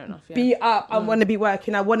 yeah, fair enough. Yeah. Be up. I want to be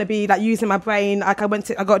working. I want to be like using my brain. Like I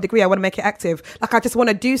got a degree. I want to make it active. Like I just want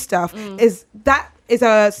to do stuff. Is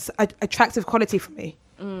a attractive quality for me.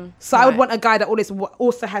 So I would Right. want a guy that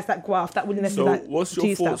also has that graft, that willingness So to like, what's do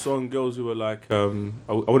your thoughts stuff. on girls who are like, I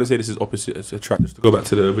wouldn't say this is opposite as attractive, to go back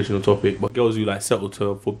to the original topic, but girls who like settle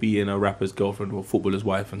for being a rapper's girlfriend or a footballer's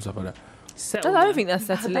wife and stuff like that. I don't think that's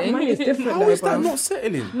settling. Money is different. How though, is that bruv. not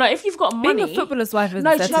settling? No, if you've got money. Being a footballer's wife is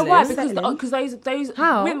No, do you know settling. why? Settling. Because those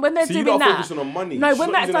How? when they're So you doing got that. focusing on money. No, She's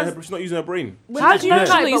when not that using her- does- she's not using her brain. How do you know she's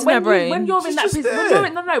not but using when her brain? When you're in She's that just position, there.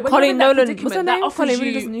 when you're Colin in that Nolan- predicament, what's her that name? offers Colin really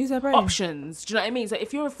you doesn't use her brain. options. Do you know what I mean? So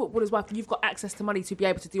if you're a footballer's wife, you've got access to money to be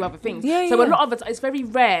able to do other things. Yeah, so a yeah. lot of it's very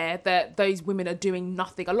rare that those women are doing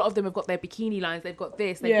nothing. A lot of them have got their bikini lines, they've got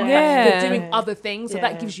this, they've got that. Yeah. They're doing other things. So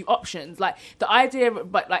that gives you options. Like the idea,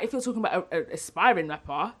 but like if you're talking about an aspiring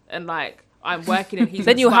rapper and like I'm working and he's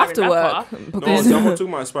Then you have to aspiring work rapper, No, because see, I'm not talking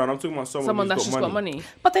about aspiring. I'm talking about someone that's who's just got money.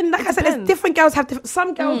 But then, like I said, there's depends. different girls have different.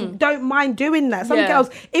 Some girls don't mind doing that. Some Yeah. girls,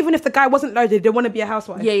 even if the guy wasn't loaded, they want to be a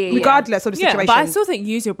housewife. Yeah, yeah, yeah. regardless of the yeah, situation. but I still think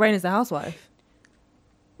use your brain as a housewife.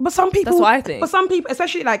 But some people, That's what I think. But some people,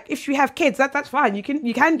 especially like if you have kids, that's fine. You can do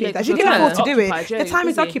Yeah, that. 'cause If you your can time afford is to do it, occupied, yeah, your time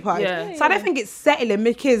is busy. occupied. Yeah. So I don't think it's settling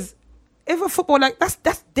because if a football like that's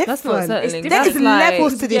different. That's not settling. There is That's like-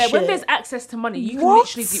 levels to this Yeah, shit. when there's access to money, you can What?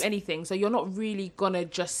 literally do anything. So you're not really gonna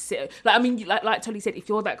just sit. Like I mean, like Tolly said, if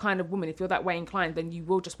you're that kind of woman, if you're that way inclined, then you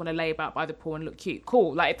will just want to lay about by the pool and look cute.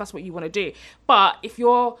 Cool. Like if that's what you want to do. But if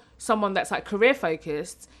you're someone that's like career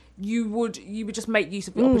focused, you would just make use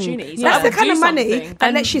of the opportunities. That's Like, the do kind of money something.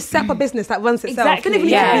 that lets you set up a business that runs itself. Exactly, Didn't even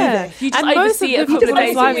yeah. need to be there. You just And most of oversee the it a couple of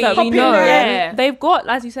days a wives week. that we Pop in know, there. they've got,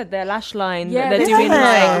 as you said, their lash line. Yeah, They're they doing do.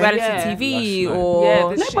 like reality Yeah. TV Lash line. or Yeah, No,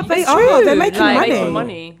 this but shit- they it's are. true. They're making Like, money. Making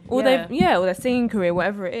money. or or their singing career,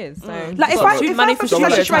 whatever it is. So Like, if got I- shoot if money I for was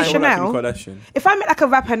Someone in studio a like, situation someone like now- Kim Kardashian. If I met like a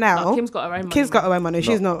rapper now, No, Kim's got her own money. Kim's got her own money.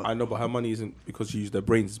 She's No, not. I know, but her money isn't because she used her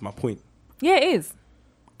brains. Is my point. Yeah, it is.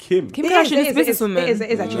 Kim. Kim Kardashian is a businesswoman. It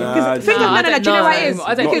is actually. Nah, Because think nah, of I no. don't Do you know what it know. is?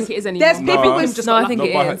 I don't Because think it is anymore. There's people Nah. with just No, got I think lucky.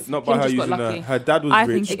 it Not by is. her, not by Kim her just got using her. lucky. Her dad was I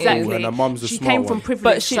rich, think Exactly. and her mum's the She smart came from one. privilege.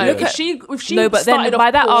 But she- so look if at- she No, but then started by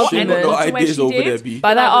off that poor argument- and She ain't got no got to where ideas she over did, there, B. By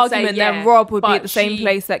then that I would say, argument, yeah. then Rob would be But at the same she-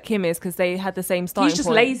 place that Kim is because they had the same starting He's just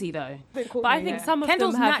point. lazy though. But I think some of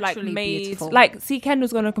Kendall's them have like naturally made beautiful. like see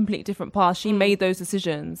Kendall's gone a completely different path. She made those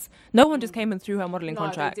decisions. No one just came and threw her modeling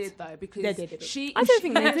contract. They did though because They did. she. I don't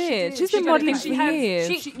think they she did. She's She been did, modelling because for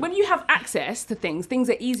years. when you have access to things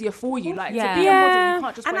are easier for you. Like Yeah. to be a model, you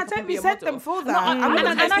can't just And I wake up don't be a resent model. them for No, that. I'm And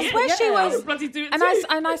not I taking swear it. she Yeah, was- I'll bloody do it And too.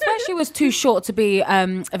 I swear she was too short to be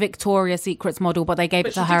a Victoria's Secrets model, but they gave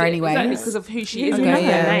it But to she her did it anyway. exactly because of who she is Okay, and her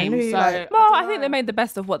yeah. name. Really, So like- Well, I think they made the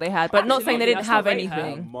best of what they had, but not saying they didn't have Absolutely, I still rate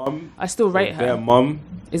anything. Mum, I still rate their her. mum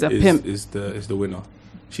Is a pimp. Is the winner.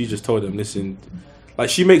 She just told them, listen, like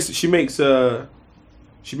she makes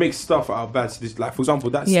stuff out of bad. Like for example,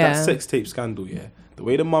 that sex tape scandal. Yeah, the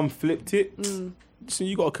way the mum flipped it. Listen,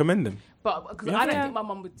 you gotta commend them. But because Yeah. I don't Yeah. think my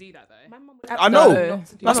mum would do that though. I know. No.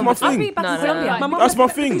 That's my I'll be thing. back No, in no, Colombia. no. My mum That's was- my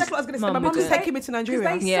thing. That's what I was going to say. Mum My mum would just do it. taking me to Because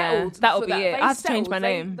Nigeria. they Yeah, settled that would for be it. They I have to change my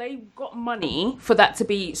settled. name. They got money for that to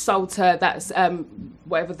be sold to that's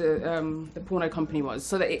whatever the porno company was,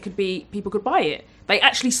 so that it could be people could buy it. They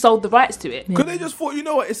actually sold the rights to it. Because they just thought, you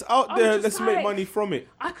know what, it's out I there. was Let's just make like- money from it.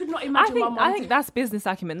 I could not I imagine my think mum. I think that's business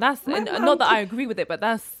acumen. That's My and mum not that I could- agree with it, but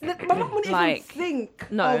that's My mum wouldn't like even think.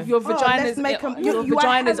 no. of your let's vaginas. make 'em- your you are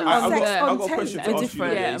vaginas having are I've sex got, on I've got a tape. question They're to ask you.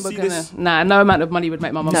 different. Yeah, Yeah, you we're see gonna. this? Nah, no amount of money would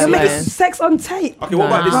make my mum. No, do You're that. making Yeah. sex on tape. Okay, what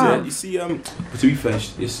about this? Wow. Yeah? You see, to be fair,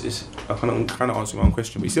 it's I kind of answer my own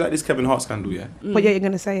question. But you see, like this Kevin Hart scandal, yeah. But yeah, you're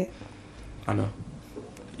going to say it. I know.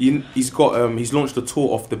 He's launched a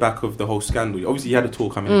tour off the back of the whole scandal. Obviously, he had a tour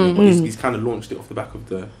coming, in, but he's kind of launched it off the back of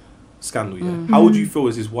the scandal. Yeah. How would you feel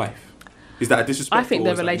as his wife? Is that a disrespect? I think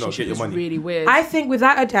their relationship is really weird. I think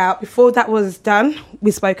without a doubt, before that was done,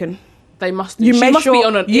 we've spoken. They must. You she made must sure be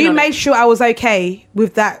on a, you in on made it. sure I was okay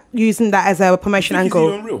with that, using that as a promotion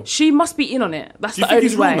angle. Unreal? She must be in on it. That's Do you the think only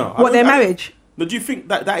he's real way. now? What, their marriage? No, do you think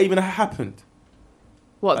that even happened?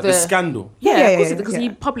 What Like the scandal? Yeah, Yeah, of course, yeah, because yeah. he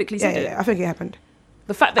publicly Yeah, said yeah, it. I think it happened.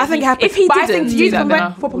 The fact that I think it happened. if he but didn't I think do you that, then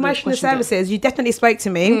I for would've promotional questioned it. services, you definitely spoke to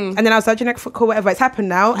me, and then I was like, you know, cool, whatever, it's happened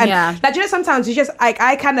now. And Yeah. like, you know, sometimes you just like,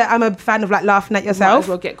 I'm a fan of like laughing at Might yourself. as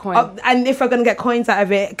well get coin. And if we're gonna get coins out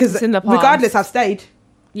of it, because It's in the past. regardless, I've stayed.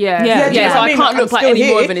 Yeah, Yeah, yeah. do you know So what I mean? can't I'm look like still any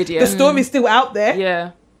more here. of an idiot. The story's still out there.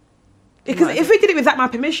 Yeah. Because Right. if we did it without my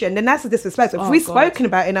permission, then that's a disrespect. If Oh, we've God. spoken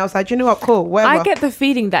about it, and I was like, you know what, cool, whatever. I get the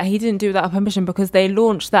feeling that he didn't do it without permission because they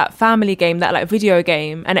launched that family game, that like video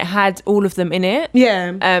game, and it had all of them in it.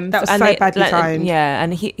 Yeah, that was and so they- badly like, timed. Yeah,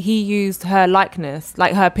 and he used her likeness,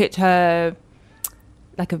 like her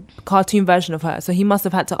like a cartoon version of her. So he must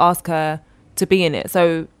have had to ask her to be in it.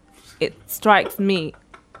 So it strikes me.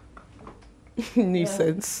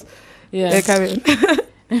 Nuisance. Yeah. Yeah, carry on.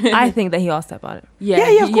 I think that he asked her about it. Yeah,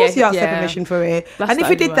 of course you asked her permission for it. That's And if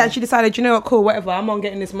the you did only that, way. she decided, you know what, cool, whatever, I'm on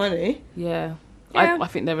getting this money. Yeah. Yeah. I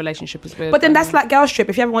think their relationship is weird. But then though. that's like Girls Trip.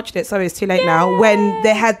 If you haven't watched it, sorry, it's too late now. When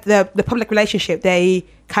they had the public relationship, they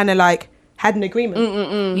kind of like had an agreement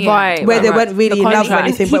Right. where right, they right. weren't really The in love or contract.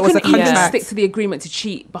 anything, he but it was a couldn't even contract. stick to the agreement to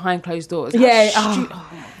cheat behind closed doors. Yeah, How oh. stu-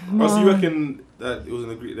 Oh, so you reckon that it was an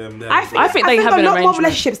agreement? I think they they have have an a lot more arrangement.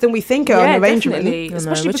 relationships than we think are Yeah, an arrangement. definitely. I know,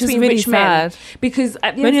 Especially which is between really rich men. sad. Because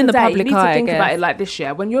at the When end of the you're day, in the you need public to eye, think I about guess. it like this,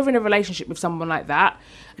 yeah. When you're in a relationship with someone like that,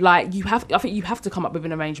 like I think you have to come up with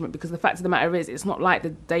an arrangement, because the fact of the matter is, it's not like the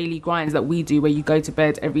daily grinds that we do where you go to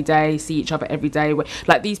bed every day, see each other every day. Where,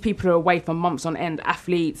 like, these people are away for months on end,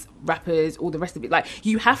 athletes, rappers, all the rest of it. Like,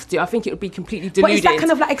 you have to. I think it would be completely deluded. But is that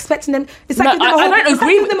kind of like expecting them? It's like No, giving them a I hall- don't it's like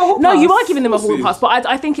agree. giving them a hall No, you pass. are giving them a Of course hall it pass, is. but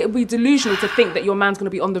I think it would be delusional to think that your man's going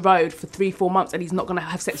to be on the road for 3-4 months and he's not going to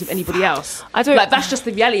have sex with anybody else. I don't- like, that's just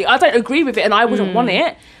the reality. I don't agree with it, and I wouldn't want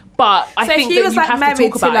it. But I So think if he that was you like have married to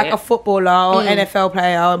talk to about like it. a footballer or NFL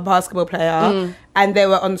player or basketball player, and they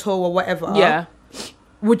were on tour or whatever, Yeah.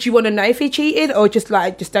 would you want to know if he cheated, or just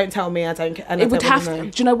don't tell me? I don't. And I It would don't wanna have to. know.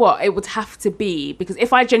 Do you know what? It would have to be, because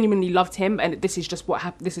if I genuinely loved him and this is just what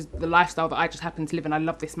happened, this is the lifestyle that I just happen to live and I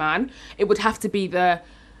love this man, it would have to be the,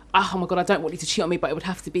 oh my God, I don't want you to cheat on me, but it would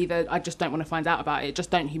have to be the, I just don't want to find out about it.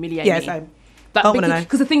 Just don't humiliate Yeah, me. same. I wanna know.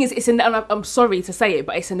 Because the thing is, and I'm sorry to say it,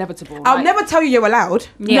 but it's inevitable. I'll Like, never tell you you're allowed.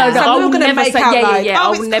 Yeah. No, So I we're will gonna never make say, out yeah, like, yeah, oh, I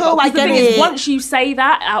will it's never. cool, I Because the thing get is, it. once you say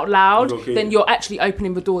that out loud, Okay. then you're actually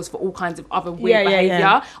opening the doors for all kinds of other weird Yeah, yeah, behaviour.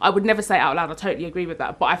 yeah. I would never say it out loud. I totally agree with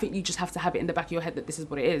that. But I think you just have to have it in the back of your head that this is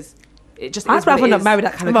what it is. It just I'd is what rather it not is. marry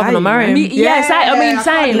that kind of I'd rather guy. not marry him. Yeah, I mean,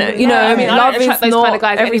 same. You know, I mean, I love don't attract is those kind not of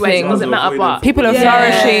guys anyway. So everything. it doesn't matter. But People are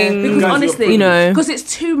Yeah. flourishing. Because Guys, honestly, you know. because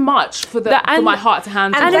it's too much for for and- my heart to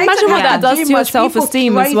handle. And they imagine don't what that have does too to your much. People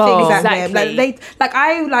self-esteem throw as well. things at them.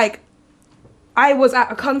 Exactly. I was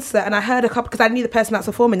at a concert and I heard a couple, because I knew the person that's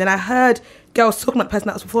performing, and I heard girls talking about the person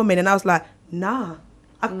that was performing, and I was like, nah.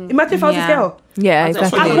 Imagine if I was this Yeah. girl. Yeah, That's why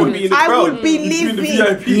exactly. you wouldn't be in the I crowd. would be You'd in the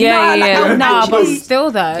leaving. VIP. Yeah, yeah. I would No, but actually-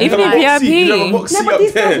 still though. Even You have in a box seat, you have a VIP. box No, seat but up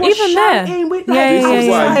these girls there. were Even there. shouting with, Yeah, like, yeah, I was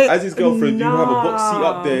yeah. like, As his girlfriend, you have a box seat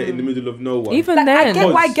up there in the middle of no one. Even Like, I then.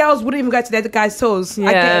 get why girls wouldn't even go to the other guy's toes. I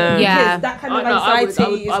get Yeah. it. Yeah. Because that kind of I know, I would-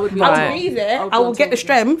 anxiety. I would be I on would tour. be there. I would I be will on get tour the with you.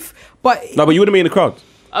 strength, but No, but you wouldn't be in the crowd.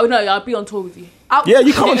 Oh no, I'd be on tour with you. Yeah,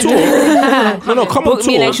 you come on tour. No, come on Book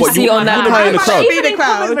me tour. an extra But you seat on that wouldn't be in the coach. crowd. Be Even the in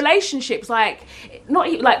common crowd. relationships, like not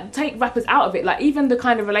even, like take rappers out of it. Like even the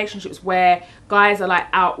kind of relationships where guys are like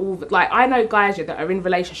out all the, like I know guys that are in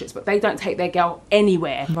relationships, but they don't take their girl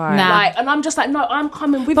anywhere. Right. Nah. Like, and I'm just like, no, I'm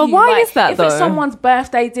coming with But you. why Like, is that, if it's though? someone's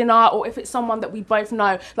birthday dinner or if it's someone that we both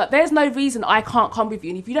know, like there's no reason I can't come with you.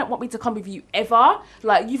 And if you don't want me to come with you ever,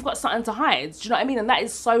 like you've got something to hide. Do you know what I mean? And that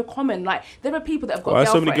is so common. Like there are people that have got Why are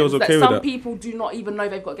so girlfriends many girls okay that with some that? people do not even know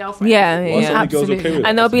they've got girlfriends. Yeah, Why yeah, so many girls absolutely. okay with it?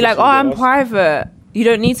 And they'll That's be the like, "Oh, question I'm they ask. private. You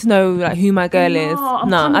don't need to know like who my girl is." I'm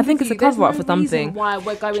No, coming I think with it's a you. There's cover up no for something. reason why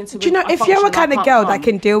we're going to do you know, a if you're a function, kind I of can't girl come. that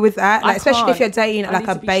can deal with that, I like especially if you're can't. dating I like need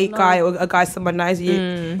a to be bait to guy know. or a guy someone knows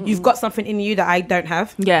you, you've got something in you that I don't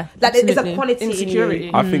have. Yeah, Like it's a absolutely. quality Insecurity.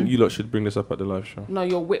 in you. I think you lot should bring this up at the live show. No,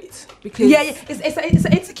 you're whipped because Yeah, yeah. It's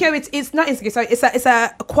an insecurity. It's not insecure. Sorry, it's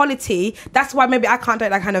a quality. That's why maybe I can't date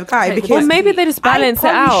that kind of guy Take the because Or maybe they just balance it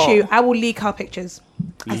I promise out. you, I will leak her pictures.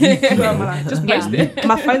 just post it.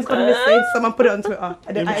 My phone's gone missing. Someone put it on Twitter.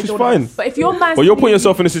 I don't. Yeah, I which is don't fine. But if your man's Well, you're putting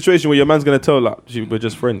yourself in a situation where your man's gonna tell like we're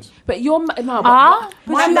just friends. But your no, but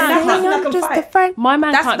My man, that's not a fight. my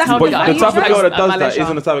man That's- can't that's tell what me But that I the I type of use girl that at does that Malaysia.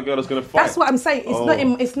 isn't the type of girl that's gonna fight. That's what I'm saying. It's Oh.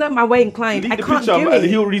 not. It's not my way inclined. Leak I the can't picture do and it.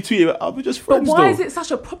 he'll retweet it. I'll be just But friends why though. is it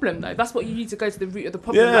such a problem though? That's what you need to go to the root of the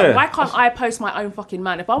problem. Yeah. Like, why can't I post my own fucking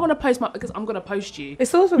man? If I want to post my, because I'm gonna post you.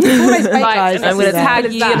 It's always fake guys. and I'm gonna That's tag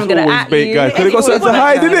as you simple and I'm as gonna Always at bait you. guys. 'Cause they got It's something to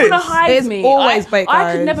always hide, bait innit? Wanna hide It's me. always I bait could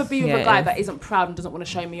guys. never be with a Yeah. guy that isn't proud and doesn't want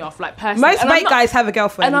to show me off. Like personally, Most And I'm bait not- guys have a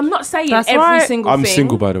girlfriend. And I'm not saying That's every right. single I'm thing.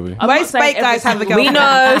 single, by the way. I'm not Most saying bait every guys have a single We thing.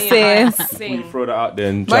 know, Yeah, sis. thing. You throw that out there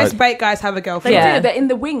and Most try. bait guys have a They girlfriend. Yeah. do. They're in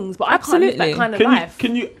the wings, but I can't live Absolutely. that kind of Can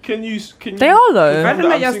you life. can you They are though. I don't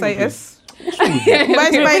know I'm your single, status. What's wrong with you?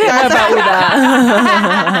 Most bait About guys. all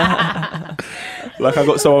that. Like I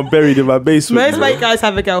got someone buried in my basement. Most you know? bait guys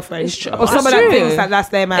have a girlfriend. It's true. Or someone That's that true. thinks that that's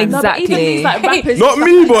their man. No, but even Exactly. these like rappers, Not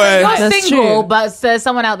me, boy. Not That's single, true. but there's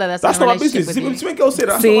someone out there that's That's in a not my relationship business. with See, you. when girls say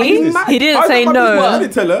that, that's See? not my business. He didn't I say got my business. I no.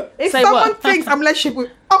 didn't tell her. If Say someone what? thinks I'm in a relationship with,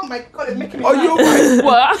 oh my god, it's making me Are you mad. alright?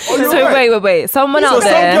 What? Oh, you're So right. wait. Someone So out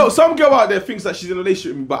there. some girl out there thinks that she's in a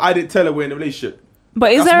relationship with me, but I didn't tell her we're in a relationship.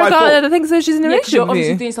 But is That's there a my girl fault. that thinks that she's in a Yeah, 'cause you're relationship with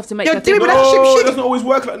obviously you? doing stuff to make You're her doing think. relationship No, it shit. doesn't always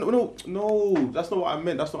work like no. That's not what I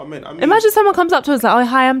meant. That's not what I meant. I mean, Imagine someone comes up to us like, "Oh,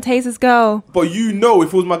 hi, I'm Taser's girl." But you know,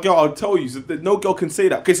 if it was my girl, I'd tell you. So that no girl can say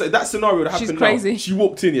that. Okay, so that scenario that She's happened. crazy. Now, she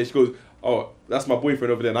walked in here. She goes, "Oh, that's my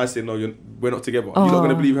boyfriend over there," and I say, "No, we're not together." You're not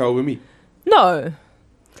gonna believe her with me. No.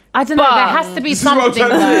 I don't know. But- There has to be This is what I'm something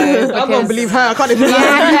trying to though. I'm gonna because- believe her. I can't even believe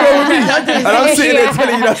And I'm sitting there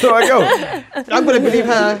telling you that's not my girl. I'm gonna believe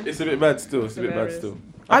her. It's a bit bad still. It's a bit bad still.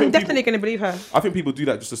 I I'm think definitely gonna believe her. I think people do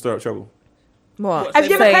that just to stir up trouble. What? Have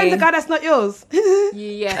you ever Say- claimed a guy that's not yours?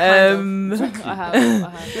 Yeah, kind of. I have.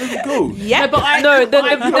 There we go. Yeah, But I, No, the-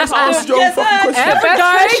 I- that's I- Ask your fucking question. Every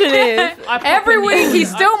question is. I properly- Every week he's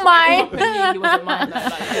still I mine. properly- He wasn't mine.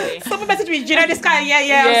 Like, really. someone messaged me. Do you know this guy?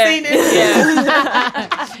 Yeah, I've seen it.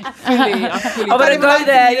 Fully, I fully I'm gonna don't. go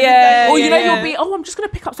there. Yeah. Or you know, yeah. you'll be, I'm just gonna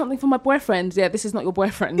pick up something for my boyfriend. Yeah, this is not your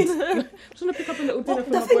boyfriend. I'm just gonna pick up a little dinner for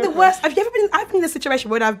The my thing, boyfriend. the worst. Have you ever been? I've been in a situation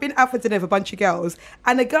where I've been out for dinner with a bunch of girls,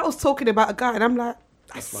 and the girl's talking about a guy, and I'm like,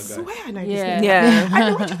 I my guy. swear I know Yeah. this. Yeah. I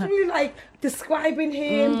know just really like describing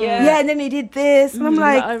him. Yeah, and then he did this, and I'm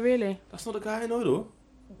Like, like, oh really? That's not the guy I know though.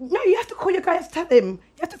 no, you have to call your guy. You have to tell him.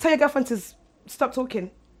 You have to tell your girlfriend to stop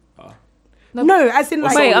talking. No, as in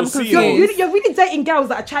like, Wait, I'm confused. you're really dating girls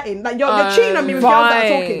that are chatting. Like you're cheating on me with girls that are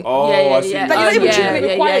talking. Oh, Yeah, I see. yeah, Like you're not even yeah, cheating on me with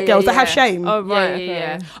yeah, quiet yeah, girls that yeah. have shame. Oh right.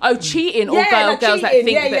 Yeah. Okay. Oh, cheating or Yeah, girls that cheating.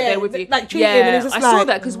 think Yeah, that yeah. they're with you. Like cheating, and it's just I saw like-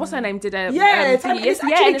 that because what's her name did a Yeah, thing it's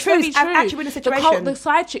yesterday, actually and it's true. very It's true. actually been a situation. The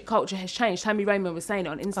side chick culture has changed. Tammy Raymond was saying it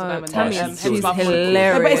on Instagram and Tammy, Heads she's Above Monaco.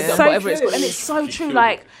 hilarious. But it's so Whatever it's true. called. And it's so She true. killed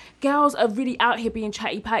Like girls are really out here being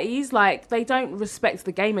chatty patties. Like they don't respect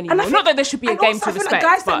the game anymore. And I think- Not that there should be a and game also, to I feel respect.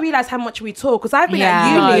 like guys but don't realize how much we talk. Because I've been Yeah.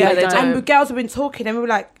 at No, uni they don't. and the girls have been talking, and we were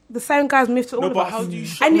like, the same guys move to all No, of but us. how do you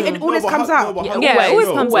And all this comes out. Yeah, it always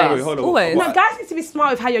comes out. Always. No, guys need to be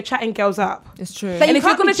smart with how you're chatting girls up. It's true. Like, And you if you're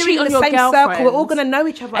can't be gonna doing cheat on the your same circle, we're all girlfriends- gonna know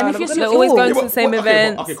each other. And if we're you're gonna always talk. going to the same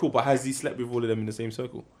events. Okay, cool. But has he slept with all of them in the same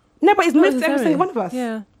circle? No, but he's moved to every necessarily. single one of us.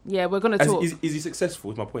 Yeah. yeah, we're gonna Is talk. is he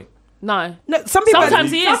successful? Is my point. No. No, some people Sometimes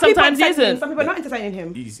he is, some people sometimes he entertain him, isn't. Some people are not entertaining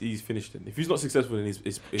him. He's finished then. If he's not successful, then it's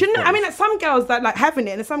Do you know? I mean, like, some girls that like having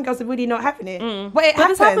it, and some girls are really not having it. But it But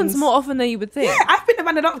happens. this happens more often than you would think. Yeah, I've been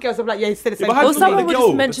around a lot of girls that are like, yeah, you said the same. But how Or do you know someone the would girl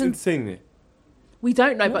just that's mention- entertaining it? We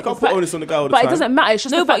don't know, You but can't the put fact- onus on the guy all the but time. it doesn't matter. It's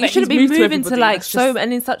just No, the fact but you that shouldn't he's be moved to moving to everybody. like That's so just-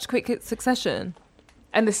 and in such quick succession.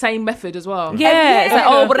 and the same method as well. Yeah, it's like,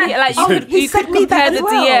 oh, but like you Oh, could he you sent could me that compare the as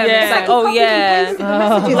well. DMs. Yeah. It's like, oh yeah,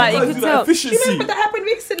 like you Guys could do that tell. Do you efficiency. remember that happened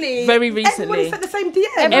recently? Very recently. Everybody sent the same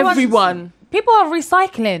DM. Everyone. People are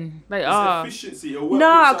recycling. They It's are. efficiency. It'll work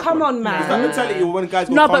Nah, with come someone. on, man. It's that mentality when guys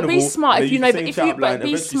go No, but carnival, be smart they if you use know the that same if you chat line, but be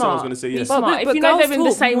eventually someone's smart. gonna say Be yes. smart. But If you know girls they're in the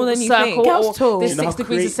talk same more than you circle think. Girls or talk. there's Do you know 6 how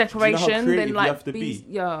degrees of creative- do you know how separation, creative then you like have to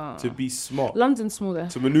yeah. to be smart, London's small there.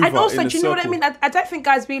 to maneuver And also, in a do you know what I circle. mean? I don't think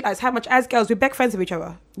guys realize how much as girls we beg friends with each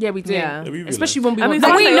other. Yeah, we do. Yeah. Yeah, we realise. Especially when we I want mean, to-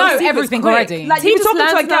 some we of know those secrets everything quick. already. Like Team you just talking to a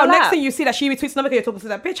lands in girl, our next lap. thing you see that she retweets another girl, you're talking to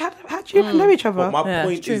that bitch. How do you even know each other? But my Yeah,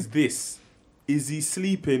 point it's true. is this: is he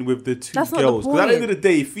sleeping with the two That's not the girls? Because at the end of point. the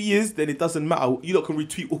day, if he is, then it doesn't matter. You lot can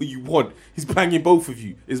retweet all you want. He's banging both of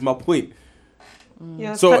you. Is my point.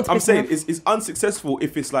 Yeah, So trying to I'm piss saying me off. it's unsuccessful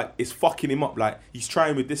if it's like it's fucking him up. Like he's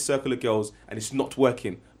trying with this circle of girls and it's not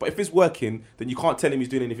working. But if it's working, then you can't tell him he's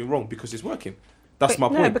doing anything wrong because it's working. That's my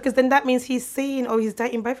No, point. because then that means he's seeing or he's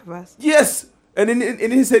dating both of us. Yes. And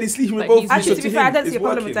in his head, he's sleeping with Like, both. he's of you, Actually, so to be him, fair, I don't it's see a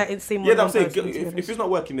problem with working. that. It's seeing Yeah, one I'm saying person, to be if honest. it's not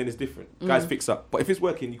working, then it's different. Guys, fix up. But if it's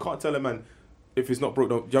working, you can't tell a man if it's not broke.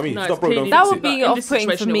 Don't. Do you know what I mean? No, if it's it's not broke, don't clearly- That fix would it. be in this off-putting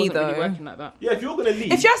for situation, it me, wasn't really though. working like that. Yeah, if you're gonna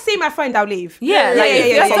leave, If you're seeing my friend, I'll leave. Yeah, like, if that's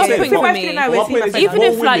that's what I'm saying. off-putting But for my me. friend and I, But we're my seeing point my is friend. Even more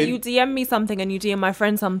if like women- you DM me something and you DM my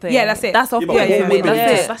friend something, Yeah, that's it. That's off Yeah, but putting yeah, more for me. women yeah,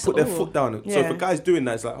 That's just it. put their That's foot down. So Yeah. if a guy's doing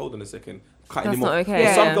that, it's like, hold on a second, cutting That's him off. not okay.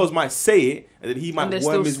 Yeah. Some girls might say it, and then he might And they're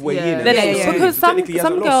worm still- his way yeah. in. and Then it's Yeah, it's not yeah, okay. because Technically, he some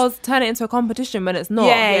hasn't girls lost. turn it into a competition when it's not.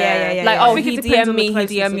 Yeah. Like, I oh, think he it depends on DM the me, he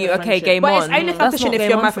closeness DM of you. the Okay, friendship. game But on. it's only That's competition not if game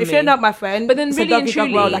you're on my for if me. you're not my friend. But then it's a really and doggy dog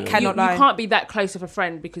truly, world, I cannot lie. you can't be that close of a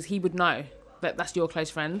friend because he would know that that's your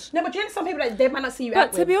close friend. No, but do you know some people that they might not see you But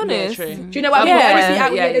out to with? be honest, true. Do you know what I mean? Yeah. Obviously,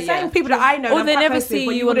 out with Yeah, you. The yeah. same people that I know. or I'm they quite never close with, see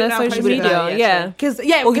but you on wouldn't their know I'm social close with them. media. Yeah, Yeah. Because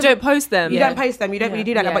yeah, Or you because don't post them. you Yeah. don't post them. You don't really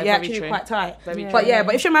do that. Yeah, But you're very actually true. quite tight. Very But true. yeah,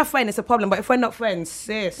 but if you're my friend, it's a problem. But if we're not friends,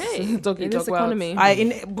 sis, Doggy In dog this world. economy. I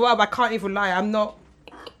can't even lie.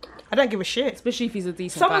 I don't give a shit. Especially if he's a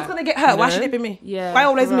decent Someone's guy. gonna get hurt. Why know? should it be me? Yeah. Why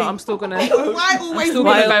always for me? real, I'm still gonna. Why always still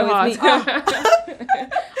me? gonna go Always hard. me.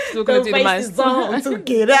 Still gonna do the most. on to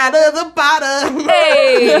get out of the bottom.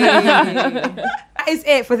 That is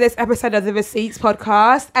it for this episode of the Receipts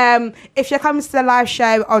podcast. If you come to the live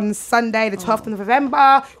show on Sunday, the 12th of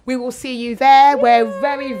November, we will see you there. We're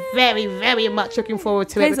very, very, very much looking forward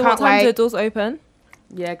to it. We Depends on what can't time the wait. doors open.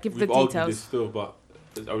 Yeah, give the We've argued this details. still, but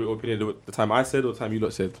are we opening the time I said or the time you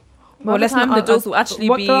lot said? Well, let's the time not- the doors will actually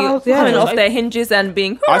what be doors? Yeah. coming off their hinges and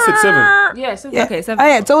being. I said 7. Yeah, so Yeah. Okay, 7. Oh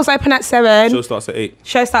yeah, doors open at 7. Show starts at 8.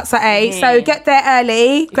 Show starts at 8. Yeah. So get there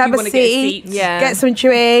early, grab you a wanna get a seat, seat. Yeah. get some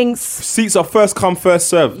drinks. Seats are first come, first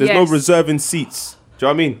serve. There's no Yes. reserving seats. Do you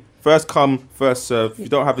know what I mean? First come, first serve. If you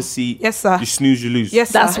don't have a seat, Yes, sir. you snooze, you lose. Yes,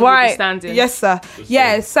 sir. That's We'll be right. standing. Yes, sir. Yeah.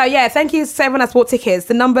 saying. So yeah, thank you to everyone that's bought tickets.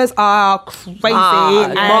 The numbers are crazy,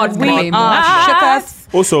 and God, we name. are shookers.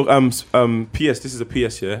 Also, PS. This is a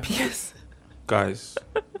PS, yeah. PS. Guys,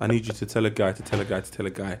 I need you to tell a guy to tell a guy to tell a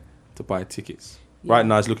guy to buy tickets. Right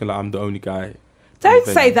now, it's looking like I'm the only guy. Don't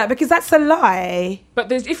say that because that's a lie.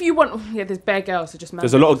 But if you want, there's bare girls. So just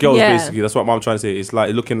There's a lot of girls, Yeah. basically. That's what I'm trying to say. It's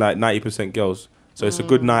like looking like 90% girls. So it's a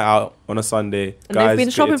good night out on a Sunday. And Guys, they've been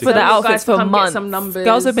get shopping your for their tickets. Guys, outfits for come get months. some numbers.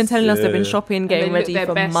 Girls have been telling us they've been Yeah. shopping, getting ready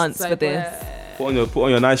for months for this. Put on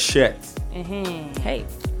your nice shirt. Hey.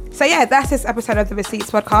 So yeah, that's this episode of the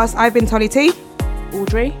Receipts podcast. I've been Tolly T.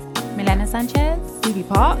 Audrey. Milena Sanchez. Phoebe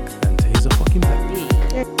Park. And here's a fucking back.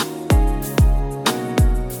 Yeah.